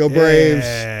Hawks, go Braves,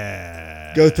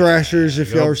 Yeah. go Thrashers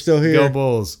if y'all are still here. Go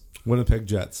Bulls. Winnipeg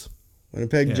Jets.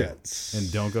 Winnipeg Yeah. Jets.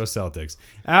 And don't go Celtics.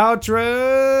 Outro.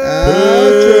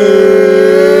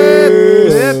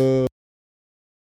 Outro.